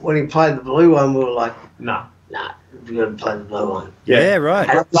when he played the blue one, we were like, Nah. nah, we got to play the blue one. Yeah, right.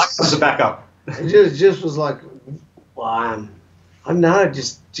 And Black was a backup. it just was like, well, I don't know, it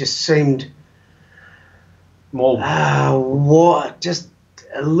just seemed More. just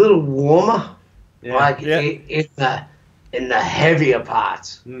a little warmer, Yeah. like Yeah. in the heavier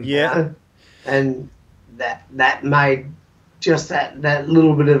parts. Mm. Yeah. know? And that made just that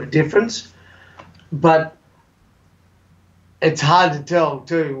little bit of a difference. But it's hard to tell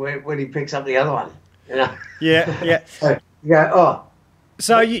too when he picks up the other one. You know? Yeah, yeah. So you go, oh,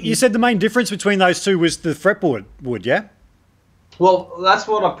 So you said the main difference between those two was the fretboard wood, yeah? Well, that's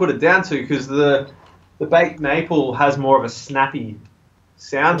what I put it down to, because the baked maple has more of a snappy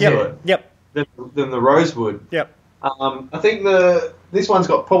sound to it Yep. than the rosewood. Yep. I think this one's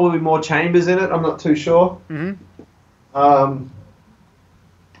got probably more chambers in it. I'm not too sure. Mm-hmm.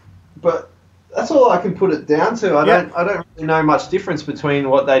 But that's all I can put it down to. I don't really know much difference between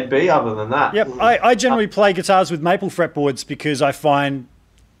what they'd be other than that. Yep. I generally play guitars with maple fretboards because I find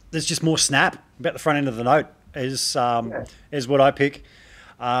there's just more snap about the front end of the note is what I pick.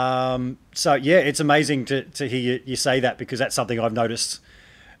 So yeah, it's amazing to hear you say that, because that's something I've noticed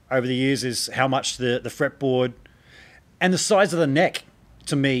over the years, is how much the fretboard and the size of the neck,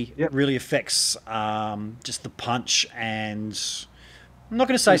 to me, really affects just the punch, and I'm not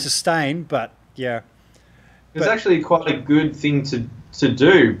going to say sustain, but yeah. It's actually quite a good thing to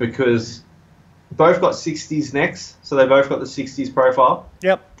do, because both got 60s necks, so they both got the 60s profile.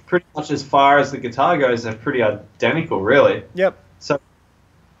 Yep. Pretty much as far as the guitar goes, they're pretty identical, really. Yep. So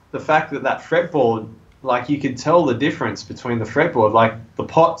the fact that fretboard, like, you could tell the difference between the fretboard, like the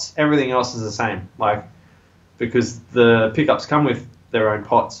pots, everything else is the same, like, because the pickups come with their own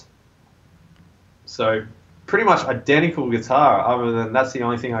pots. So pretty much identical guitar, other than that's the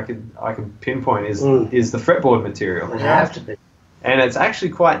only thing I can pinpoint is the fretboard material. it have to be. And it's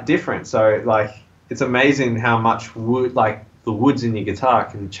actually quite different. So like, it's amazing how much wood, like the woods in your guitar,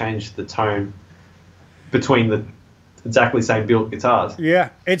 can change the tone between the exactly same built guitars. Yeah,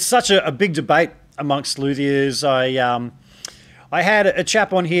 it's such a big debate amongst luthiers. I had a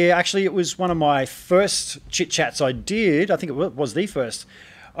chap on here. Actually, it was one of my first chit chats I did. I think it was the first.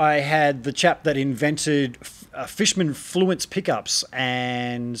 I had the chap that invented Fishman Fluence pickups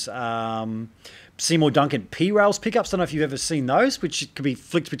and Seymour Duncan P-Rails pickups. Don't know if you've ever seen those, which could be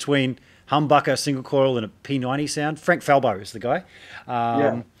flicked between humbucker, single coil, and a P90 sound. Frank Falbo is the guy.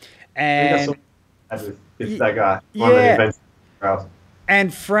 And It's that guy. One that invented rails.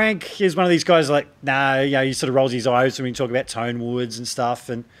 And Frank is one of these guys like, nah, he sort of rolls his eyes when we talk about tone woods and stuff.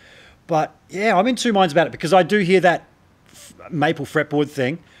 But yeah, I'm in two minds about it, because I do hear that maple fretboard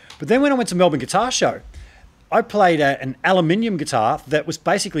thing. But then when I went to Melbourne Guitar Show, I played an aluminium guitar that was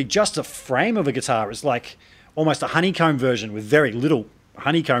basically just a frame of a guitar. It was like almost a honeycomb version with very little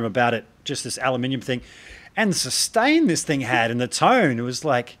honeycomb about it, just this aluminium thing. And the sustain this thing had and the tone, it was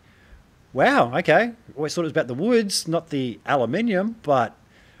like, wow, okay. Always thought it was about the woods, not the aluminium, but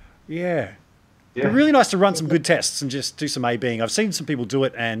yeah. It's really nice to run some good tests and just do some A-Bing. I've seen some people do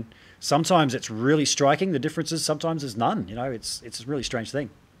it, and sometimes it's really striking, the differences. Sometimes there's none. You know, it's a really strange thing.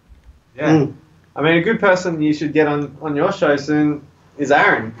 Yeah. I mean, a good person you should get on your show soon is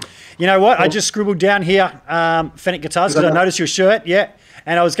Aaron. You know what? I just scribbled down here, Fennec Guitars, because I noticed your shirt,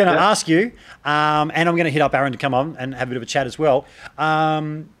 and I was going to ask you, and I'm going to hit up Aaron to come on and have a bit of a chat as well.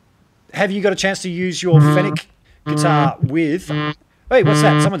 Have you got a chance to use your Fennec guitar with... Wait, what's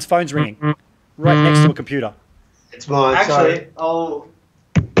that? Someone's phone's ringing right next to a computer. It's mine. Actually, I'll...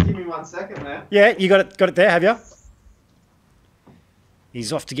 Give me 1 second there. Yeah, you got it there, have you?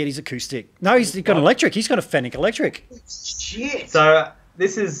 He's off to get his acoustic. No, he's got an electric. He's got a Fennec electric. Shit. So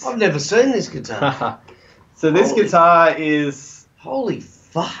this is... I've never seen this guitar. So this guitar is... Holy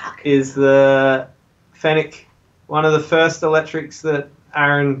fuck. Is the Fennec, one of the first electrics that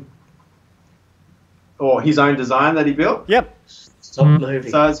Aaron... or his own design that he built. Yep. Stop moving.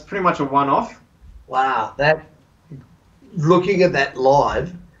 So it's pretty much a one-off. Wow, looking at that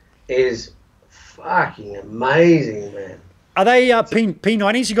live is fucking amazing, man. Are they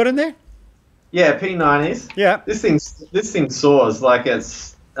P90s you got in there? Yeah, P90s. Yeah. This thing soars like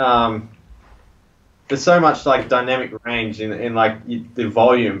it's there's so much like dynamic range in like the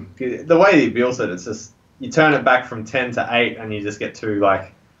volume. The way he built it, it's just you turn it back from 10 to 8 and you just get two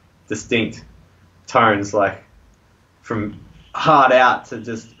like distinct tones, like from hard out to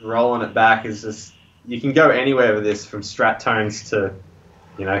just rolling it back is just, you can go anywhere with this, from strat tones to,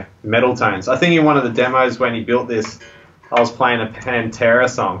 you know, metal tones. I think in one of the demos when he built this, I was playing a Pantera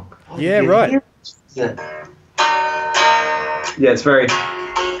song. Yeah, right. Yeah. Yeah, it's very,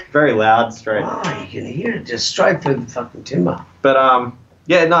 very loud, straight. Wow, you can hear it just straight through the fucking timber. But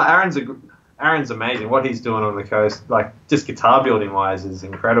yeah, no, Aaron's amazing. What he's doing on the coast, like just guitar building wise, is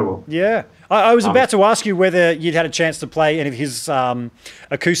incredible. Yeah. I was about to ask you whether you'd had a chance to play any of his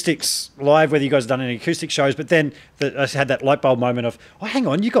acoustics live, whether you guys had done any acoustic shows, but then I had that light bulb moment of, oh, hang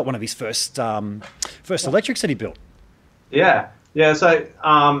on, you got one of his first electrics that he built. Yeah, yeah. So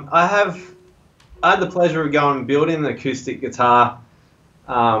I had the pleasure of going and building an acoustic guitar.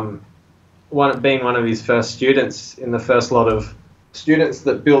 Being one of his first students in the first lot of students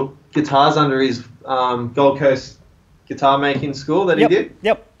that built guitars under his Gold Coast guitar making school that he did.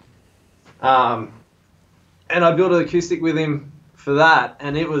 Yep. And I built an acoustic with him for that,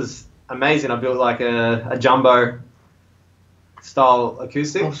 and it was amazing. I built like a jumbo style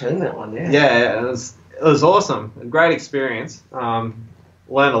acoustic. I've seen that one, yeah. Yeah, it was awesome. A great experience.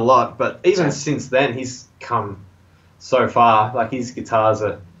 Learned a lot, but even since then, he's come so far. Like, his guitars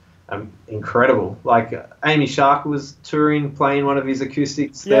are incredible. Like, Amy Shark was touring, playing one of his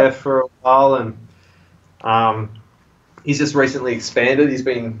acoustics there for a while, and he's just recently expanded. He's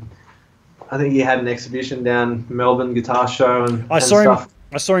been, I think he had an exhibition down Melbourne Guitar Show and I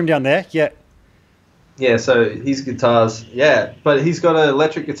saw him down there. Yeah. Yeah, so his guitars, but he's got an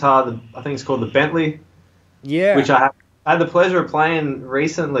electric guitar. I think it's called the Bentley. Yeah. Which I had the pleasure of playing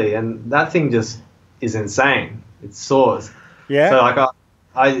recently, and that thing just is insane. It soars. Yeah. So like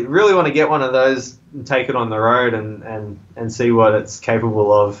I really want to get one of those and take it on the road and see what it's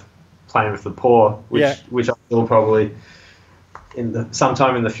capable of playing with the paw, which I will probably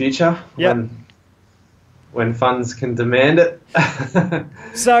sometime in the future when funds can demand it.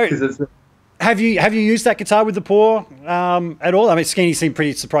 So have you used that guitar with the paw at all? I mean, Skeeny seemed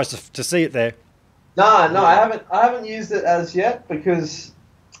pretty surprised to see it there. No, I haven't used it as yet because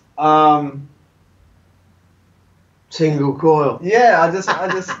single coil. Yeah,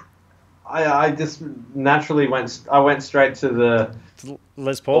 I just naturally went straight to the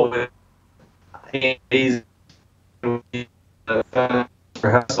Les Paul.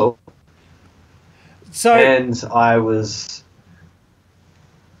 Rehearsal. So, and I was.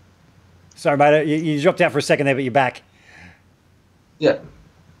 Sorry, mate. You dropped out for a second there, but you're back. Yeah.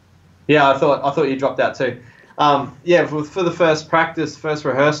 Yeah, I thought you dropped out too. For the first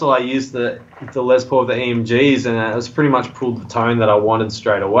rehearsal, I used the Les Paul of the EMGs, and it was pretty much pulled the tone that I wanted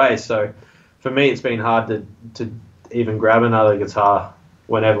straight away. So for me, it's been hard to even grab another guitar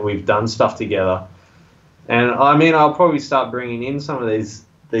whenever we've done stuff together. And I mean, I'll probably start bringing in some of these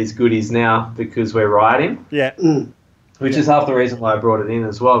goodies now because we're writing. Yeah. Which is half the reason why I brought it in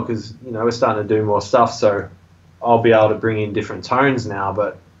as well, because we're starting to do more stuff, so I'll be able to bring in different tones now.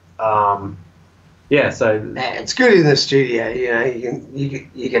 But so it's good in the studio.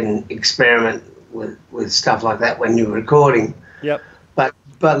 You can experiment with stuff like that when you're recording. Yep. But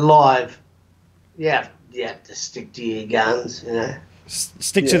live, you have to stick to your guns.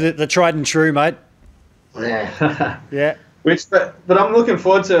 Stick to the tried and true, mate. Yeah. Yeah. But I'm looking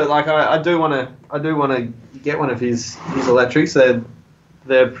forward to it. Like I do want to get one of his electrics.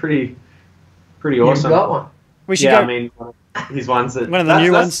 They're pretty awesome. You've got one. We should go. I mean, his ones that one of the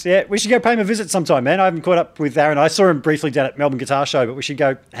new ones. Yeah, we should go pay him a visit sometime, man. I haven't caught up with Aaron. I saw him briefly down at Melbourne Guitar Show, but we should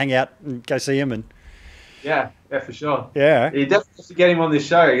go hang out and go see him. And yeah, for sure. Yeah, you definitely have to get him on this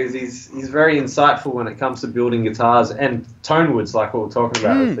show because he's very insightful when it comes to building guitars and tone woods, like what we're talking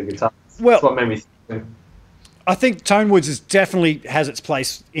about with the guitars. Well, that's what made me think. I think Tone Woods definitely has its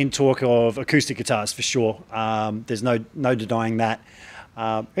place in talk of acoustic guitars for sure. There's no denying that.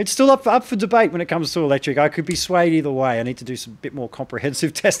 It's still up for debate when it comes to electric. I could be swayed either way. I need to do some bit more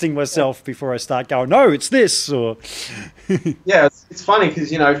comprehensive testing myself before I start going, no, it's this. Or yeah, it's funny because,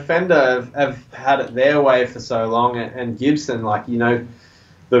 Fender have had it their way for so long, and Gibson, like,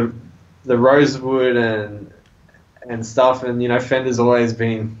 the rosewood and stuff, and, Fender's always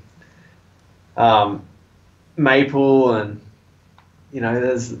been maple, and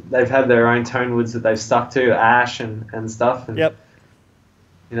they've had their own tone woods that they've stuck to, ash and stuff. And, yep.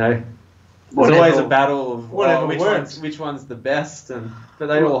 There's always a battle of which one's the best, but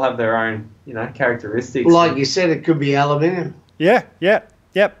they all have their own characteristics. Like you said, it could be aluminium. Yeah.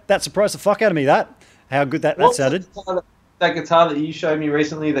 That surprised the fuck out of me. How good that sounded. That guitar that you showed me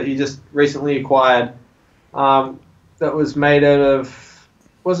recently, that you just recently acquired, that was made out of,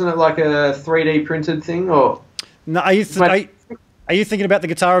 wasn't it like a 3D printed thing? Or No, are you thinking about the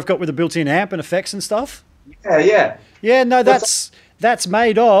guitar I've got with the built-in amp and effects and stuff? yeah. Yeah, no, that's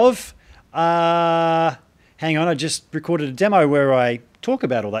made of. Hang on, I just recorded a demo where I talk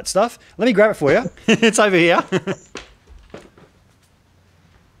about all that stuff. Let me grab it for you. It's over here.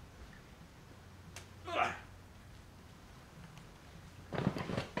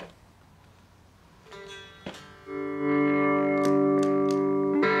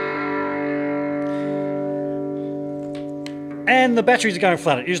 And the batteries are going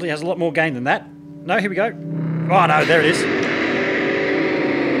flat. It usually has a lot more gain than that. No, here we go. Oh no, there it is.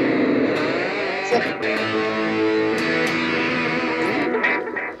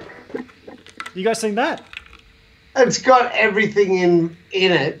 You guys seen that? It's got everything in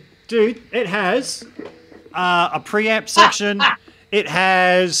it. Dude, it has a preamp section. It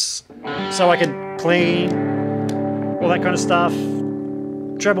has, so I can clean, all that kind of stuff.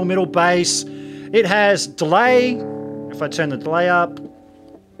 Treble, middle, bass. It has delay. If I turn the delay up.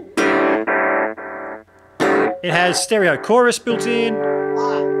 It has stereo chorus built in.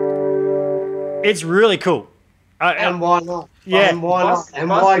 It's really cool. And why not? Yeah. And why not? And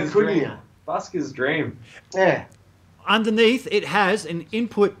why couldn't you? Busker's dream. Yeah. Underneath, it has an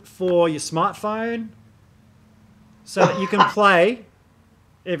input for your smartphone so that you can play.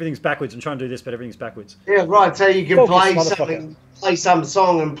 Everything's backwards. I'm trying to do this, but everything's backwards. Yeah, right. So you can Focus, play some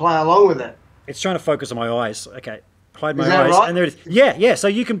song and play along with it. It's trying to focus on my eyes. Okay. Hide my Is that eyes. right? And there it is. Yeah. So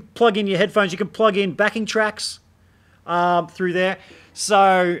you can plug in your headphones. You can plug in backing tracks through there.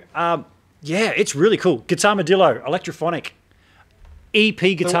 So, yeah, it's really cool. Guitarmadillo, electrophonic.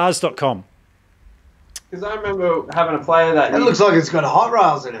 epguitars.com. Because I remember having a player that... It looks like it's got hot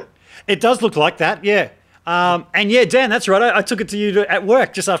rails in it. It does look like that, yeah. And yeah, Dan, that's right. I took it to you at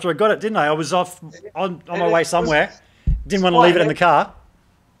work just after I got it, didn't I? I was off on my way somewhere. Didn't want to leave it in the car.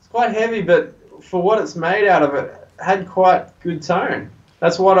 It's quite heavy, but for what it's made out of, it had quite good tone.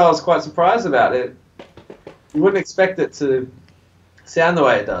 That's what I was quite surprised about it. You wouldn't expect it to sound the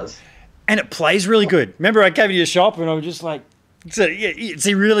way it does. And it plays really good. Remember, I gave it to your shop and I was just like, it's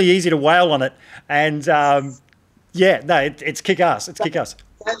really easy to wail on it. And yeah, no, it's kick-ass. It's kick-ass.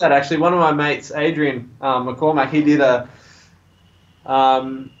 That actually, one of my mates, Adrian McCormack, he did a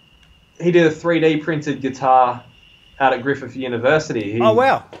 3D printed guitar out at Griffith University. Oh,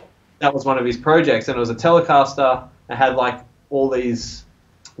 wow. That was one of his projects, and it was a Telecaster. It had like all these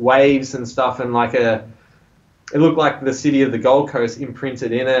waves and stuff, and like it looked like the city of the Gold Coast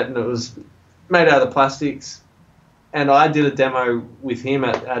imprinted in it, and it was made out of the plastics. And I did a demo with him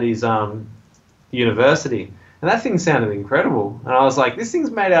at his university, and that thing sounded incredible. And I was like, this thing's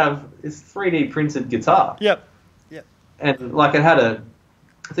made out of this 3D printed guitar. Yep. And like I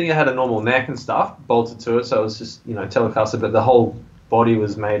think it had a normal neck and stuff bolted to it, so it was just, Telecaster, but the whole body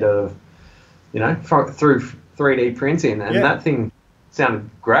was made of, through 3D printing, and that thing sounded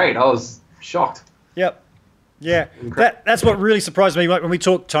great. I was shocked. Yep. Yeah. That's what really surprised me. Like when we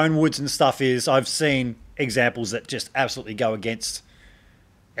talk tone woods and stuff, is I've seen examples that just absolutely go against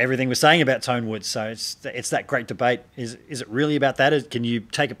everything we're saying about tone woods. So it's that great debate. Is it really about that? Can you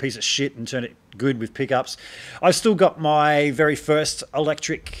take a piece of shit and turn it good with pickups? I've still got my very first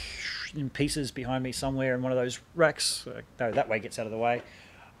electric in pieces behind me somewhere in one of those racks. No, that way gets out of the way.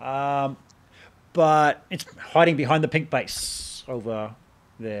 But it's hiding behind the pink bass over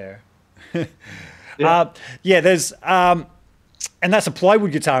there. There's and that's a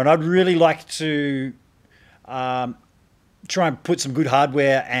plywood guitar, and I'd really like to try and put some good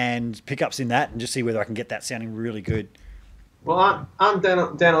hardware and pickups in that and just see whether I can get that sounding really good. Well, aren't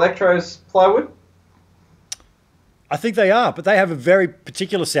Dan Electro's plywood? I think they are, but they have a very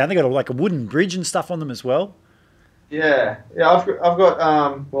particular sound. They got like a wooden bridge and stuff on them as well. Yeah. I've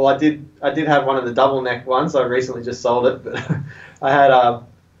got. Well, I did have one of the double neck ones. I recently just sold it, but I had a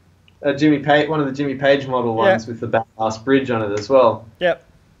Jimmy Page, one of the Jimmy Page model ones with the badass bridge on it as well. Yep.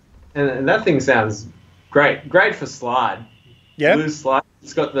 And that thing sounds great. Great for slide. Yeah. Loose slide.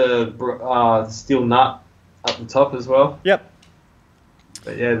 It's got the steel nut up the top as well. Up.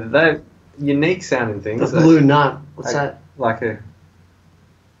 But yeah, they're unique sounding things. The blue nut. What's that? Like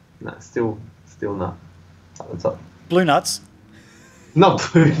steel nut up the top. Blue nuts. Not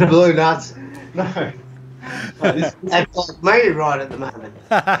blue nut. Blue nuts. No. That's like me right at the moment.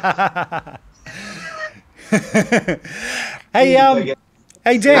 Hey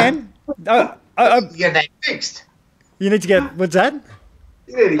Dan. Get that fixed. You need to get what's that? I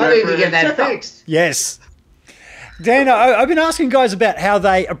need to get that fixed. Yes. Dan, I've been asking guys about how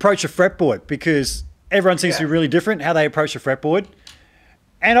they approach a fretboard, because everyone seems to be really different how they approach a fretboard.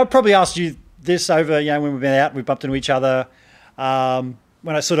 And I've probably asked you this over, when we've been out, we bumped into each other.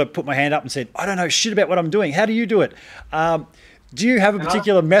 When I sort of put my hand up and said, I don't know shit about what I'm doing. How do you do it? Do you have a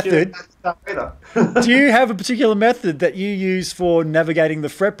particular method? Do you have a particular method that you use for navigating the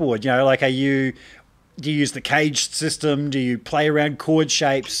fretboard? Like do you use the cage system? Do you play around chord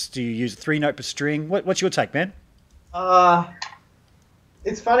shapes? Do you use a 3-note per string? What's your take, man?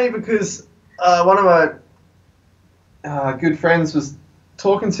 It's funny because one of my good friends was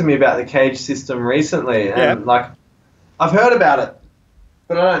talking to me about the cage system recently, and I've heard about it,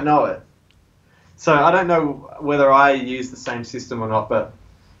 but I don't know it. So I don't know whether I use the same system or not, but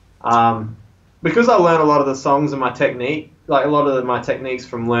because I learn a lot of the songs and my technique, like a lot of my techniques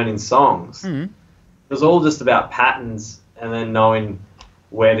from learning songs, it was all just about patterns and then knowing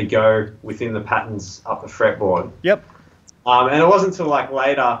where to go within the patterns up the fretboard. Yep. And it wasn't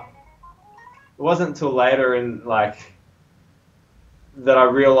until later in that I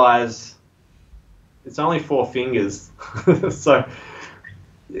realized it's only 4 fingers. So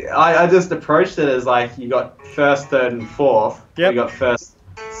I just approached it as you got first, third, and fourth. Yep. You got first,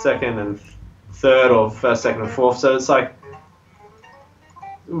 second, and third, or first, second, and fourth. So it's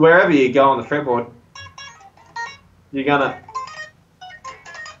wherever you go on the fretboard, you're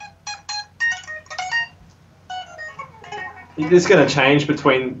just gonna change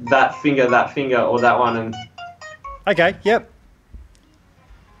between that finger, or that one, and okay, yep.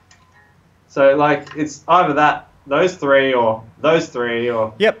 So it's either those three, or those three,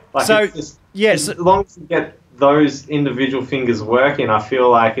 or yep. So yes, as long as you get those individual fingers working, I feel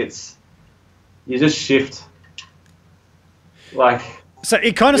like you just shift. So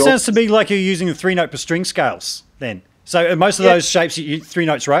it kind of sounds to me like you're using the 3-note per string scales then. So most of those shapes, you 3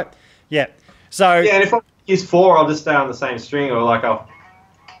 notes, right? Yeah. So and if I use 4, I'll just stay on the same string, or I'll.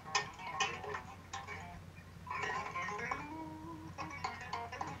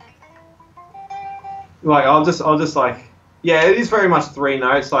 I'll just it is very much 3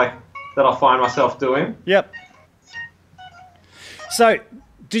 notes that I'll find myself doing. Yep. So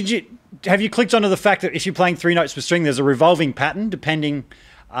have you clicked onto the fact that if you're playing 3 notes per string, there's a revolving pattern depending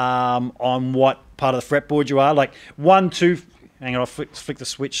on what part of the fretboard you are? 1, 2. Hang on, I'll flick the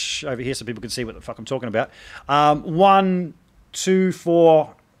switch over here so people can see what the fuck I'm talking about. 1, 2,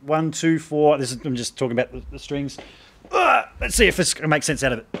 4. 1, 2, 4. I'm just talking about the strings. Let's see if this can make sense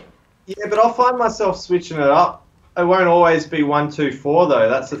out of it. Yeah, but I'll find myself switching it up. It won't always be 1, 2, 4 though.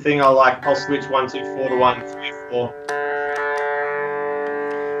 That's the thing. I'll switch 1, 2, 4 to 1, 3, 4.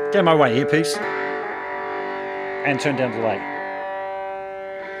 Get out of my way, earpiece. And turn down delay.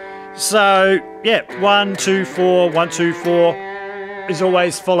 So, 1, 2, 4, 1, 2, 4 is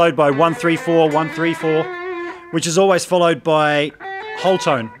always followed by 1, 3, 4, 1, 3, 4, which is always followed by whole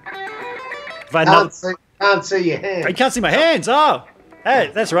tone. Can't see your hands. You can't see my hands. Oh,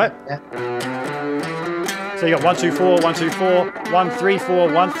 hey, that's right. Yeah. So you got 1, 2, 4, 1, 2, 4, 1, 3,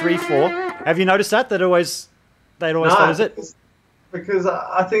 4, 1, 3, 4. Have you noticed that? That always follows it? Because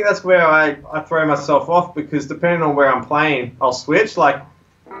I think that's where I throw myself off, because depending on where I'm playing, I'll switch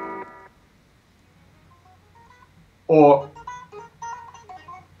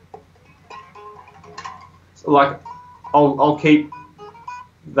I'll keep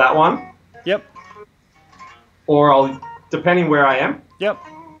that one. Yep. Or depending where I am. Yep.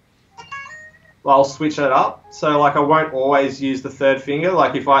 I'll switch it up. So I won't always use the third finger.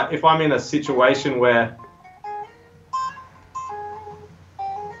 If I'm in a situation where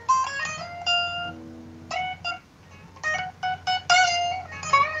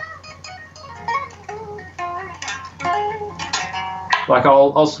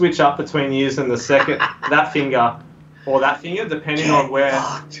I'll switch up between using that finger or that finger, depending on where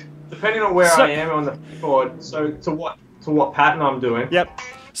I am on the board. So to what pattern I'm doing. Yep.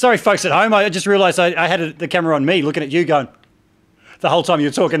 Sorry, folks at home. I just realised I had the camera on me, looking at you, going the whole time you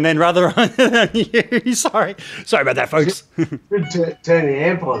were talking. Then rather than you. Sorry about that, folks. Turn the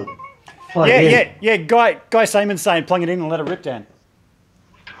amp on. Yeah. Guy Simon's saying, plug it in and let it rip down.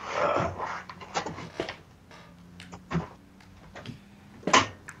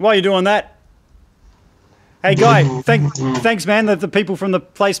 While you're doing that, hey Guy, thanks man. The people from the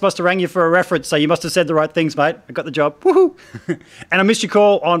place must have rang you for a reference, so you must have said the right things, mate. I got the job. Woohoo! And I missed your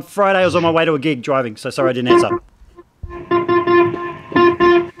call on Friday. I was on my way to a gig driving, so sorry I didn't answer.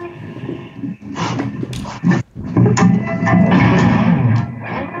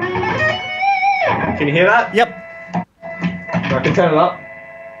 Can you hear that? Yep. So I can turn it up.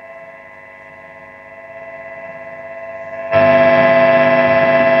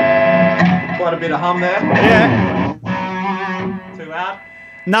 Quite a bit of hum there. Yeah. Too loud?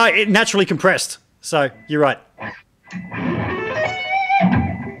 No, it naturally compressed. So you're right.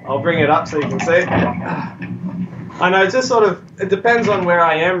 I'll bring it up so you can see. I know, it's just sort of, it depends on where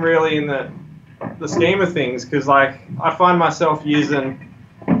I am really in the scheme of things, because like I find myself using,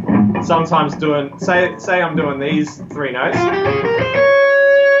 sometimes doing, say I'm doing these 3 notes.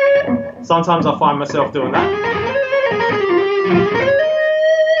 Sometimes I find myself doing that.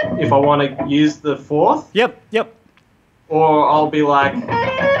 If I want to use the 4th. Yep. Or I'll be like.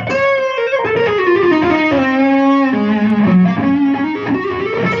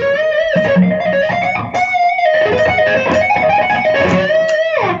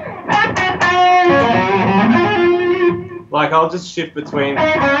 Like I'll just shift between.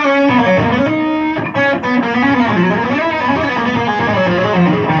 Have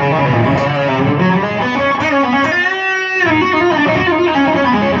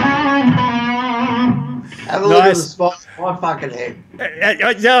a look at the spots on my fucking head.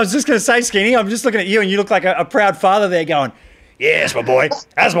 Yeah, I was just going to say, Skinny, I'm just looking at you and you look like a proud father there going, yes, my boy.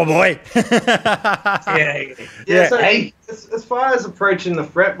 That's my boy. Yeah. So as far as approaching the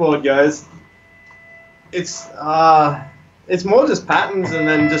fretboard goes, it's more just patterns and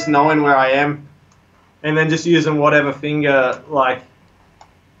then just knowing where I am and then just using whatever finger like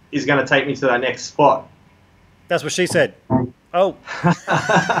is going to take me to that next spot. That's what she said. Oh.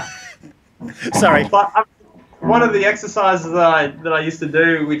 Sorry. But one of the exercises that I used to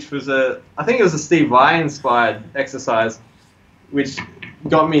do, which was I think it was a Steve Vai inspired exercise, which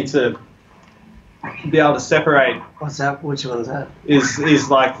got me to be able to separate. What's that? Which one's that? Is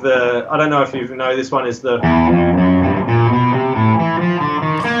like the, I don't know if you know this one, is the.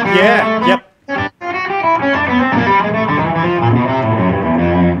 Yeah.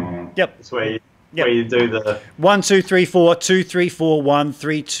 Yep. It's where you do the 1 2 3 4 2 3 4 1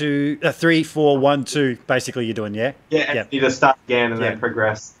 3 2 3 4 1 2. Basically, you're doing Yeah. Yep. You just start again and then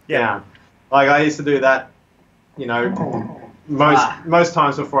progress down. Like I used to do that, you know, most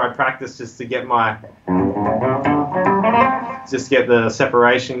times before I practice, just to get the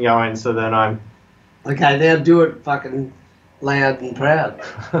separation going. So then I'm. Okay, now do it fucking loud and proud.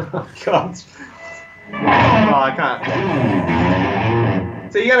 God. Oh, I can't.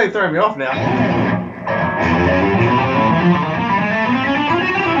 So you're going to throw me off now.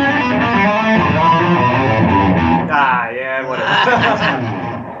 Yeah, whatever.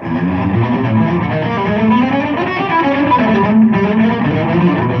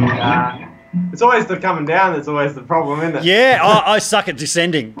 It's always the coming down that's always the problem, isn't it? Yeah, I suck at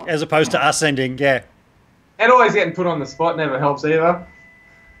descending as opposed to ascending, yeah. And always getting put on the spot never helps either.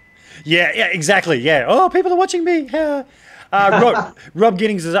 Yeah, exactly, yeah. Oh, people are watching me. Rob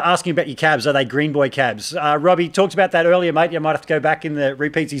Giddings is asking about your cabs. Are they Green Boy cabs? Robbie talked about that earlier, mate. You might have to go back in the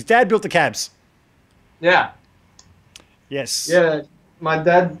repeats. His dad built the cabs. Yeah. Yes. Yeah, my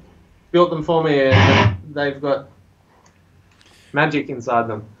dad built them for me and they've got magic inside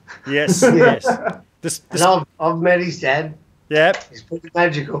them. Yes, yes. And I've met his dad. Yep. He's pretty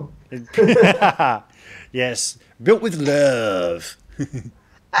magical. Yes. Built with love.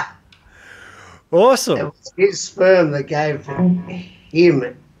 Awesome. It was his sperm that gave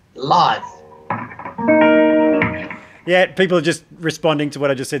him life. Yeah, people are just responding to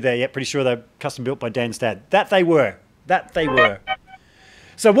what I just said there. Yeah, pretty sure they're custom built by Dan's dad. That they were.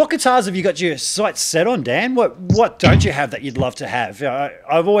 So what guitars have you got your sights set on, Dan? What don't you have that you'd love to have?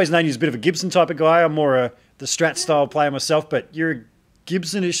 I've always known you as a bit of a Gibson type of guy. I'm more the Strat style player myself, but you're a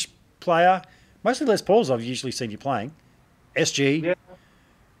Gibson-ish player. Mostly Les Pauls I've usually seen you playing. SG. Yeah.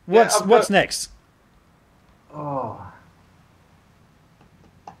 What's next? Oh.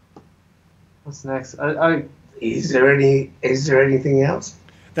 What's next? Is there anything else?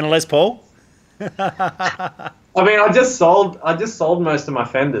 Then a Les Paul? I mean, I just sold most of my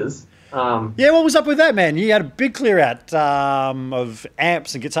Fenders. Yeah, what was up with that, man? You had a big clear out of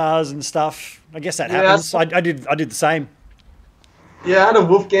amps and guitars and stuff. I guess that happens. I did the same. Yeah, I had a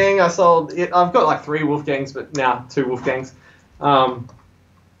Wolfgang. I sold it. I've got like 3 Wolfgangs, but now 2 Wolfgangs.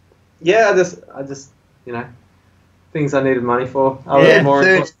 Yeah, I just things I needed money for.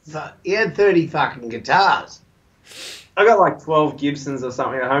 He had 30 fucking guitars. I got like 12 Gibsons or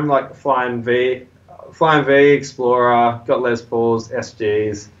something at home, like Flying V, Explorer, got Les Pauls,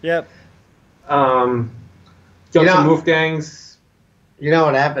 SGs. Yep. Got some Wolfgangs. You know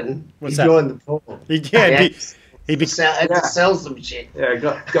what happened? What's he that? joined the pool. He sell some shit. Yeah,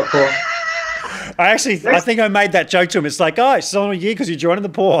 got poor. I think I made that joke to him. It's like, oh, it's only a year because you're joining the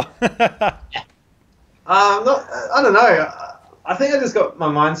poor. I don't know. I think I just got my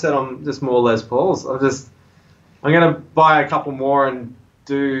mindset on just more Les Pauls. I'm going to buy a couple more and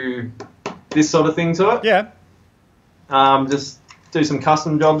do this sort of thing to it. Yeah. Just do some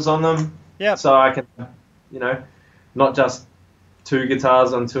custom jobs on them. Yeah. So I can, not just 2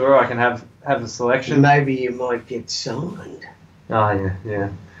 guitars on tour. I can have a selection. Maybe you might get signed. Oh yeah.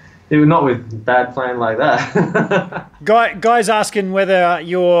 Not with bad plan like that. Guys asking whether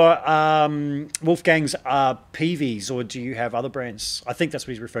your Wolfgangs are PVs or do you have other brands? I think that's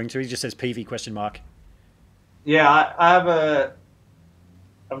what he's referring to. He just says PV question mark. Yeah, I've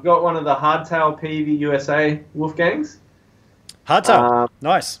got one of the Hardtail PV USA Wolfgangs. Hardtail,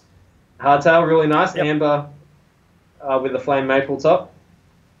 nice. Hardtail, really nice. Yep. Amber with a flame maple top.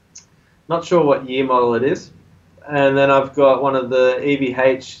 Not sure what year model it is. And then I've got one of the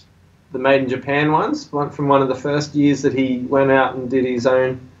EVH, the made in Japan ones, from one of the first years that he went out and did his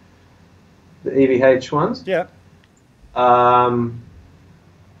own, the EVH ones. Yeah. I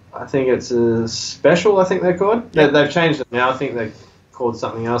think it's a special, I think they're called. Yep. They've changed it now. I think they're called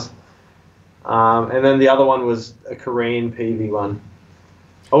something else. And then the other one was a Korean PV one.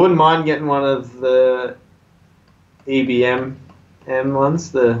 I wouldn't mind getting one of the EBM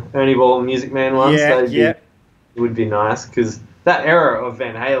ones, the Ernie Ball Music Man ones. Yeah. It would be nice because that era of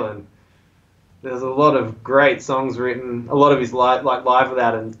Van Halen, there's a lot of great songs written. A lot of his Live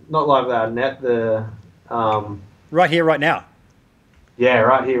Without a Net. The Right Here, Right Now. Yeah,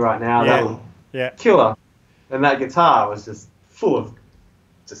 Right Here, Right Now. Yeah. That one, Yeah. killer. And that guitar was just full of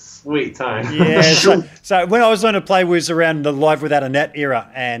just sweet tone. Yeah. So when I was learning to play was around the Live Without a Net era,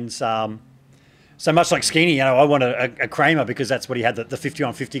 and so much like Skeeny, I want a Kramer because that's what he had, the 50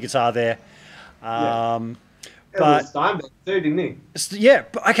 on 50 guitar there. But Steinberg too, didn't he? Yeah.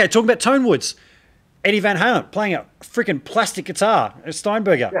 Okay. Talking about tone woods, Eddie Van Halen playing a freaking plastic guitar, a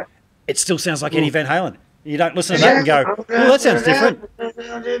Steinberger. Yeah. It still sounds like Eddie Van Halen. You don't listen to that and go, "Oh, that sounds different."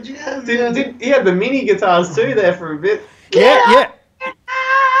 He had the mini guitars too there for a bit. Yeah.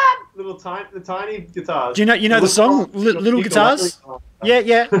 The tiny guitars. Do you know the song Little Guitars?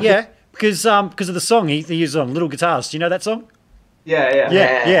 Yeah. Because of the song he used on Little Guitars. Do you know that song?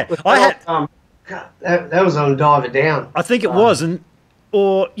 Yeah. I had. That was on Diver Down. I think it was, it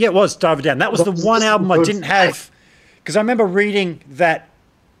was Diver Down. That was the one album I didn't have, because I remember reading that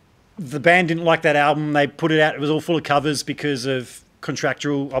the band didn't like that album. They put it out. It was all full of covers because of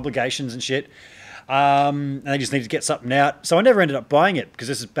contractual obligations and shit. And they just needed to get something out. So I never ended up buying it because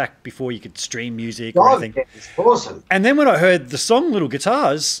this is back before you could stream music or anything. It's awesome. And then when I heard the song Little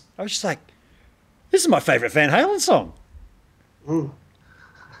Guitars, I was just like, this is my favourite Van Halen song.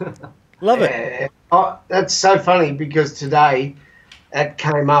 Love it. Oh, that's so funny because today that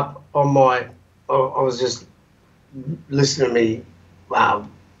came up on my. I was just listening to me, my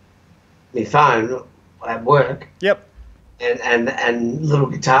phone at work. Yep. And Little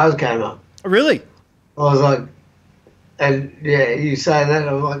Guitars came up. Really? I was like, and yeah, you saying that,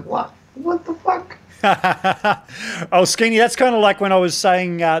 I was like, what? What the fuck? Oh, Skeeny, that's kind of like when I was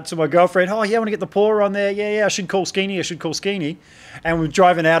saying to my girlfriend, oh, yeah, I want to get the Paw on there. Yeah, I should call Skeeny. And we're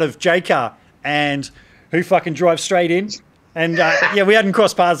driving out of J-Car, and who fucking drives straight in? And, we hadn't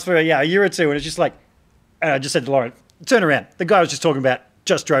crossed paths for a year or two, and it's just like, I just said to Lauren, turn around. The guy I was just talking about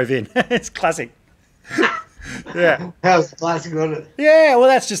just drove in. It's classic. Yeah. How's classic on it? Yeah, well,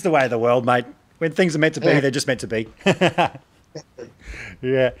 that's just the way of the world, mate. When things are meant to be, they're just meant to be.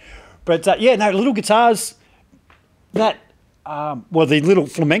 Yeah. But, Little Guitars, that, the little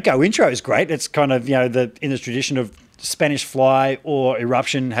flamenco intro is great. It's kind of, in the tradition of Spanish Fly or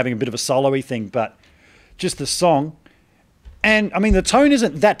Eruption having a bit of a solo-y thing, but just the song. And, I mean, the tone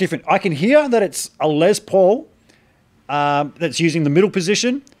isn't that different. I can hear that it's a Les Paul that's using the middle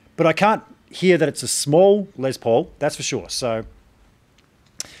position, but I can't hear that it's a small Les Paul, that's for sure. So,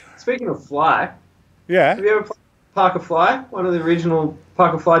 speaking of Fly, yeah, have you ever played Parker Fly, one of the original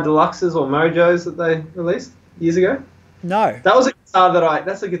Parker Fly Deluxes or Mojos that they released years ago? No. That was a guitar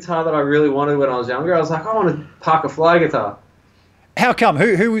that I really wanted when I was younger. I was like, I want a Parker Fly guitar. How come?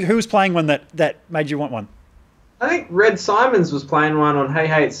 Who was playing one that made you want one? I think Red Simons was playing one on Hey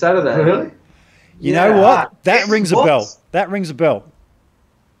Hey It's Saturday. Really? You know what? That rings a bell. That rings a bell.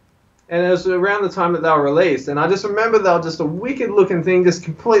 And it was around the time that they were released. And I just remember they were just a wicked looking thing, just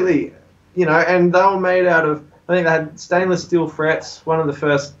completely, and they were made out of, I think they had stainless steel frets, one of the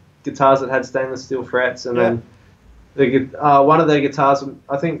first guitars that had stainless steel frets. And then one of their guitars,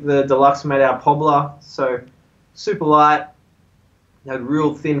 I think the Deluxe made out of Poblar, so super light. They had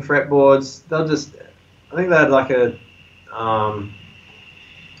real thin fretboards. I think they had like I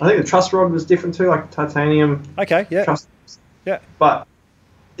think the truss rod was different too, like titanium. Okay, yeah. Truss. Yeah. But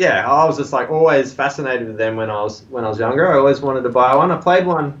yeah, I was just like always fascinated with them when I was younger. I always wanted to buy one. I played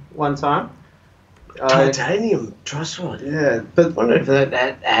one time. Titanium truss rod. Yeah, but I wonder if that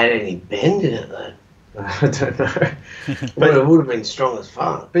had any bend in it though. I don't know. But it would have been strong as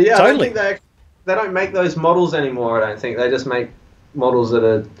fuck. But yeah, totally. I don't think they don't make those models anymore. I don't think they just make models that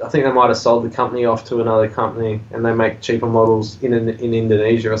are. I think they might have sold the company off to another company, and they make cheaper models in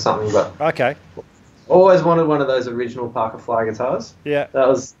Indonesia or something. But Okay. always wanted one of those original Parker Fly guitars. Yeah.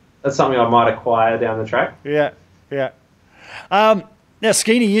 That's something I might acquire down the track. Yeah. Yeah. Now,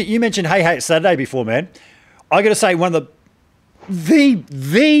 Skeeny, you mentioned Hey Hey It's Saturday before, man. I got to say, one of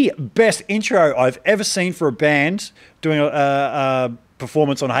the best intro I've ever seen for a band doing a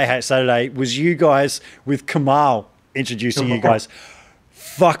performance on Hey Hey It's Saturday was you guys with Kamal introducing you guys.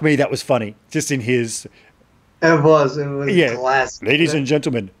 Fuck me, that was funny. Just in his... It was classic. Ladies and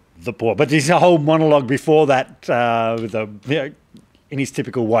gentlemen, the poor. But there's a whole monologue before that with in his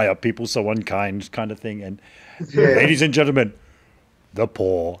typical way, are people so unkind kind of thing. And ladies and gentlemen, the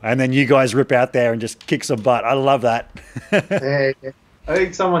poor. And then you guys rip out there and just kick some butt. I love that. Yeah. I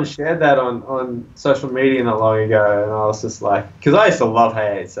think someone shared that on social media not long ago, and I was just like, because I used to love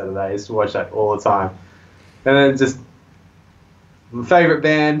Hey Hey It's Saturday. I used to watch that all the time. And then just my favourite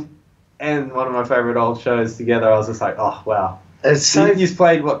band and one of my favourite old shows together, I was just like, oh, wow. It's so You just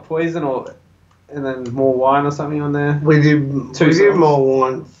played, what, Poison and then More Wine or something on there? we did songs. More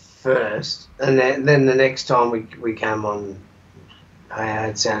Wine first, and then the next time we came on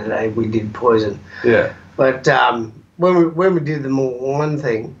Saturday, we did Poison. Yeah. But when we did the More Wine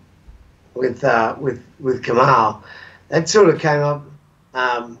thing with Kamal, that sort of came up.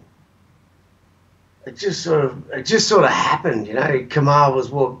 It just sort of happened, you know. Kamal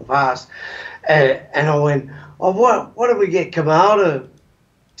was walking past, and I went, "Oh, what did we get Kamal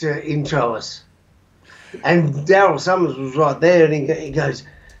to intro us?" And Daryl Summers was right there, and he goes,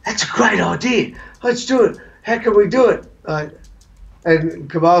 "That's a great idea. Let's do it. How can we do it?" And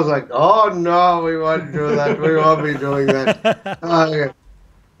Kamal's like, "Oh no, we won't do that. We won't be doing that. Okay.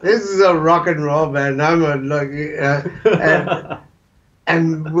 This is a rock and roll band. I'm a like."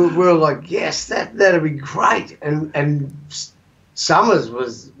 And we're like, yes, that'd be great. And Summers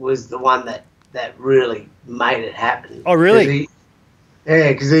was the one that really made it happen. Oh, really?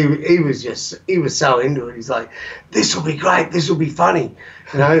 Because he was so into it. He's like, this will be great. This will be funny,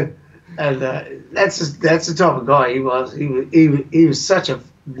 you know. And that's the type of guy he was. He was such a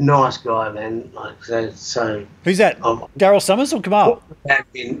nice guy, man. Like so. Who's that? Daryl Summers or Kamal?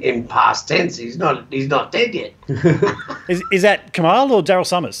 In past tense, he's not dead yet. Is that Kamal or Daryl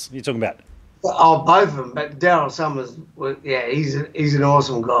Summers you're talking about? Oh, both of them. But Daryl Summers, he's an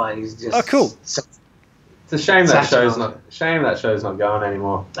awesome guy. He's just cool. It's a shame that show's not going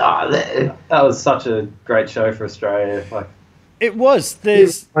anymore. Oh, that was such a great show for Australia. Like it was.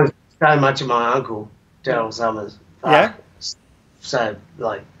 There's so much of my uncle, Daryl Summers. Yeah. So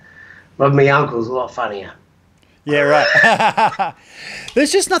but my uncle's a lot funnier. Yeah, right.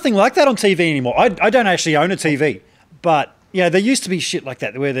 There's just nothing like that on TV anymore. I don't actually own a TV, but there used to be shit like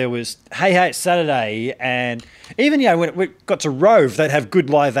that where there was Hey Hey It's Saturday, and even when it got to Rove, they'd have good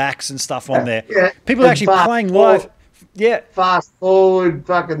live acts and stuff on there. Yeah. People actually playing live. Yeah. Fast Forward,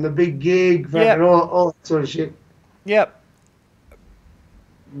 fucking The Big Gig, fucking all that sort of shit. Yep.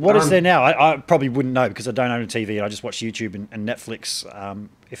 What is there now? I probably wouldn't know because I don't own a TV and I just watch YouTube and Netflix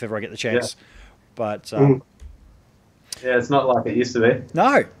if ever I get the chance. Yeah. But yeah, it's not like it used to be.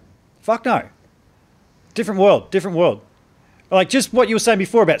 No, fuck no. Different world. Like just what you were saying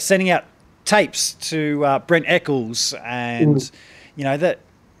before about sending out tapes to Brent Eccles and that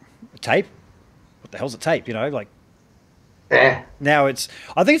tape. What the hell's a tape? Like. Yeah. Now I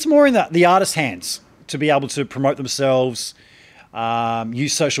think it's more in the artist's hands to be able to promote themselves.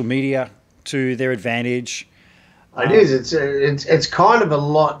 Use social media to their advantage. It is. It's kind of a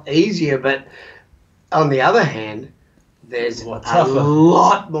lot easier, but on the other hand, there's a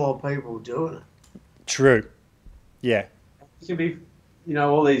lot more people doing it. True. Yeah. It can be,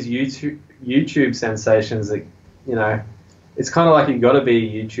 all these YouTube sensations that, it's kind of like you've got to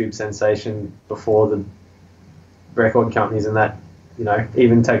be a YouTube sensation before the record companies and that,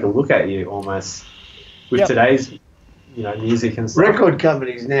 even take a look at you almost with today's. Music and stuff. Record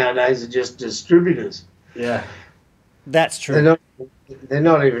companies nowadays are just distributors. Yeah, that's true. They're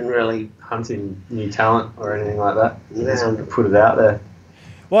not even really hunting new talent or anything like that. No. Just put it out there.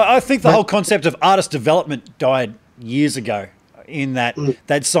 Well, I think the whole concept of artist development died years ago. In that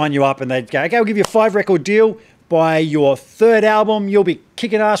they'd sign you up and they'd go, "Okay, we'll give you a 5-record deal. By your 3rd album, you'll be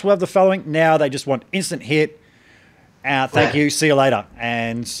kicking ass. We'll have the following." Now they just want instant hit. Thank you. See you later.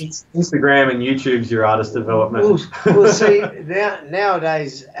 And Instagram and YouTube's your artist development. Well, see,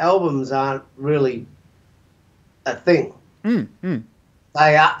 nowadays albums aren't really a thing.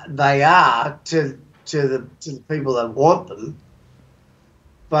 They are to the people that want them,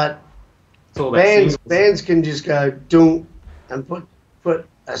 but bands can just go doom and put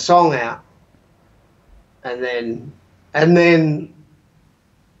a song out, and then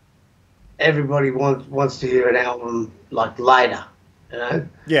everybody wants to hear an album like later, you know.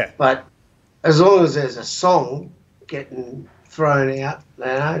 Yeah. But as long as there's a song getting thrown out, you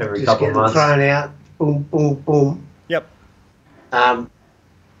know, Every just couple of getting months. thrown out, boom, boom, boom. Yep.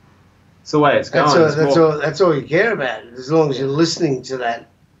 It's the way it's going. That's all you care about. As long as you're listening to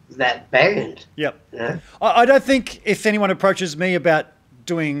that band. Yep. You know? I don't think if anyone approaches me about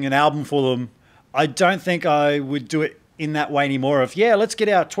doing an album for them, I don't think I would do it in that way anymore. Of, yeah, let's get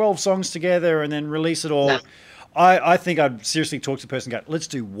our 12 songs together and then release it all. No. I think I'd seriously talk to the person and go, let's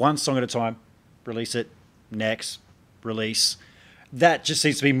do one song at a time, release it, next, release. That just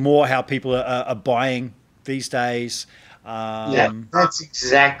seems to be more how people are buying these days. Yeah, that's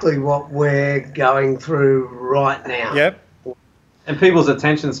exactly what we're going through right now. Yep. And people's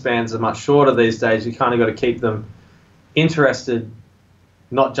attention spans are much shorter these days. You kind of got to keep them interested,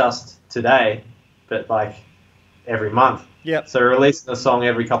 not just today, but like every month. Yep. So releasing a song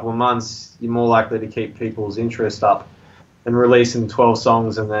every couple of months, you're more likely to keep people's interest up than releasing 12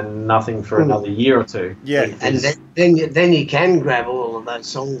 songs and then nothing for another year or two. Yeah. And then you can grab all of those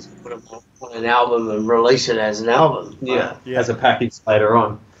songs and put them on an album and release it as an album. Yeah, Yeah. as a package later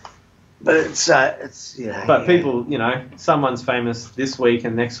on. But it's you know. But yeah. people, you know, someone's famous this week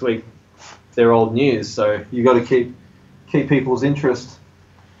and next week they're old news. So you got to keep people's interest.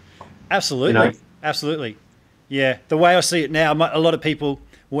 Absolutely. You know? Absolutely. Yeah. The way I see it now, a lot of people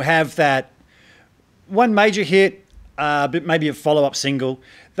will have that one major hit, but maybe a follow-up single.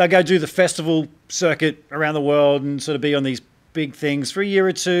 They'll go do the festival circuit around the world and sort of be on these big things for a year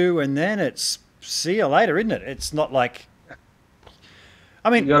or two, and then it's see you later, isn't it? It's not like... I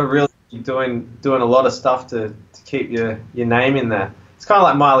mean... You got to really be doing a lot of stuff to keep your name in there. It's kind of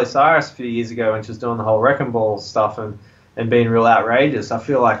like Miley Cyrus a few years ago when she was doing the whole Wrecking Ball stuff and being real outrageous. I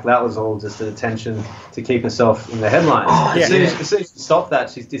feel like that was all just an attention to keep herself in the headlines. Oh, yeah. As soon as she stopped that,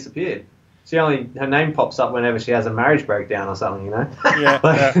 she's disappeared. Her name pops up whenever she has a marriage breakdown or something, you know? Yeah,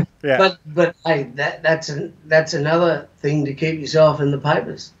 Like- yeah. But hey, that's another thing to keep yourself in the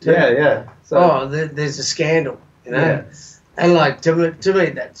papers. Too. yeah. So, Oh, there's a scandal, you know. yeah. And like to me,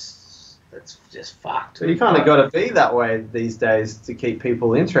 that's just fucked. So you kind of got to be that way these days to keep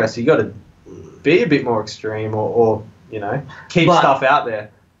people interested. You got to be a bit more extreme, or you know, keep But- stuff out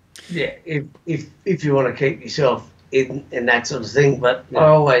there. Yeah, if you want to keep yourself in that sort of thing. But Yeah.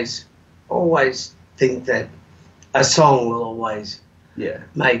 I always think that a song will always Yeah,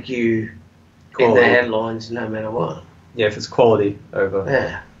 make you in Quality. the headlines no matter what. yeah. If it's quality over.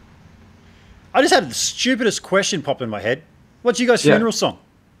 Yeah. I just had the stupidest question pop in my head. What's your guys' Yeah. funeral song?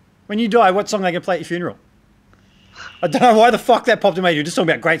 When you die, what song are they going to play at your funeral? I don't know why the fuck that popped in my head. You're just talking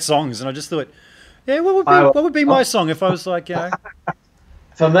about great songs, and I just thought, yeah, what would be my song if I was like, you know...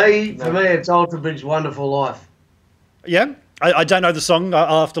 For me, it's Alter Bridge "Wonderful Life." Yeah, I don't know the song.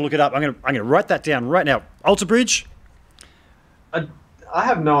 I'll have to look it up. I'm gonna write that down right now. Alter Bridge, I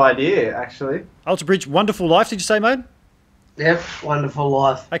have no idea actually. Alter Bridge, Wonderful Life. Did you say, mate? Yep, "Wonderful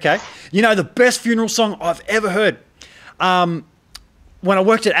Life." Okay. You know the best funeral song I've ever heard. When I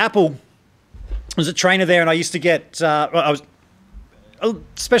worked at Apple, I was a trainer there, and I used to get I was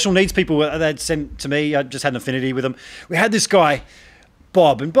special needs people. They'd send to me. I just had an affinity with them. We had this guy,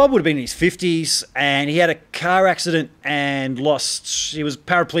 Bob, and Bob would have been in his 50s, and he had a car accident and he was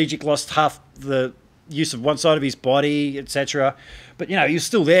paraplegic, lost half the use of one side of his body, etc. But, you know, he was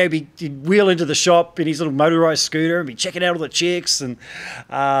still there. He'd wheel into the shop in his little motorised scooter and be checking out all the chicks and,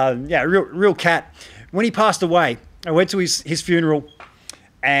 real cat. When he passed away, I went to his funeral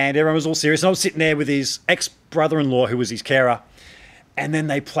and everyone was all serious. And I was sitting there with his ex-brother-in-law who was his carer, and then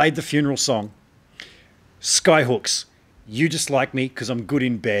they played the funeral song, Skyhooks. You just like me because I'm good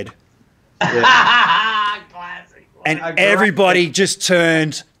in bed. Yeah. Classic. And I got everybody just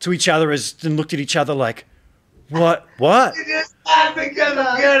turned to each other and looked at each other like, what? You just laugh because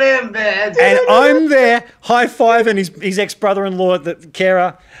I'm good in bed. And I'm there high-fiving his ex-brother-in-law, the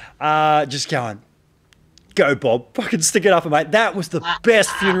carer, just going, go, Bob. Fucking stick it up, mate. That was the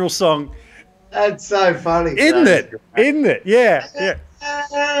best funeral song. That's so funny. Isn't it? Isn't it? Yeah.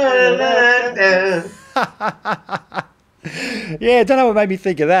 Yeah, I don't know what made me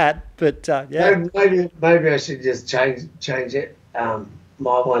think of that, but yeah. Maybe I should just change it. Might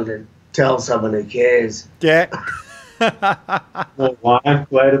want to tell someone who cares. Yeah. More wine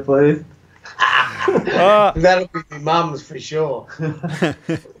later, please. That'll be my mum's for sure.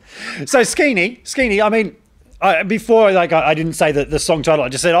 So Skeeny, I mean, before, like, I didn't say the song title. I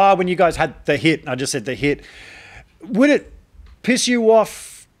just said, when you guys had the hit. I just said the hit. Would it piss you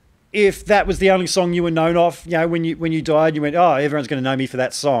off if that was the only song you were known of? You know, when you died, you went, everyone's going to know me for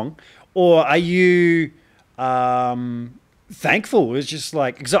that song. Or are you thankful. It was just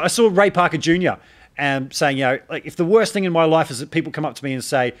like, because I saw Ray Parker Jr. Saying, you know, like, if the worst thing in my life is that people come up to me and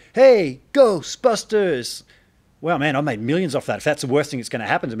say, "Hey, Ghostbusters," well, man, I made millions off that. If that's the worst thing that's going to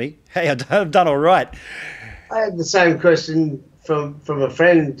happen to me, hey, I've done all right. I had the same question from a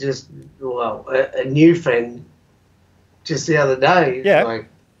friend, just, well, a new friend, just the other day. Yeah. Like,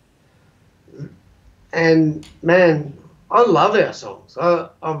 and man, I love our songs.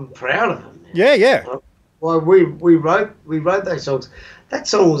 I'm proud of them. Man. Yeah, yeah. Well, we wrote those songs. That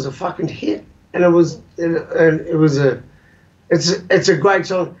song was a fucking hit, and it's a great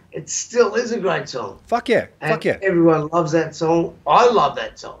song. It still is a great song. Fuck yeah, And fuck yeah. everyone loves that song. I love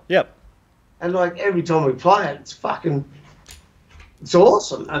that song. Yep. And like every time we play it, it's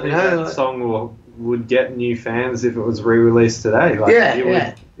awesome. I think that song would get new fans if it was re-released today. Like,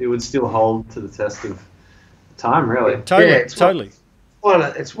 it would still hold to the test of time, really. Totally. It's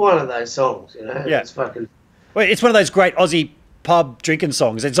one of those songs, you know. Yeah. It's fucking. Well, it's one of those great Aussie pub drinking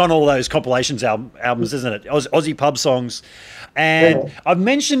songs. It's on all those compilations albums, isn't it? Aussie pub songs. And I've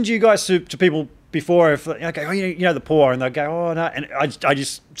mentioned you guys to people before. If okay, oh, you know the Poor, and they go, oh no, and I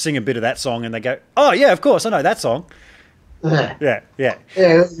just sing a bit of that song, and they go, oh yeah, of course, I know that song. Yeah.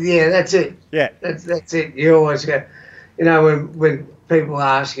 That's it. Yeah, that's it. You always go, you know, when people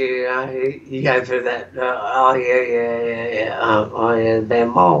ask you, you go through that. Oh yeah, the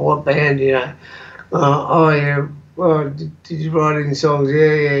band. Oh, what band? You know. Oh yeah. Well, did you write any songs?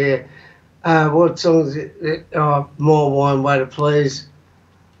 Yeah. What songs? More Wine, Way to Please.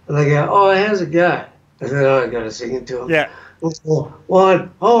 And they go, oh, how's it go? And then I got to sing it to them. Yeah.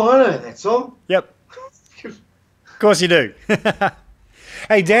 Wine. Oh, I know that song. Yep. Of course you do.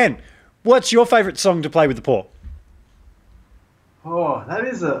 Hey, Dan, what's your favourite song to play with the Poor? Oh, that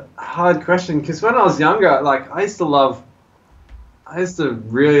is a hard question, because when I was younger, like, I used to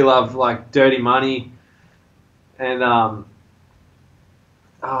really love like Dirty Money and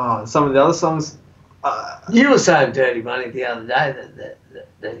some of the other songs. You were saying Dirty Money the other day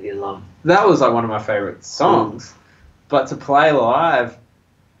that you love. That was like one of my favourite songs. But to play live,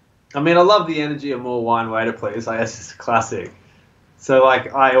 I mean, I love the energy of More Wine, Way to Please. Like, it's just a classic. So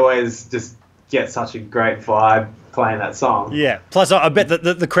like, I always just get such a great vibe playing that song. Yeah. Plus, I bet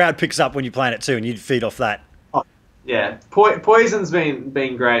that the crowd picks up when you're playing it too, and you'd feed off that. Oh, yeah. Poison's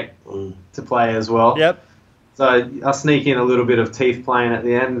been great to play as well. Yep. So I sneak in a little bit of Teeth playing at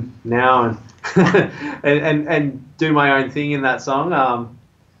the end now, and and do my own thing in that song.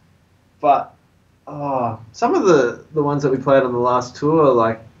 But some of the ones that we played on the last tour,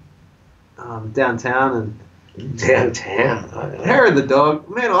 like Downtown and Hair of the Dog.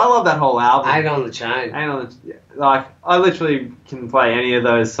 Man, I love that whole album. Ain't on the Chain. Like, I literally can play any of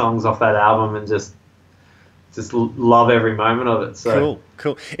those songs off that album and just love every moment of it. So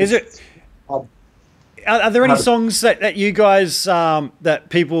cool. Is it? Are there any songs that you guys that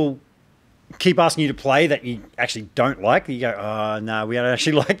people keep asking you to play that you actually don't like? You go, oh no, we don't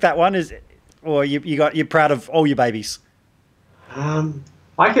actually like that one. Is it, or you're proud of all your babies? I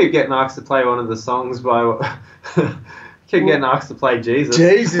keep getting asked to play one of the songs by. Keep getting asked to play Jesus.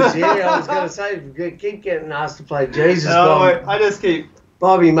 Jesus, yeah, I was going to say, keep getting asked to play Jesus. I just keep.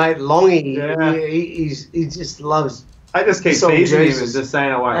 Bobby, mate, Longy, he just loves. I just keep teasing him and just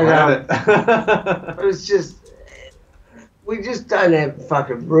saying I won't have it. It's just, we just don't have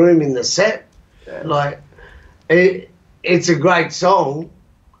fucking room in the set. Yeah. Like, it's a great song,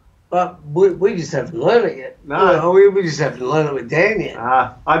 but we just haven't learned it yet. No. We just haven't learned it with Dan yet.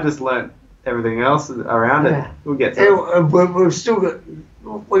 I just learnt everything else around it. We'll get to it. We've still got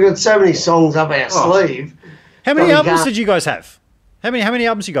so many songs up our sleeve. How many albums did you guys have? How many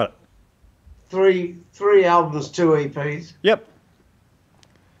albums you got? Three albums, 2 EPs. Yep.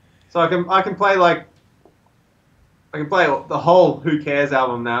 So I can play the whole Who Cares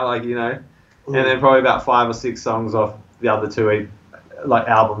album now, like, you know, and then probably about 5 or 6 songs off the other 2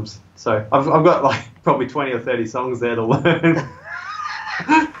 albums. So I've got like probably 20 or 30 songs there to learn.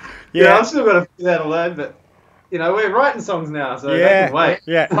 Yeah, I've still got a few there to learn, but you know, we're writing songs now, so they can wait.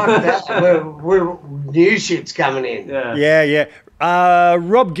 Yeah. Fuck that. We're new shit's coming in. Yeah.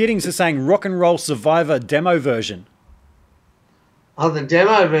 Rob Giddings is saying Rock and Roll Survivor demo version. Oh, the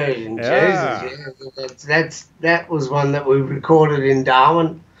demo version. Yeah. Jesus. Yeah. That was one that we recorded in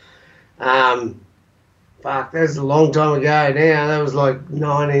Darwin. Fuck, that's a long time ago now. That was like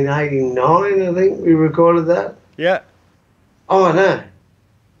 1989, I think we recorded that. Yeah. Oh, I know.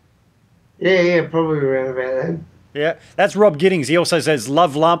 Yeah, probably around about then. Yeah, that's Rob Giddings. He also says,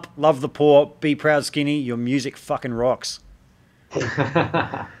 love Lump, love the Poor, be proud Skinny, your music fucking rocks.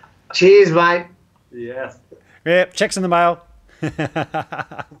 Cheers, mate. Yes. Yeah, checks in the mail.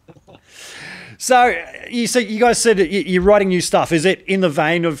 So you guys said you're writing new stuff. Is it in the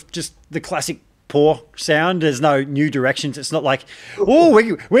vein of just the classic Paw sound? There's no new directions. It's not like, oh,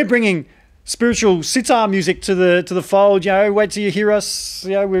 we're bringing spiritual sitar music to the fold. You know, wait till you hear us.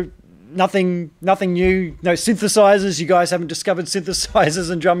 You know, we're nothing new. No synthesizers. You guys haven't discovered synthesizers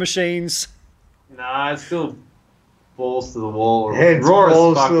and drum machines. Nah, it's still balls to the wall. Heads Raw as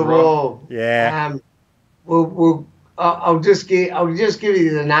balls fuck to the raw. wall. Yeah. I'll just give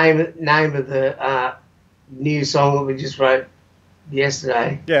you the name of the new song that we just wrote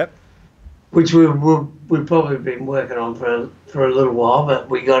yesterday, Yeah. which we've probably been working on for a little while, but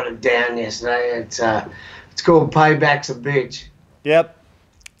we got it down yesterday. It's called "Payback's a Bitch." Yep.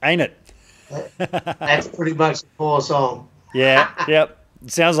 Ain't it? That's pretty much the Paw song. Yeah. Yep.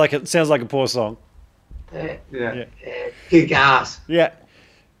 It sounds like a Paw song. Yeah. Kick ass. Yeah.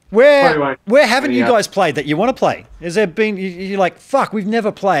 Probably Where haven't you yeah. guys played that you want to play? Has there been, you're like, fuck, we've never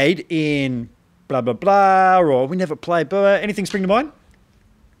played in blah, blah, blah, or we never played, blah, anything spring to mind?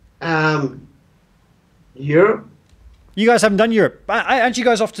 Europe? You guys haven't done Europe. Aren't you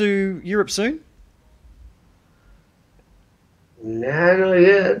guys off to Europe soon? No, not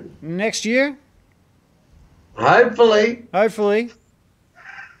yet. Next year? Hopefully. Hopefully.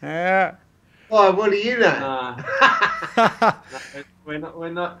 Yeah. Why, what do you know? No, we're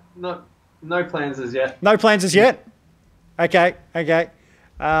not, no plans as yet. No plans as yet? Okay.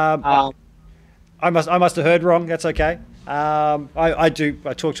 I must have heard wrong. That's okay. I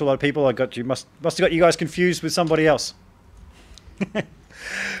talk to a lot of people. Must have got you guys confused with somebody else.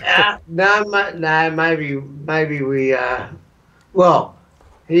 No, maybe we. Well,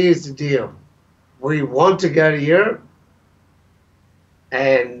 here's the deal: we want to go to Europe,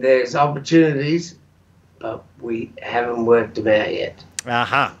 and there's opportunities, but we haven't worked them out yet.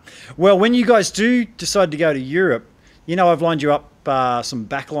 Aha. Well, when you guys do decide to go to Europe, you know I've lined you up some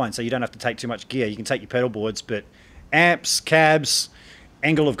backline, so you don't have to take too much gear. You can take your pedal boards, but amps, cabs,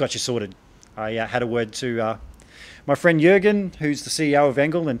 Engel have got you sorted. I had a word to my friend Jürgen, who's the CEO of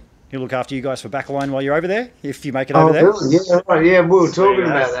Engel, and he'll look after you guys for backline while you're over there, if you make it over there. Really? Yeah, right. Yeah, we were talking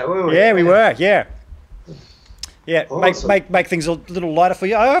about that, weren't we? Yeah, we were. Yeah. Awesome. Make things a little lighter for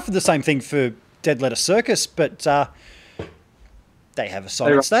you. I offered the same thing for Dead Letter Circus, but they have a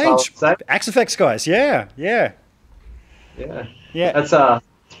solid stage. Axe Effects guys. Yeah. That's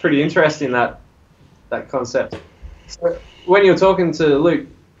it's pretty interesting that concept. So when you're talking to Luke,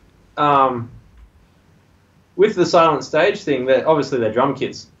 with the silent stage thing, obviously they're drum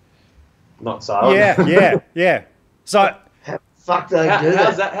kits, not silent. Yeah. So Fuck, they do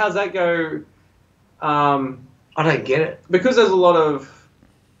how's that. How's that go? I don't get it. Because there's a lot of,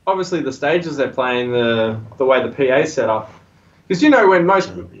 obviously the stages they're playing, the way the PA's set up. Because you know when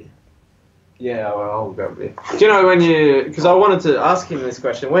most... Yeah, well, I'll go with you. Do you know when you... Because I wanted to ask him this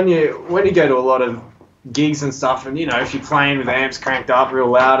question. When you go to a lot of gigs and stuff, and, you know, if you're playing with amps cranked up real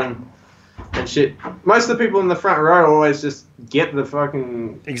loud and shit, most of the people in the front row always just get the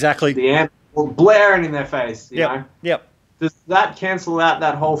fucking... Exactly. The amp blaring in their face, you know? Yep. Does that cancel out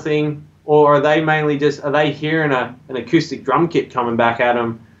that whole thing? Or are they mainly are they hearing an acoustic drum kit coming back at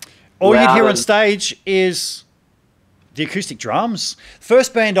them? All you'd hear on stage is the acoustic drums.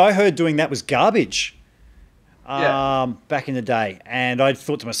 First band I heard doing that was Garbage back in the day. And I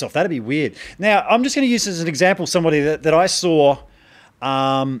thought to myself, that'd be weird. Now, I'm just going to use as an example somebody that I saw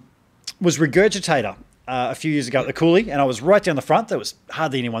was Regurgitator a few years ago at the Cooley, and I was right down the front. There was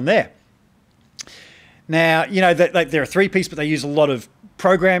hardly anyone there. Now, you know, they're a three-piece, but they use a lot of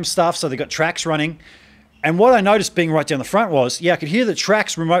program stuff, so they've got tracks running. And what I noticed being right down the front was, I could hear the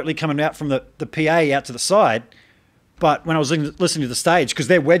tracks remotely coming out from the PA out to the side, but when I was listening to the stage, because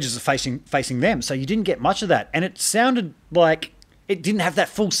their wedges are facing them, so you didn't get much of that. And it sounded like it didn't have that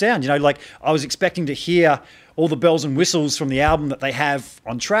full sound, you know, like I was expecting to hear all the bells and whistles from the album that they have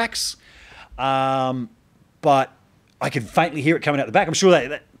on tracks, but I could faintly hear it coming out the back. I'm sure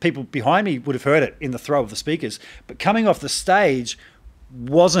that people behind me would have heard it in the throw of the speakers, but coming off the stage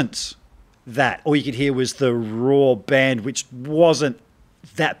wasn't that. All you could hear was the raw band, which wasn't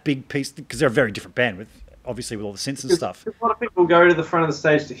that big piece, because they're a very different band, with obviously with all the synths and stuff. A lot of people go to the front of the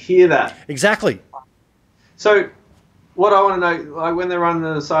stage to hear that. Exactly. So what I want to know, like when they're running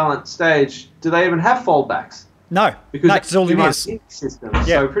the silent stage, do they even have foldbacks? No, because it's all in ears. System. Yeah.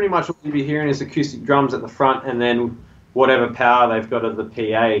 So pretty much what you'll be hearing is acoustic drums at the front, and then whatever power they've got at the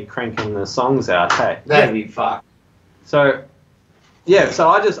PA cranking the songs out. Hey, That'd be fucked. So, yeah. So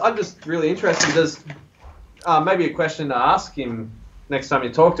I'm just really interested. Does maybe a question to ask him next time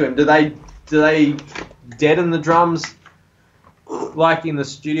you talk to him? Do they deaden the drums like in the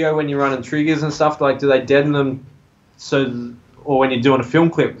studio when you're running triggers and stuff? Like, do they deaden them? So, or when you're doing a film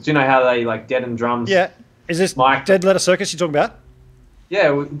clip. Do you know how they like deaden drums? Yeah. Is this Dead Letter Circus you're talking about?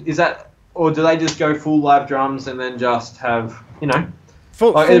 Yeah. Is that, or do they just go full live drums and then just have, you know,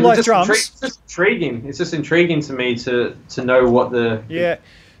 full live drums? It's just intriguing. It's just intriguing to me to know what the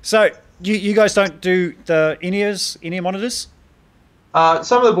So you guys don't do the in-ear monitors?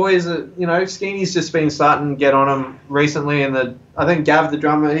 Some of the boys, you know, Skeeny's just been starting to get on them recently, and I think Gav, the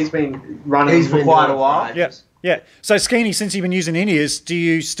drummer, he's been running for quite a while. Yeah, yeah. So Skeeny, since you've been using in-ears, do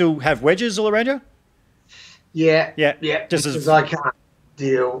you still have wedges all around you? Yeah. Just because I can't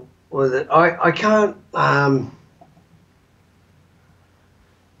deal with it. I can't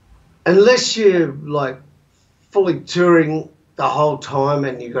unless you're like fully touring the whole time,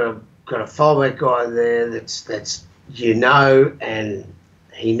 and you've got a fallback guy there that's and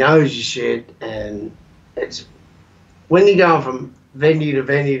he knows your shit, and it's when you're going from venue to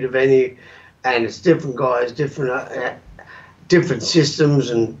venue to venue, and it's different guys, different systems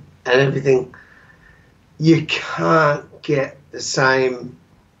and everything, you can't get the same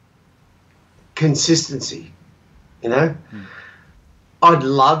consistency, you know. I'd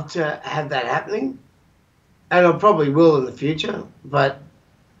love to have that happening, and I probably will in the future, but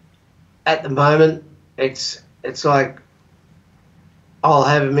at the moment it's like I'll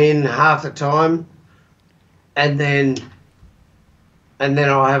have them in half the time, and then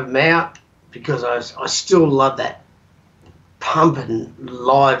I'll have them out, because I still love that pumping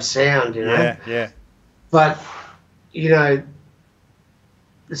live sound, you know. Yeah. But you know,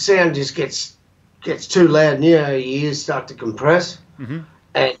 the sound just gets too loud, and your ears start to compress,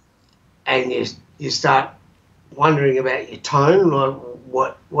 and you start wondering about your tone, like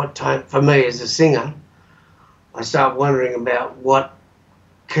what tone. For me as a singer, I start wondering about what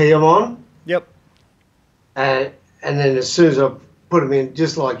key I'm on. Yep. And then as soon as I put them in,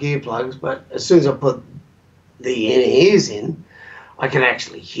 just like earplugs, but as soon as I put the inner ears in, I can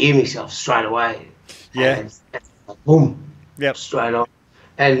actually hear myself straight away. Yeah. And it's like, boom. Yep. Straight on.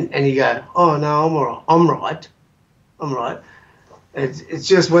 And you go, oh no, I'm all right. I'm right. It's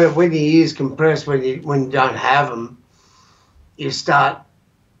just when your ears compress, when you don't have them, it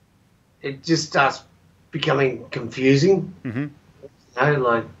just starts becoming confusing. You know,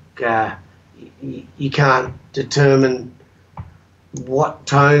 like you can't determine what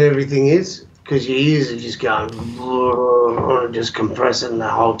tone everything is, because your ears are just going, just compressing the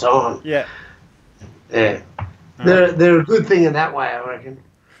whole time. Yeah. They're a good thing in that way, I reckon.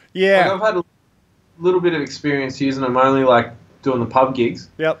 Yeah. Like, I've had a little bit of experience using them, only like doing the pub gigs.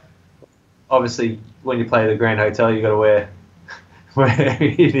 Yep. Obviously, when you play the Grand Hotel, you got to wear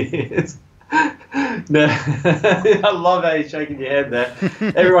it is. No, I love how you're shaking your head there.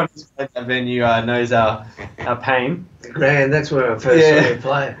 Everyone who's played that venue knows our pain. The Grand, that's where I first saw you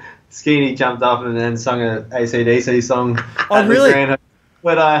play. Skeeny jumped up and then sung an AC/DC song. Oh, really? The Grand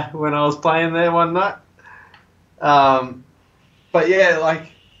when I was playing there one night. But yeah,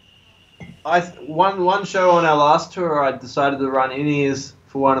 like one show on our last tour, I decided to run in-ears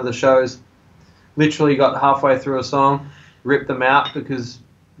for one of the shows. Literally got halfway through a song, ripped them out, because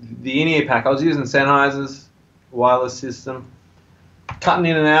the in-ear pack, I was using Sennheiser's wireless system, cutting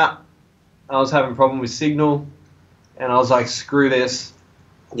in and out. I was having a problem with signal, and I was like, screw this.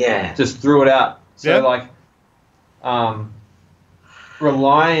 Yeah. Just threw it out. So like,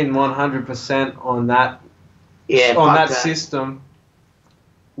 relying 100% on that system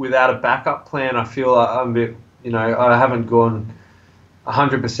without a backup plan, I feel like I'm a bit, I haven't gone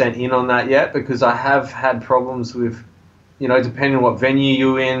 100% in on that yet, because I have had problems with, depending on what venue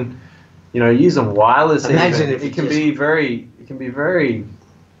you're in, using wireless. It can be very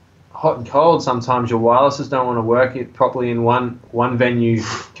hot and cold. Sometimes your wirelesses don't want to work it properly in one venue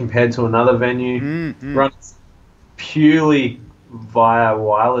compared to another venue. Run purely via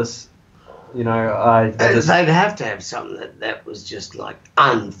wireless. They'd have to have something that was just like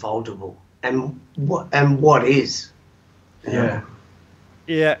unfaultable. And what is? Yeah.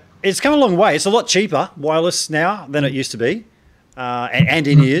 Yeah, it's come a long way. It's a lot cheaper wireless now than it used to be, and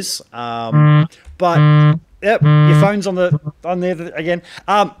in ears. But yep, your phone's on there again.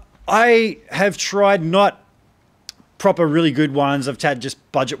 I have tried not proper really good ones. I've had just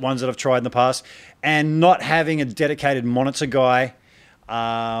budget ones that I've tried in the past, and not having a dedicated monitor guy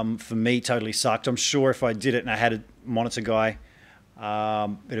for me totally sucked. I'm sure if I did it and I had a monitor guy,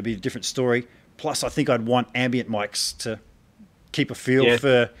 it'd be a different story. Plus, I think I'd want ambient mics to keep a feel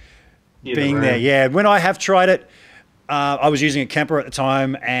for being there. Yeah, when I have tried it, I was using a Kemper at the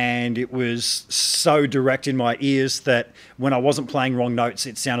time, and it was so direct in my ears that when I wasn't playing wrong notes,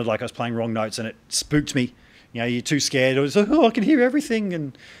 it sounded like I was playing wrong notes, and it spooked me. You're too scared. It was like, oh, I can hear everything,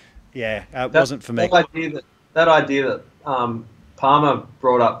 and it wasn't for me. That idea that Palmer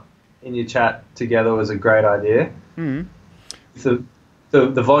brought up in your chat together was a great idea. Mm.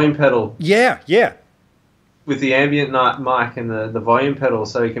 The volume pedal. Yeah, yeah. With the ambient mic and the volume pedal,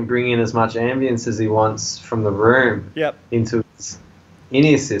 so he can bring in as much ambience as he wants from the room into his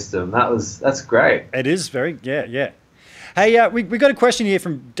in-ear system. That's great. It is very, yeah. Hey, we got a question here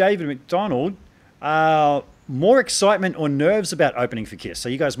from David McDonald. More excitement or nerves about opening for Kiss? So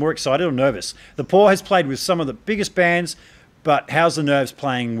you guys more excited or nervous? The Paw has played with some of the biggest bands, but how's the nerves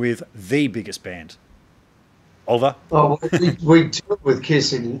playing with the biggest band? Oliver? Well, we toured with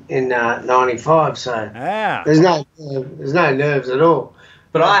Kiss in '95, so there's no nerves at all.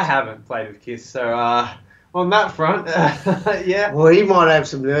 But I haven't played with Kiss, so on that front, yeah. Well, he might have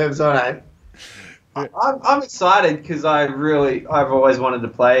some nerves. I don't. I'm excited because I've always wanted to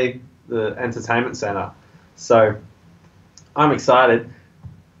play the Entertainment Centre, so I'm excited.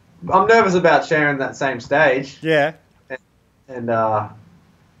 I'm nervous about sharing that same stage. Yeah. And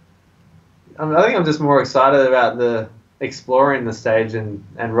I think I'm just more excited about the exploring the stage and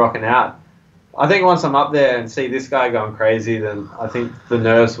rocking out. I think once I'm up there and see this guy going crazy, then I think the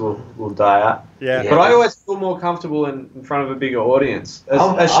nerves will die out. Yeah. But I always feel more comfortable in front of a bigger audience.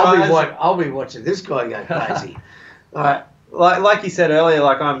 I'll be watching this guy go crazy. Like you said earlier,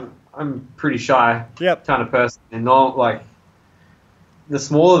 like I'm pretty shy kind of person, and not like the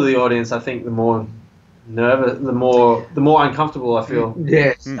smaller the audience, I think the more nervous, the more uncomfortable I feel.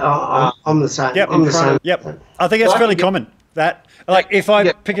 Yes, I'm the same. Yep. I'm the same. Yep. I think that's fairly common. That like if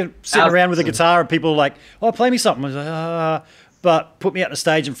I sitting around with a guitar and people are like, "Oh, play me something," I was like, but put me out on the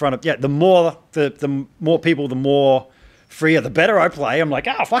stage in front of the more people, the more freer, the better I play. I'm like,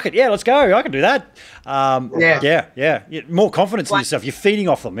 "Oh, fuck it, yeah, let's go. I can do that." Yeah. More confidence in yourself. You're feeding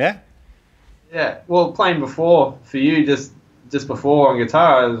off them. Yeah. Yeah. Well, playing before for you just before on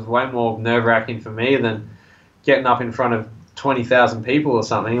guitar, it was way more nerve-wracking for me than getting up in front of 20,000 people or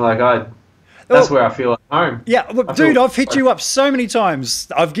something. Like that's where I feel at home. Yeah, look, dude, I've hit you up so many times.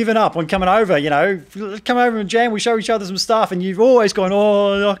 I've given up on coming over, come over and jam. We show each other some stuff, and you've always gone,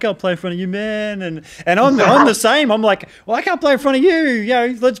 "Oh, I can't play in front of you, man." And I'm the same. I'm like, "Well, I can't play in front of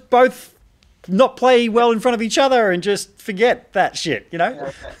you. Let's both not play well in front of each other and just forget that shit."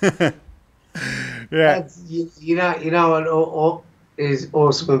 Yeah. That's, you know what is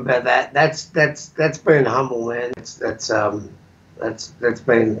awesome about that? That's being humble, man. That's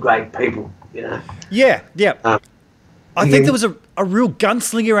being great people. Yeah. I think there was a real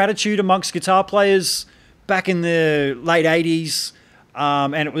gunslinger attitude amongst guitar players back in the late 80s.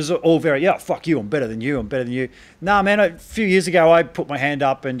 And it was all very, fuck you, I'm better than you. Nah, man, a few years ago, I put my hand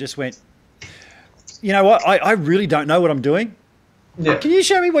up and just went, you know what? I really don't know what I'm doing. Yeah. Can you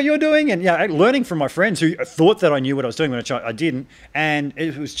show me what you're doing? And learning from my friends who thought that I knew what I was doing when I didn't. And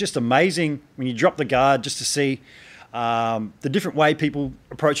it was just amazing when you drop the guard just to see the different way people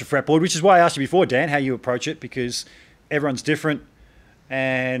approach a fretboard, which is why I asked you before, Dan, how you approach it, because everyone's different.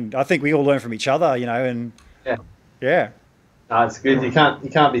 And I think we all learn from each other, and yeah. No, it's good. You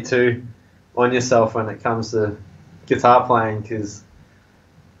can't be too on yourself when it comes to guitar playing, because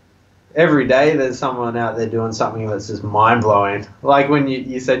every day there's someone out there doing something that's just mind-blowing. Like when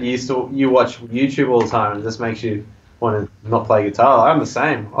you said you watch YouTube all the time, and it just makes you want to not play guitar. I'm the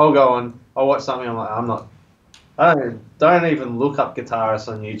same. I'll watch something, I'm like, I don't even look up guitarists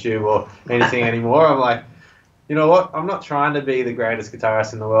on YouTube or anything anymore. I'm like, you know what? I'm not trying to be the greatest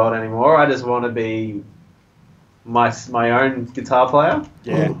guitarist in the world anymore. I just want to be my own guitar player.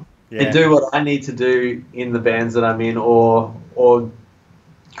 Yeah. And do what I need to do in the bands that I'm in, or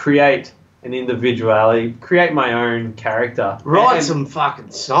create an individuality, create my own character. Write some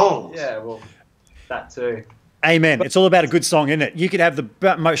fucking songs. Yeah, well, that too. Amen. It's all about a good song, isn't it? You could have the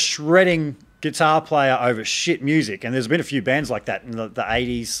most shredding guitar player over shit music, and there's been a few bands like that in the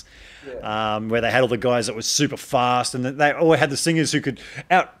 80s, where they had all the guys that were super fast, and they always had the singers who could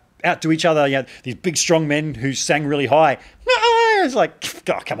outdo each other. These big strong men who sang really high. It's like,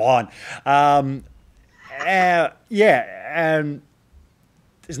 oh, come on. And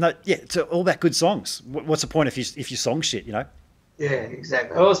it's all about good songs. What's the point if you song shit, Yeah,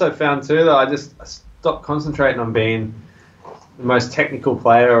 exactly. I also found too that I stopped concentrating on being the most technical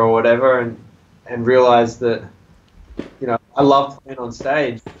player or whatever, and realized that, I love playing on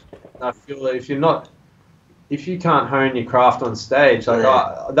stage. And I feel that if you can't hone your craft on stage,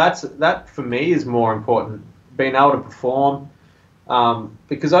 that for me is more important. Being able to perform,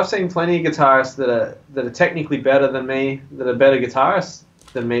 because I've seen plenty of guitarists that are technically better than me, that are better guitarists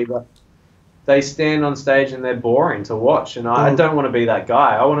than me, but they stand on stage and they're boring to watch. And I don't want to be that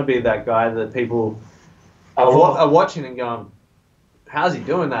guy. I want to be that guy that people are watching and going, how's he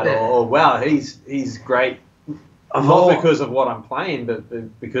doing that? Or wow, he's great Not because of what I'm playing,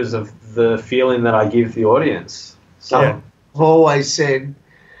 but because of the feeling that I give the audience. So I've always said,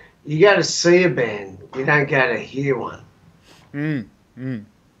 you go to see a band, you don't go to hear one. And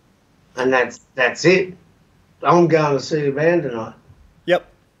that's it. I'm going to see a band tonight. Yep.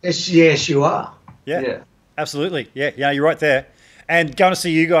 Yes, you are. Yeah. Absolutely. Yeah, you're right there. And going to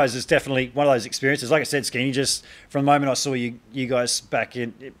see you guys is definitely one of those experiences. Like I said, Skinny, just from the moment I saw you guys back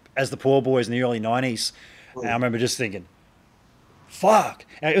in as the Poor Boys in the early 90s, and I remember just thinking, fuck.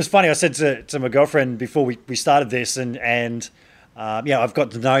 And it was funny. I said to my girlfriend before we started this, and I've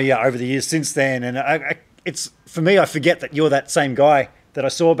got to know you over the years since then. And it's for me, I forget that you're that same guy that I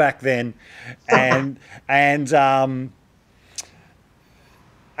saw back then. And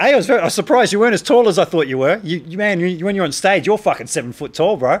I was surprised you weren't as tall as I thought you were. Man, when you're on stage, you're fucking 7 foot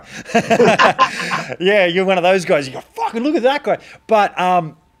tall, bro. Yeah, you're one of those guys. You go, fucking look at that guy. But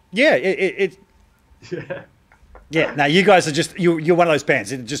yeah. No, you guys are just you're one of those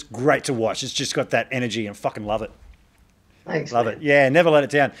bands. It's just great to watch. It's just got that energy and fucking love it. Thanks. Love it. Yeah, never let it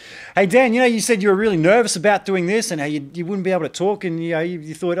down. Hey Dan, you said you were really nervous about doing this and how you wouldn't be able to talk, and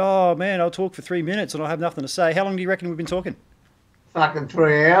you thought, oh man, I'll talk for 3 minutes and I'll have nothing to say. How long do you reckon we've been talking? Fucking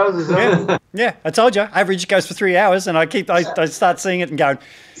 3 hours or something. Yeah, I told you. Average goes for 3 hours, and I start seeing it and going.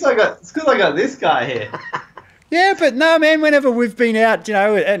 It's because I got this guy here. Yeah, but no, man. Whenever we've been out,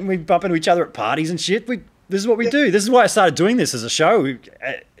 and we bump into each other at parties and shit, this is what we do. This is why I started doing this as a show,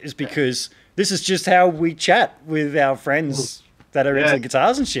 is because this is just how we chat with our friends that are into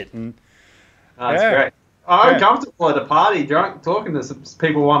guitars and shit. And that's great. I'm comfortable at a party, drunk, talking to some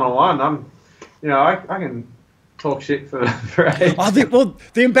people one on one. I can talk shit for ages.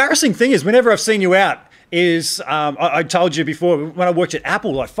 The embarrassing thing is, whenever I've seen you out, is I told you before, when I worked at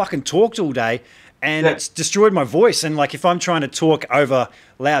Apple, I fucking talked all day, and it's destroyed my voice. And like, if I'm trying to talk over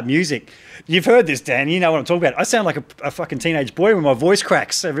loud music, you've heard this, Dan, you know what I'm talking about. I sound like a fucking teenage boy when my voice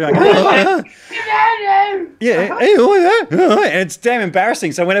cracks. Everyone goes, yeah, and it's damn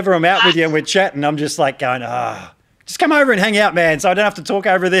embarrassing. So whenever I'm out with you and we're chatting, I'm just like going, just come over and hang out, man, so I don't have to talk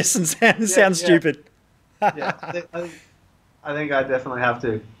over this and sound stupid. Yeah, I think I definitely have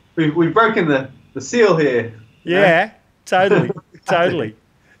to. We've broken the seal here. Yeah, totally.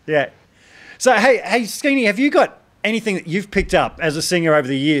 Yeah. So, hey, Skeeny, have you got anything that you've picked up as a singer over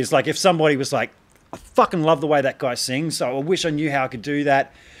the years? Like, if somebody was like, I fucking love the way that guy sings, so I wish I knew how I could do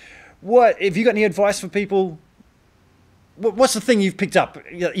that. Have you got any advice for people? What's the thing you've picked up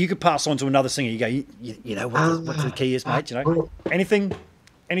you could pass on to another singer? You go, you know what the key is, mate? Anything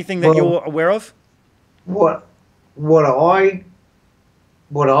that you're aware of? What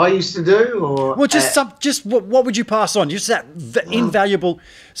I used to do, or what would you pass on? Just that invaluable.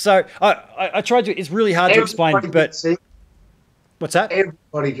 So I tried to. It's really hard to explain, but what's that?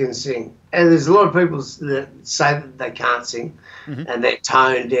 Everybody can sing, and there's a lot of people that say that they can't sing, and they're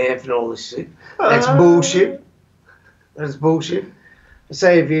tone deaf and all this shit. That's bullshit. That's bullshit. I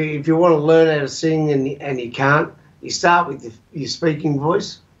say if you want to learn how to sing and you can't, you start with your speaking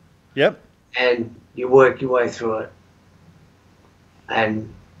voice. Yep. And you work your way through it,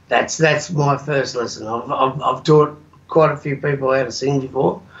 and that's my first lesson. I've taught quite a few people how to sing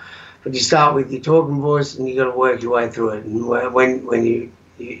before, but you start with your talking voice and you got to work your way through it. And when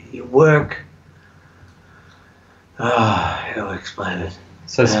you work, how do I explain it?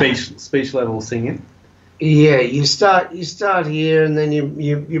 So speech level singing. Yeah, you start here, and then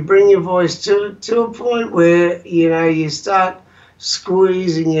you bring your voice to a point where you start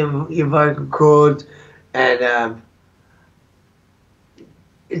squeezing your vocal cords, and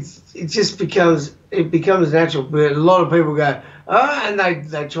it just becomes natural. But a lot of people go, and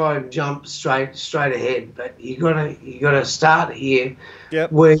they try and jump straight ahead. But you gotta start here,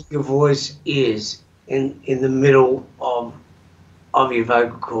 where your voice is in the middle of your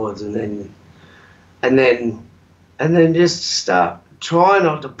vocal cords, and then just start. Try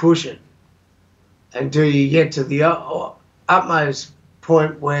not to push it until you get to the utmost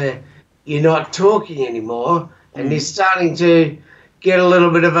point where you're not talking anymore, and you're starting to get a little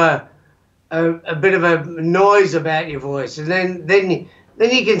bit of a bit of a noise about your voice, and then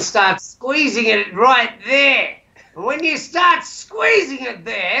you can start squeezing it right there. And when you start squeezing it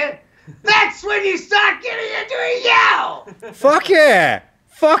there, that's when you start getting into a yell. Fuck yeah!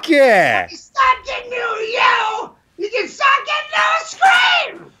 Fuck yeah! When you start getting into a yell, you can start getting into a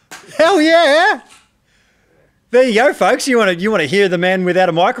scream. Hell yeah! There you go, folks. You want to hear the man without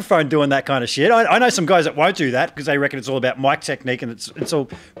a microphone doing that kind of shit. I know some guys that won't do that because they reckon it's all about mic technique and it's all.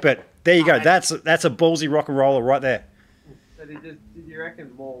 But there you go. That's a ballsy rock and roller right there. So did you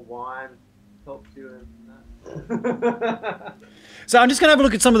reckon more wine helps you in that? So I'm just going to have a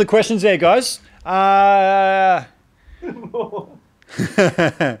look at some of the questions there, guys.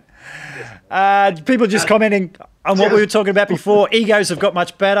 People just commenting on what we were talking about before. Egos have got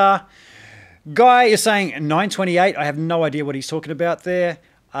much better. Guy is saying 928. I have no idea what he's talking about there.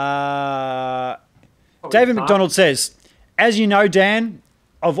 David McDonald says, as you know, Dan,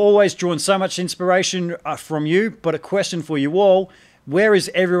 I've always drawn so much inspiration from you, but a question for you all. Where is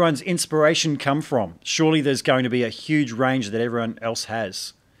everyone's inspiration come from? Surely there's going to be a huge range that everyone else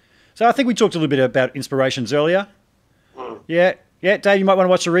has. So I think we talked a little bit about inspirations earlier. Yeah, Dave, you might want to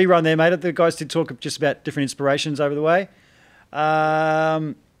watch a rerun there, mate. The guys did talk just about different inspirations over the way.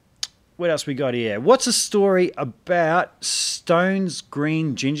 What else we got here? What's a story about Stone's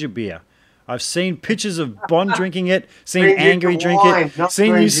Green Ginger Beer? I've seen pictures of Bond drinking it, seen Angry drink it,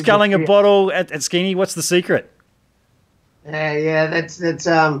 seen you sculling a bottle at Skinny. What's the secret? Yeah, that's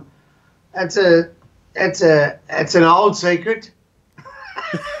an old secret.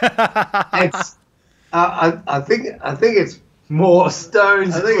 I think it's more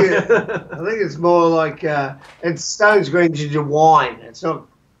Stones. I think it's more like it's Stone's Green Ginger Wine. It's not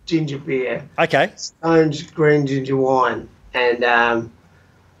ginger beer. Okay. Stone's Green Ginger Wine, and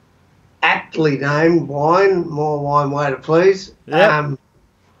aptly named wine. More wine way to please. Yeah.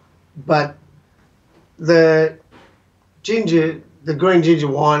 But the green ginger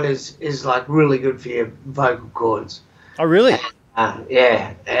wine is like really good for your vocal cords. Oh, really?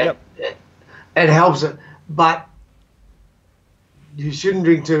 Yeah. It helps it, but you shouldn't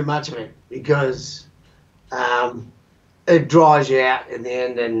drink too much of it because it dries you out in the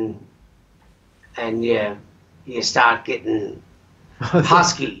end, and you start getting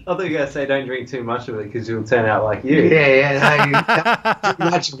husky. I thought you were going to say don't drink too much of it because you'll turn out like you. Yeah, no, you don't too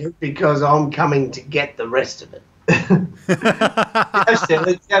much of it because I'm coming to get the rest of it. You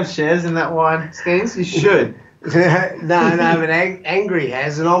have shares in that wine, Skeens? You should. No, but Angry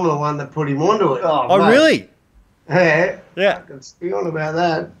has, and I'm the one that put him onto it. Oh, mate. Really? Yeah. Yeah. I can speak on about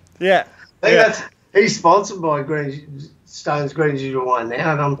that. Yeah. He's sponsored by Stone's Green Ginger Wine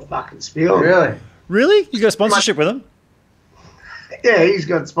now, and I'm fucking spewing. Really? Really? You got a sponsorship with him? Yeah, he's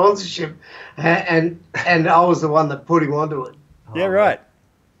got sponsorship, and I was the one that put him onto it. Yeah, right.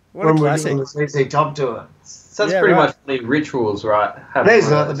 What a classic. When we were doing the ZZ Top tour. So that's pretty much the rituals, right? There's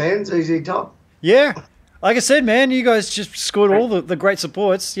another band, ZZ Top. Yeah. Like I said, man, you guys just scored all the great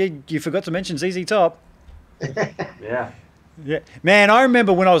supports. You forgot to mention ZZ Top. Yeah. Yeah. Man, I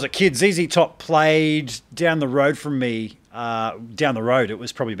remember when I was a kid, ZZ Top played down the road from me. Down the road, it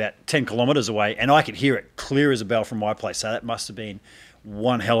was probably about 10 kilometres away, and I could hear it clear as a bell from my place. So that must have been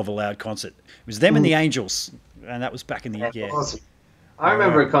one hell of a loud concert. It was them and the Angels, and that was back in the Awesome. I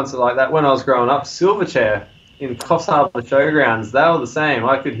remember a concert like that when I was growing up. Silverchair in Coffs Harbour Showgrounds. They were the same.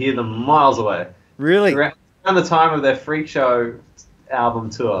 I could hear them miles away. Really? Around the time of their Freak Show album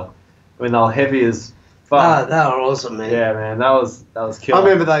tour, when they were heavy as fuck. They were awesome, man. Yeah, man, that was killer. I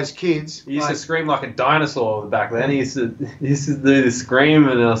remember those kids. He used to scream like a dinosaur back then. He used to do this scream,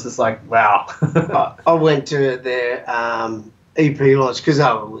 and it was just like, wow. I went to their EP launch because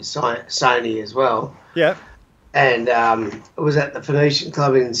I was with Sony as well. Yeah. And it was at the Phoenician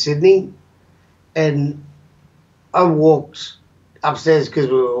Club in Sydney, and I walked upstairs because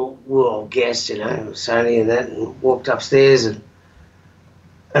we were all guests, Sony and that, and walked upstairs, and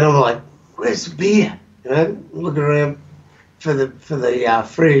I'm like, where's the beer? Looking around for the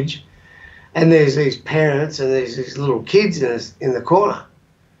fridge, and there's these parents and there's these little kids in the corner.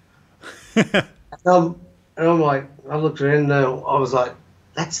 and I'm like, I looked around and I was like,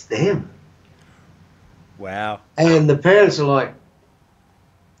 that's them. Wow. And the parents are like,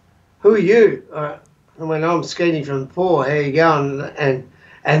 who are you? I went, I'm Skinny from the Poor. How you going?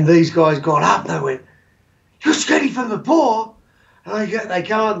 And these guys got up. They went, you're Skinny from the Poor? And they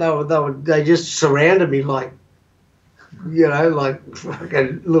can't. They just surrounded me like, like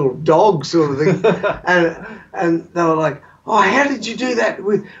fucking little dogs sort of thing. and they were like, oh, how did you do that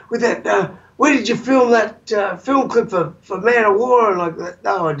with that? Where did you film that film clip for Man of War? And like that?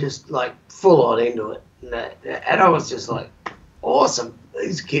 They were just like full on into it. And I was just like, awesome.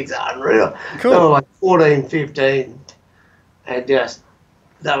 These kids are unreal. Cool. They were like 14, 15, and they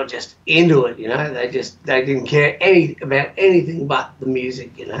were just into it, They didn't care about anything but the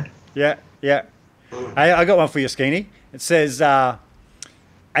music, Yeah. Hey, I got one for you, Skeeny. It says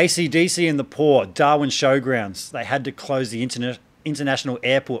AC/DC and the Poor, Darwin Showgrounds. They had to close the international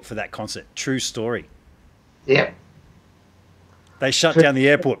airport for that concert. True story. Yep. They shut down the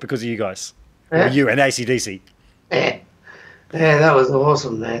airport because of you guys. Or you and AC/DC. Yeah, that was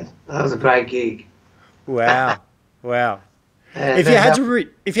awesome, man. That was a great gig. Wow. If you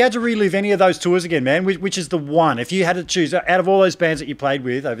had to relive any of those tours again, man, which is the one? If you had to choose out of all those bands that you played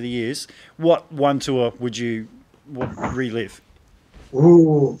with over the years, what one tour would you relive?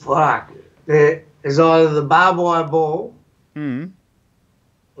 Ooh, fuck. There's either the barbed wire ball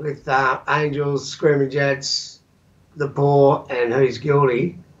with Angels, Screaming Jets, The Poor, and Who's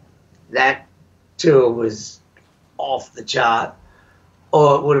Guilty. That tour was off the chart.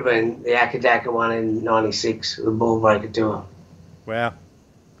 Or it would have been the Akadaka one in '96, the Ball Breaker tour. Wow.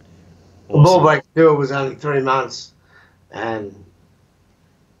 The Ball Breaker tour was only 3 months, and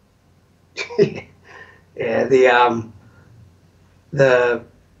yeah, the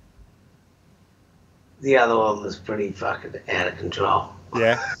other one was pretty fucking out of control.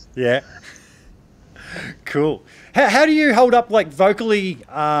 Yeah, yeah. Cool. How do you hold up, like, vocally?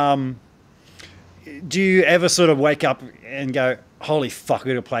 Do you ever sort of wake up and go, holy fuck,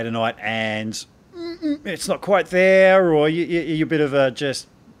 we're going to play tonight, and it's not quite there, or you're a bit of a just,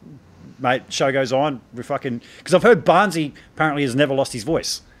 mate, show goes on, we're fucking... Because I've heard Barnesy apparently has never lost his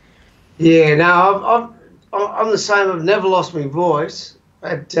voice. Yeah, no, I'm the same. I've never lost my voice,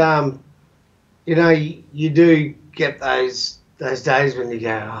 but you know, you do get those days when you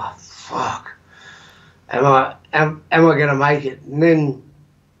go, oh fuck, am I going to make it? And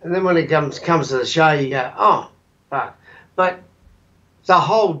then when it comes to the show, you go, oh fuck. But the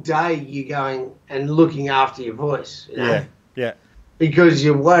whole day you're going and looking after your voice, you know? Yeah, yeah. Because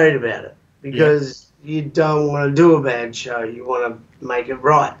you're worried about it. Because you don't want to do a bad show. You want to make it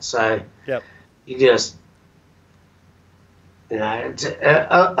right. So you just, you know, it's,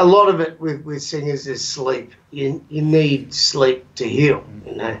 a lot of it with singers is sleep. You need sleep to heal,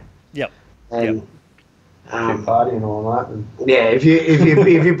 you know. Yep. And, if you're partying all night. Yeah, if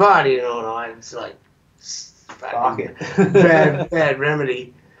you're partying all night, it's like fucking bad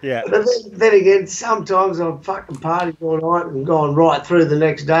remedy. Yeah. But then again, sometimes I've fucking partied all night and gone right through the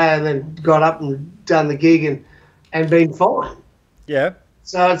next day, and then got up and done the gig and been fine. Yeah.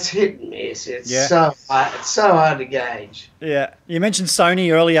 So it's hit and miss. It's so hard to gauge. Yeah. You mentioned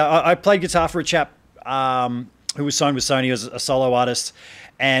Sony earlier. I played guitar for a chap who was signed with Sony as a solo artist,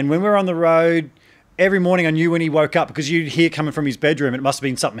 and when we were on the road, every morning I knew when he woke up, because you'd hear coming from his bedroom, it must have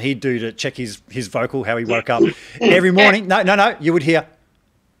been something he'd do to check his vocal, how he woke up. Every morning, no, you would hear,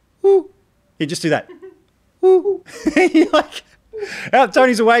 woo. He'd just do that. Woo. You're like, oh,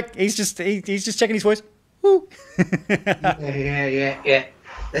 Tony's awake. He's just checking his voice. Woo. Yeah.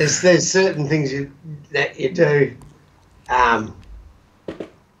 There's certain things that you do, and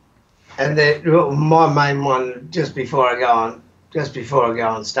that my main one just before I go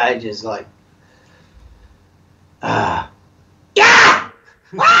on stage is like, yeah, yeah.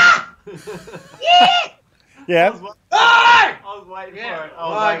 Yeah. I was waiting for it.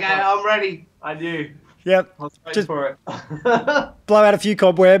 Okay, I'm ready. I knew. Yep. I was waiting Just for it. blow out a few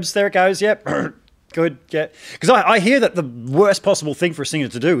cobwebs. There it goes. Yep. Good. Yeah. Because I hear that the worst possible thing for a singer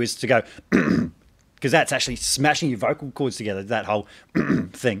to do is to go, because that's actually smashing your vocal cords together. That whole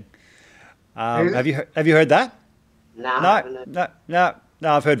thing. Have you heard that? No.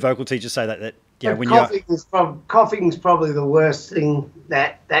 I've heard vocal teachers say that yeah, when coughing's probably the worst thing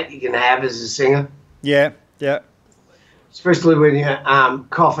that you can have as a singer. Yeah. Especially when you're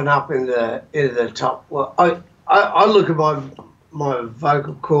coughing up into the top. Well, I look at my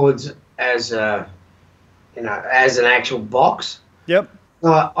vocal cords as as an actual box. Yep.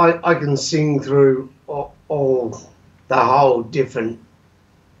 I can sing through all the whole different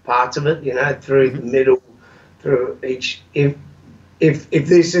parts of it. You know, through the middle, through each. If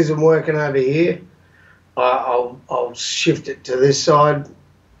this isn't working over here, I'll shift it to this side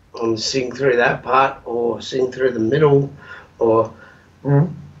and sing through that part, or sing through the middle, or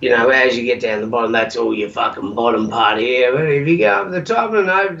as you get down the bottom, that's all your fucking bottom part here. But if you go up the top and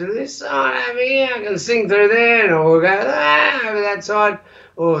over to this side over here, I can sing through there, or go over that side,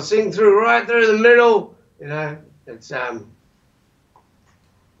 or sing through right through the middle. You know, it's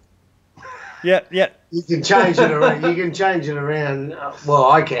Yeah. You can change it around.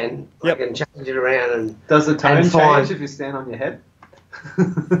 Well, I can. Yep. I can change it around and. Does the tone and change if you stand on your head? I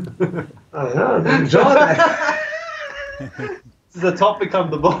don't know. I didn't try that. Does the top become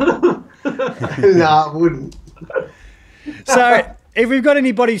the bottom? No, it wouldn't. So, if we've got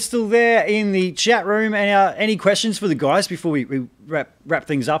anybody still there in the chat room, and any questions for the guys before we wrap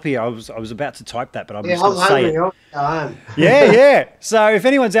things up here? I was about to type that, but I'm just going to say it. Yeah. So, if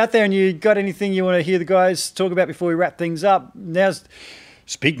anyone's out there and you got anything you want to hear the guys talk about before we wrap things up,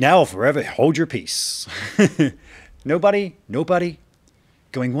 speak now or forever hold your peace. Nobody.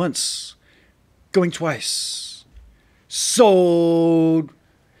 Going once. Going twice. Sold.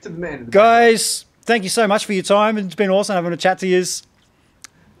 To the man. Guys, thank you so much for your time. It's been awesome having a chat to you.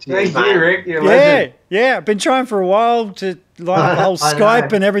 Thank mate. you, Rick. You're a Yeah, legend. yeah. I've been trying for a while to line up the whole I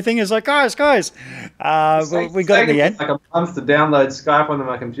Skype know. and everything. It's like, guys, we got it in the end. Like a month to download Skype onto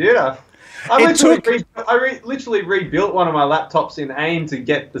my computer. I literally rebuilt one of my laptops in AIM to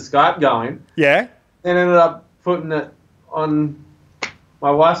get the Skype going, Yeah. and ended up putting it on my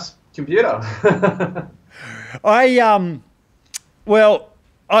wife's computer.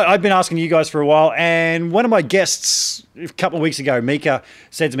 I've been asking you guys for a while, and one of my guests a couple of weeks ago, Mika,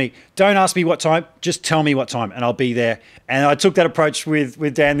 said to me, "Don't ask me what time, just tell me what time, and I'll be there." And I took that approach with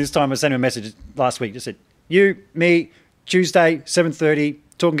Dan this time. I sent him a message last week. Just said, "You, me, Tuesday, 7:30,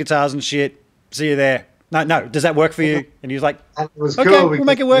 talking guitars and shit. See you there." No. Does that work for you? And he was like, That was "Okay, cool. we'll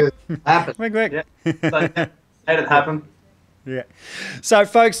make it work." Happen. Make it work. Yeah, so, made it happen. Yeah. So,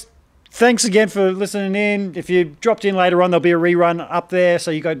 folks, thanks again for listening in. If you dropped in later on, there'll be a rerun up there, so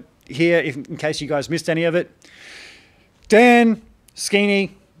you got here in case you guys missed any of it. Dan,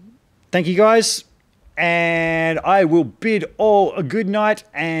 Skeeny, thank you guys. And I will bid all a good night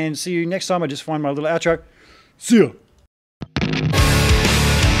and see you next time. I just find my little outro. See ya.